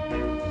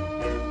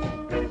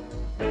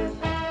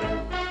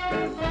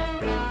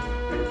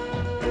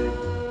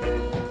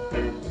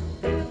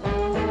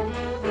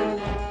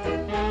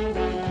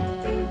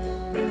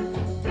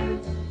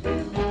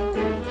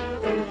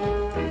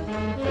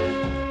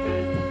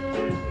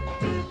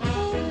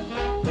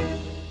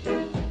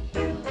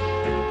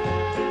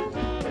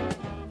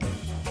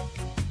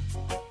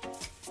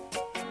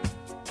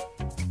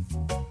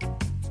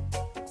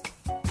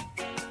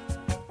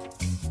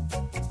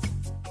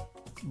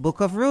 Book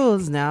of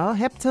Rules now,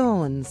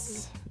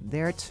 Heptones.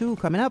 There are two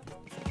coming up.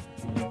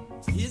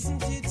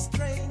 Isn't it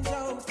strange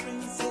how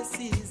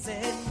princesses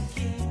and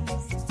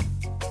kings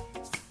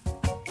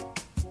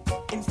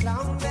in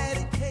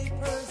clown-headed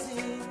capers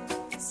in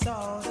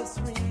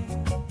sawdust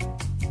ring,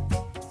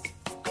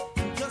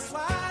 just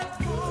while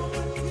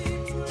common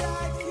people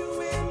like you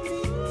and me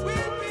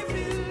will be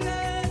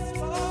villains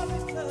for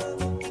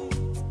eternity.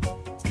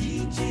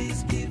 Each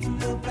is given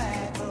a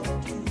bag of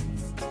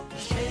tools,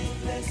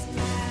 shapeless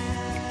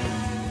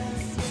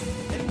mass,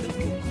 and the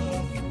book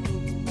of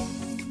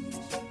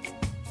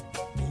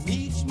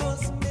each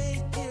must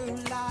make your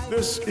life.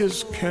 This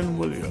is Ken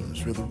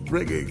Williams with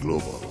Reggae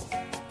Global.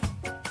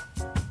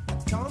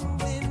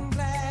 Tumbling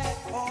black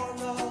or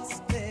a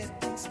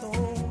stepping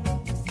stone.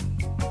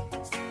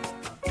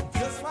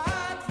 Just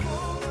while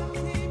common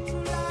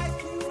people like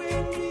you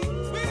and me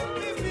will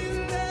be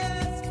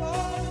villains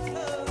for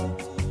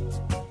eternity.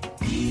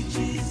 Each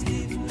is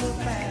given a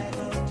bag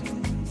of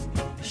tools,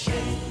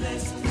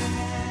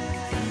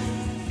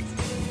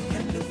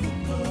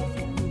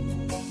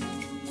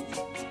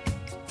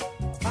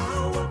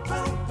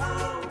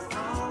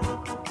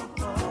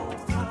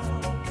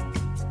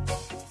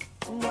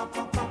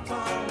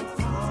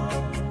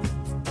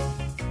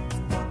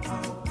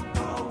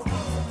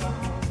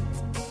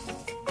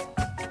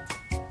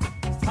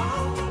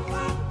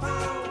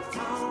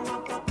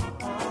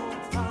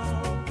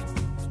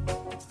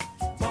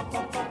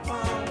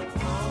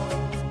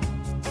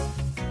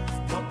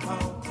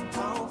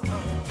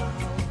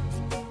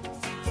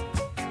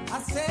 I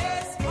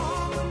say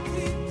small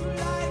people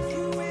like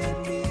you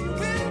and me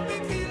will be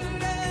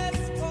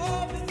fearless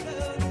for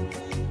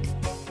eternity.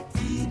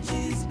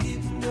 Teachers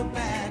giving a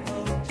bag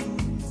of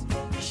tools,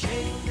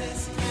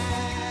 shapeless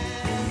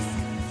mass,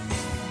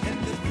 and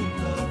the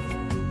book of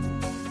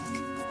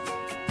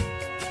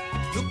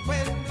look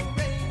when the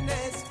rain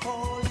is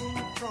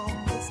falling from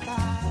the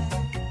sky.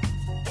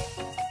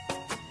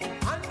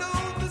 I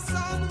know the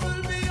sun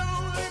will be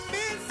only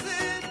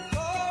missing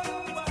for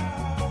a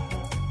while.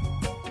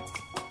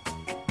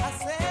 I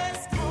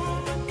say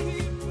small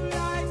people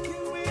like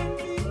you and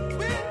me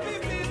will be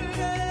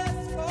fearless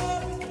for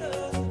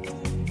eternity.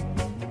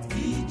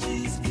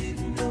 Teachers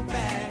giving a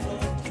bag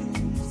of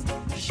tools,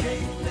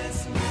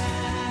 shapeless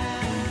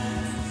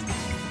mass,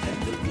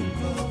 and the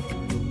book of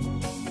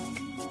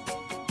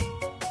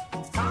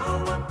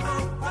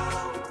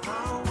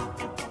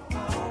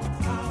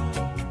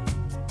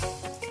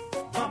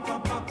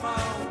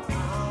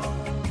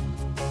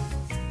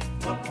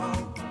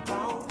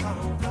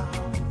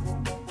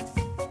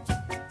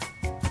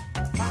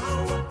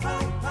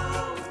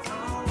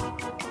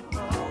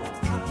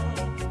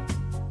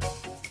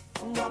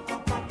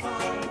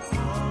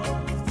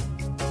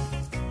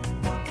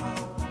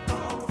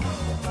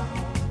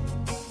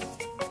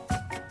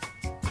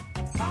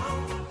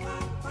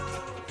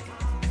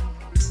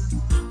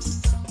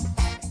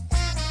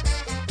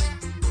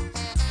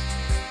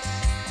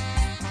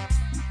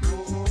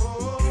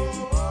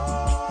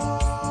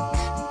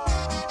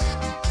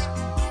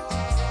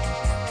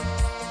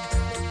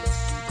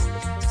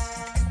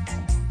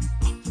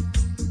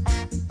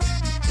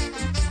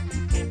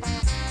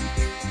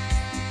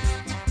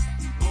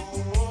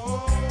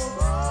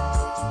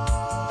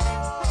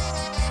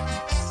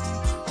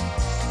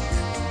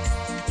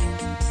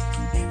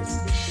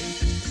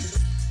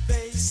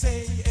they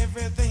say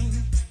everything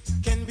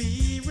can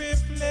be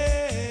replaced.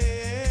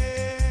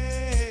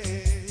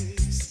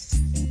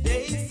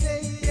 They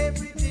say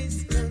every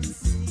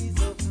distance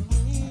is of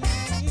me.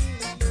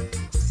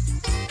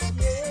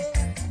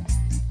 Yeah.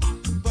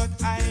 But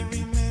I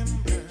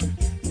remember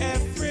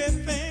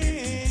everything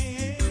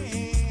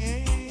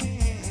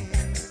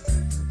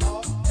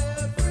of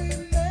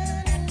every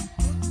man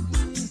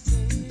who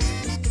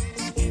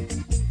put me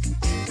in.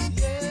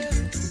 Yeah.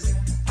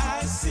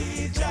 I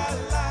see your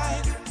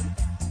light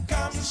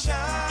come shining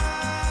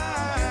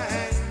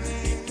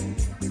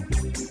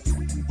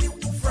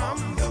from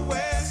the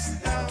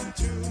west down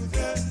to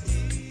the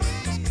east.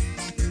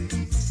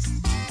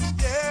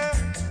 Yeah,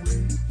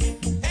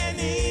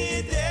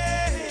 any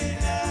day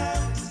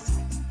now,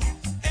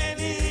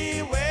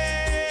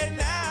 anywhere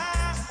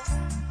now,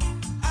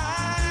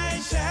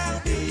 I shall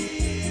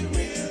be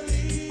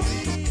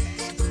released.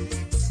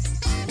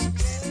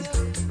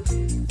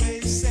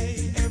 They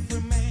say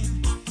every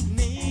man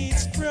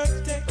needs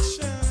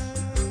protection.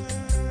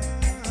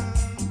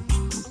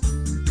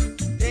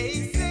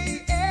 They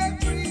say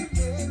every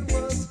man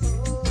was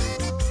born.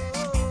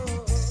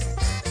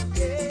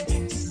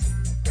 Yeah.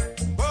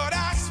 But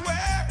I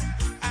swear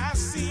I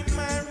see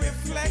my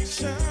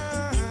reflection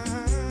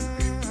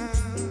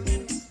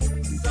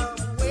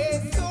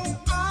somewhere so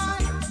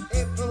high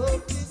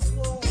above this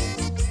world.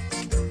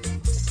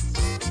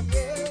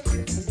 Yeah.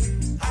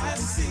 I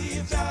see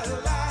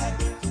the light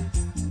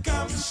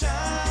come shining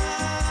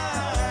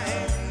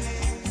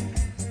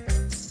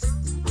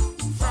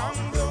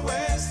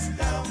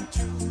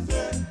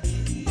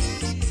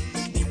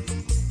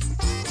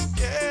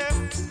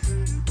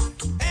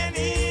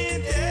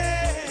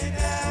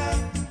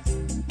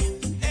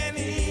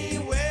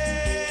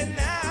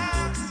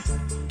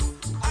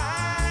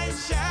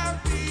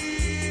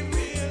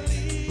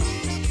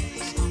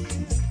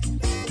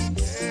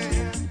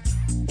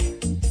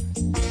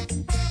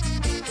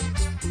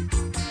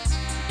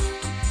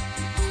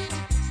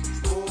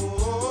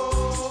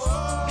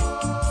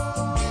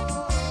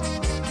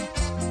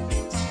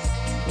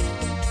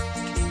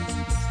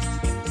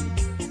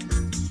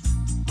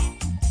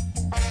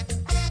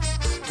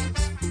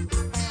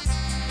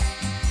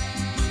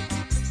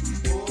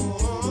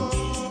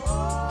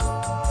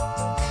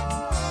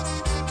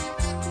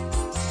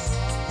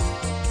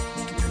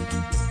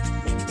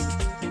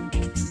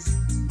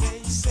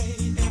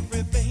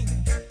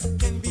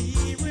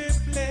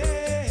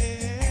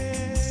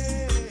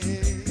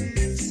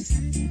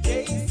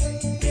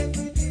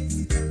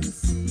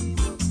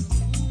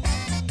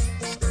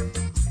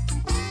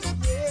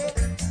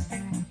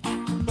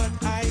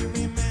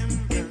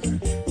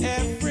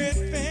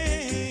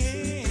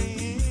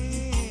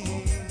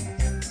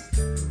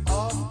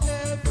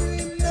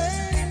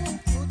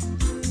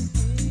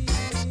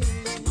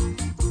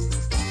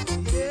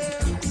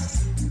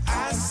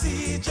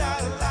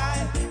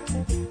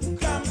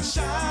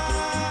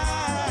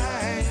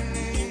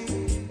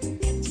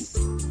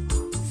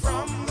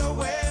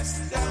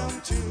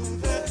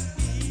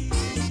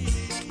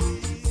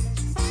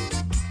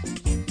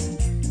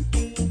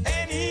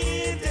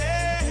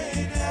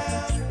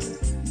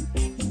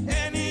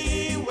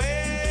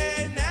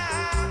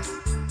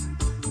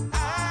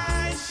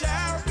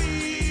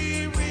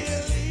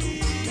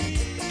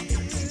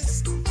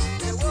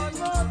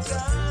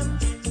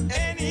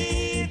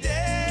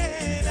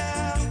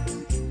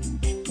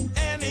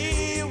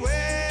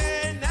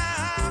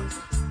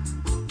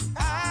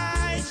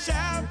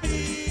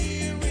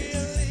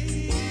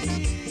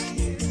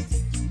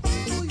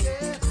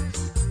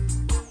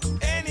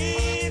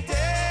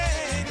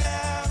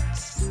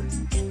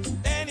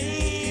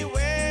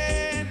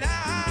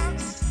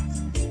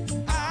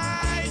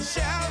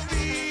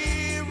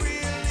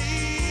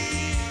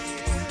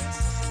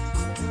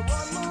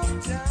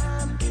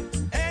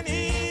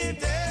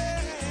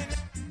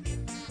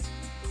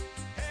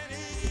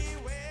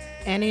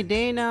Any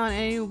day now,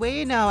 any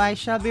way now, I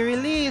shall be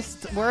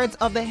released. Words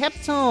of the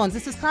Heptones.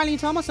 This is Carleen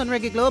Thomas on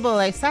Reggae Global.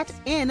 I sat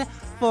in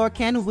for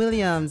Ken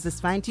Williams this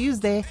fine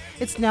Tuesday.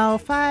 It's now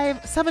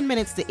 7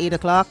 minutes to 8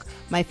 o'clock.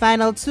 My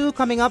final two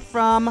coming up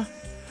from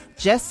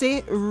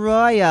Jesse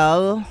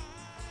Royal.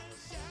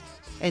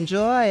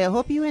 Enjoy. I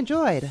hope you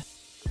enjoyed.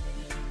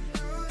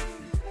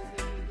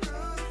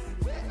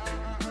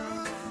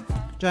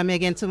 Join me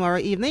again tomorrow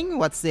evening.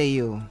 What say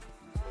you?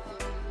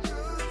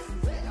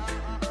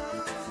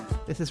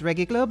 This is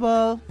Reggae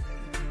Global.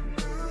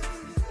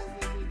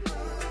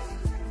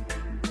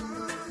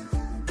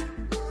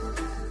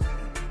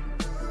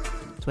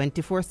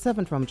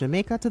 "24/7 from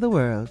Jamaica to the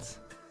world."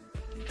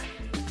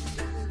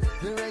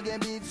 The reggae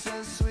beats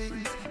so sweet,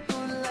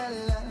 ooh la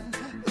la,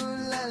 ooh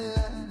la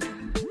la.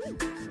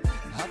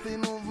 Happy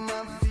move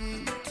my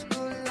feet,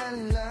 ooh la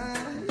la,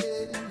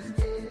 yeah.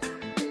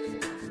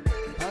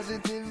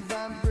 Positive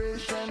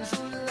vibrations,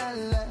 ooh la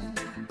la,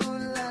 ooh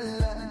la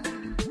la.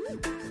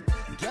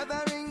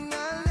 Gathering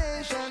all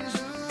nations,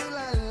 ooh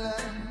la la.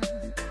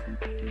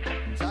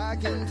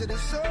 Talking to the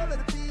soul of the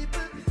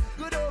people,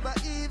 good over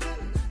evil,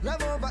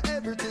 love over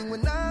everything.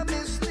 When I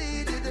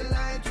mislead you, the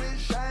light will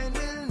shine,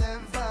 will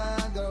never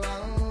go out.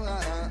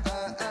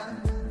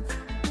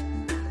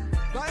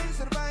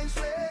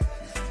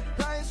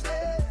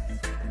 Priceless,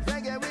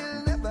 reggae will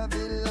never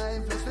be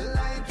lifeless. The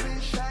light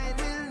will shine,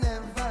 will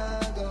never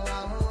go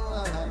out.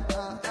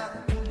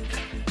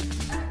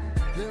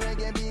 The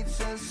reggae beats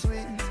so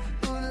sweet,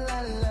 ooh la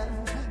la,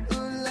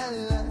 ooh la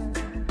la.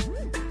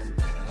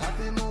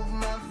 Happy move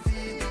my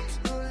feet,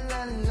 ooh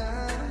la la,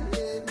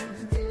 yeah.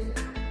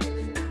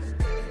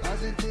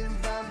 Positive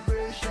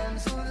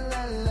vibrations, ooh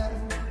la la,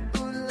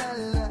 ooh la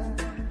la.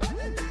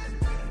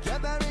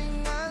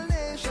 Gathering all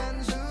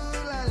nations, ooh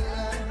la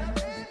la.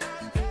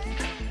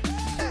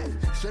 Hey,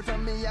 straight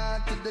from me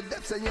heart to the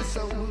depths of your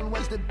soul.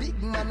 Watch the big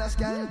man a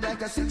scan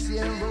like a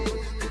 6-year-old.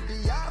 To be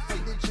half of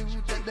the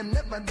truth that them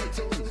never be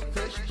told.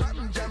 Fresh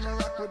from Jammer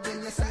Rock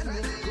within the sand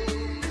and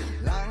gold.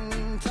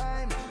 Long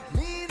time,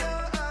 me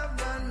don't have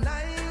no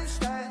nice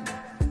time.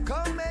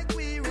 Come make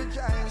we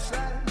rejoice,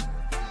 like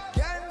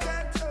can't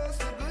get close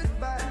to good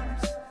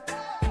vibes.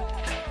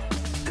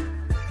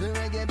 The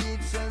reggae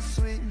beats so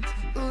sweet,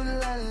 ooh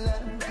la la,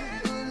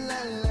 ooh la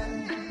la.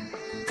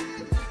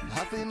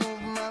 Happy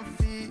move my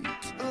feet,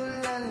 ooh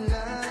la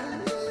la,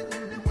 yeah.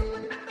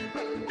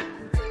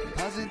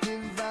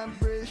 Positive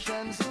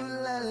vibrations, ooh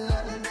la la,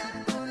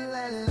 ooh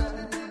la la.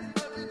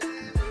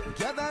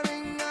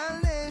 Gathering all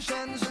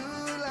nations,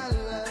 ooh la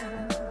la.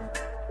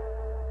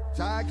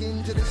 Talking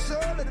to the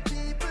soul of the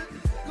people,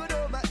 good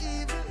over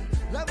evil,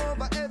 love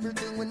over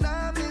everything. When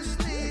I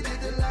mislead you,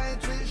 the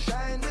light will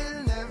shine,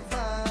 will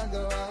never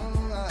go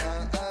out.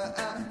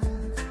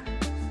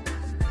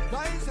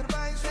 Priceless,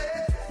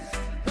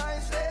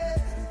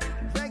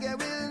 reggae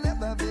will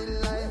never be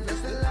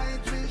lifeless. The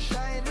light will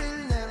shine,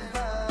 will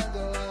never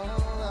go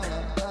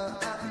out.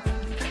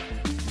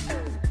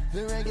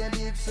 The reggae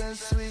beats so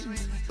sweet,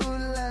 ooh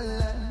la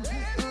la,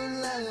 ooh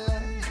la la.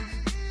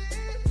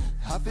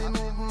 Happy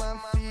move my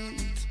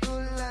feet,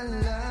 ooh la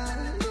la,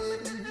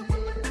 yeah.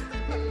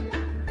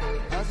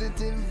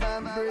 Positive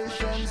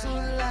vibrations,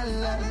 ooh la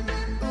la,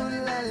 ooh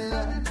la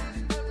la.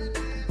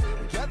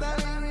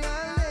 Gathering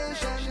all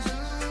nations,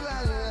 ooh la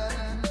la.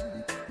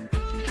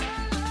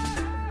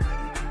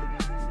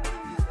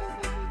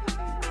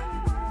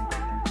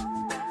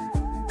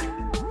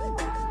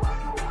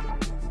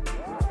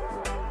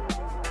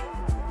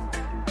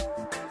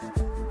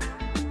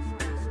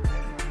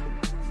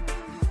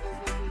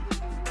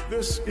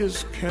 This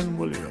is Ken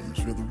Williams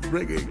with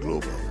Reggae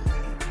Global.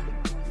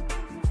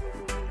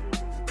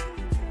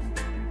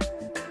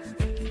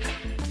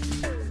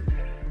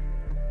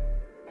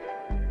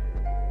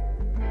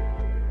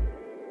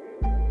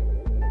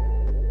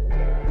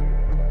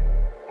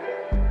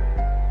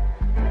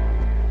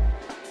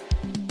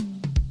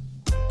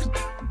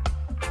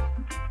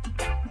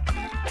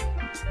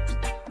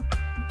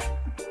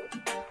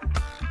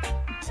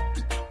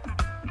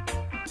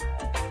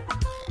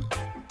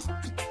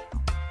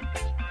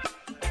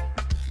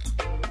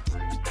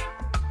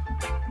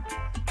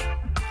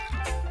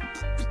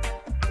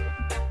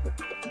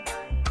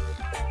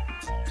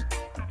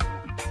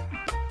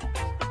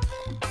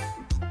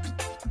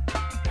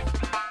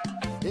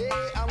 Hey,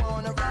 I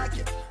wanna rock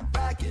it,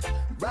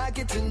 rock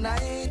it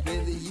tonight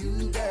with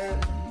you, girl.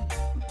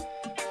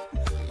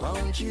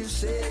 Won't you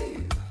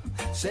save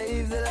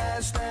the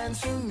last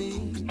dance for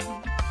me?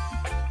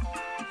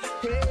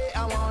 Hey,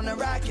 I wanna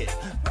rock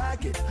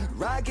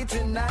it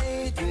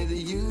tonight with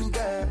you,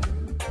 girl.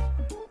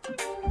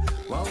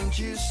 Won't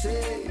you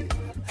save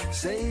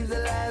the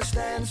last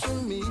dance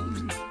for me?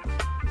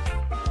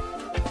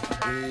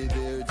 Hey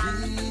there,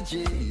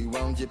 DJ,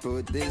 won't you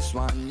put this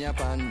one up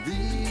on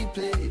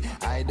replay?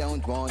 I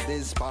don't want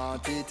this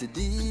party to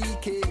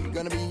decay.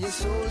 Gonna be a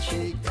soul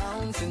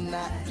shakedown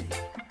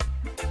tonight.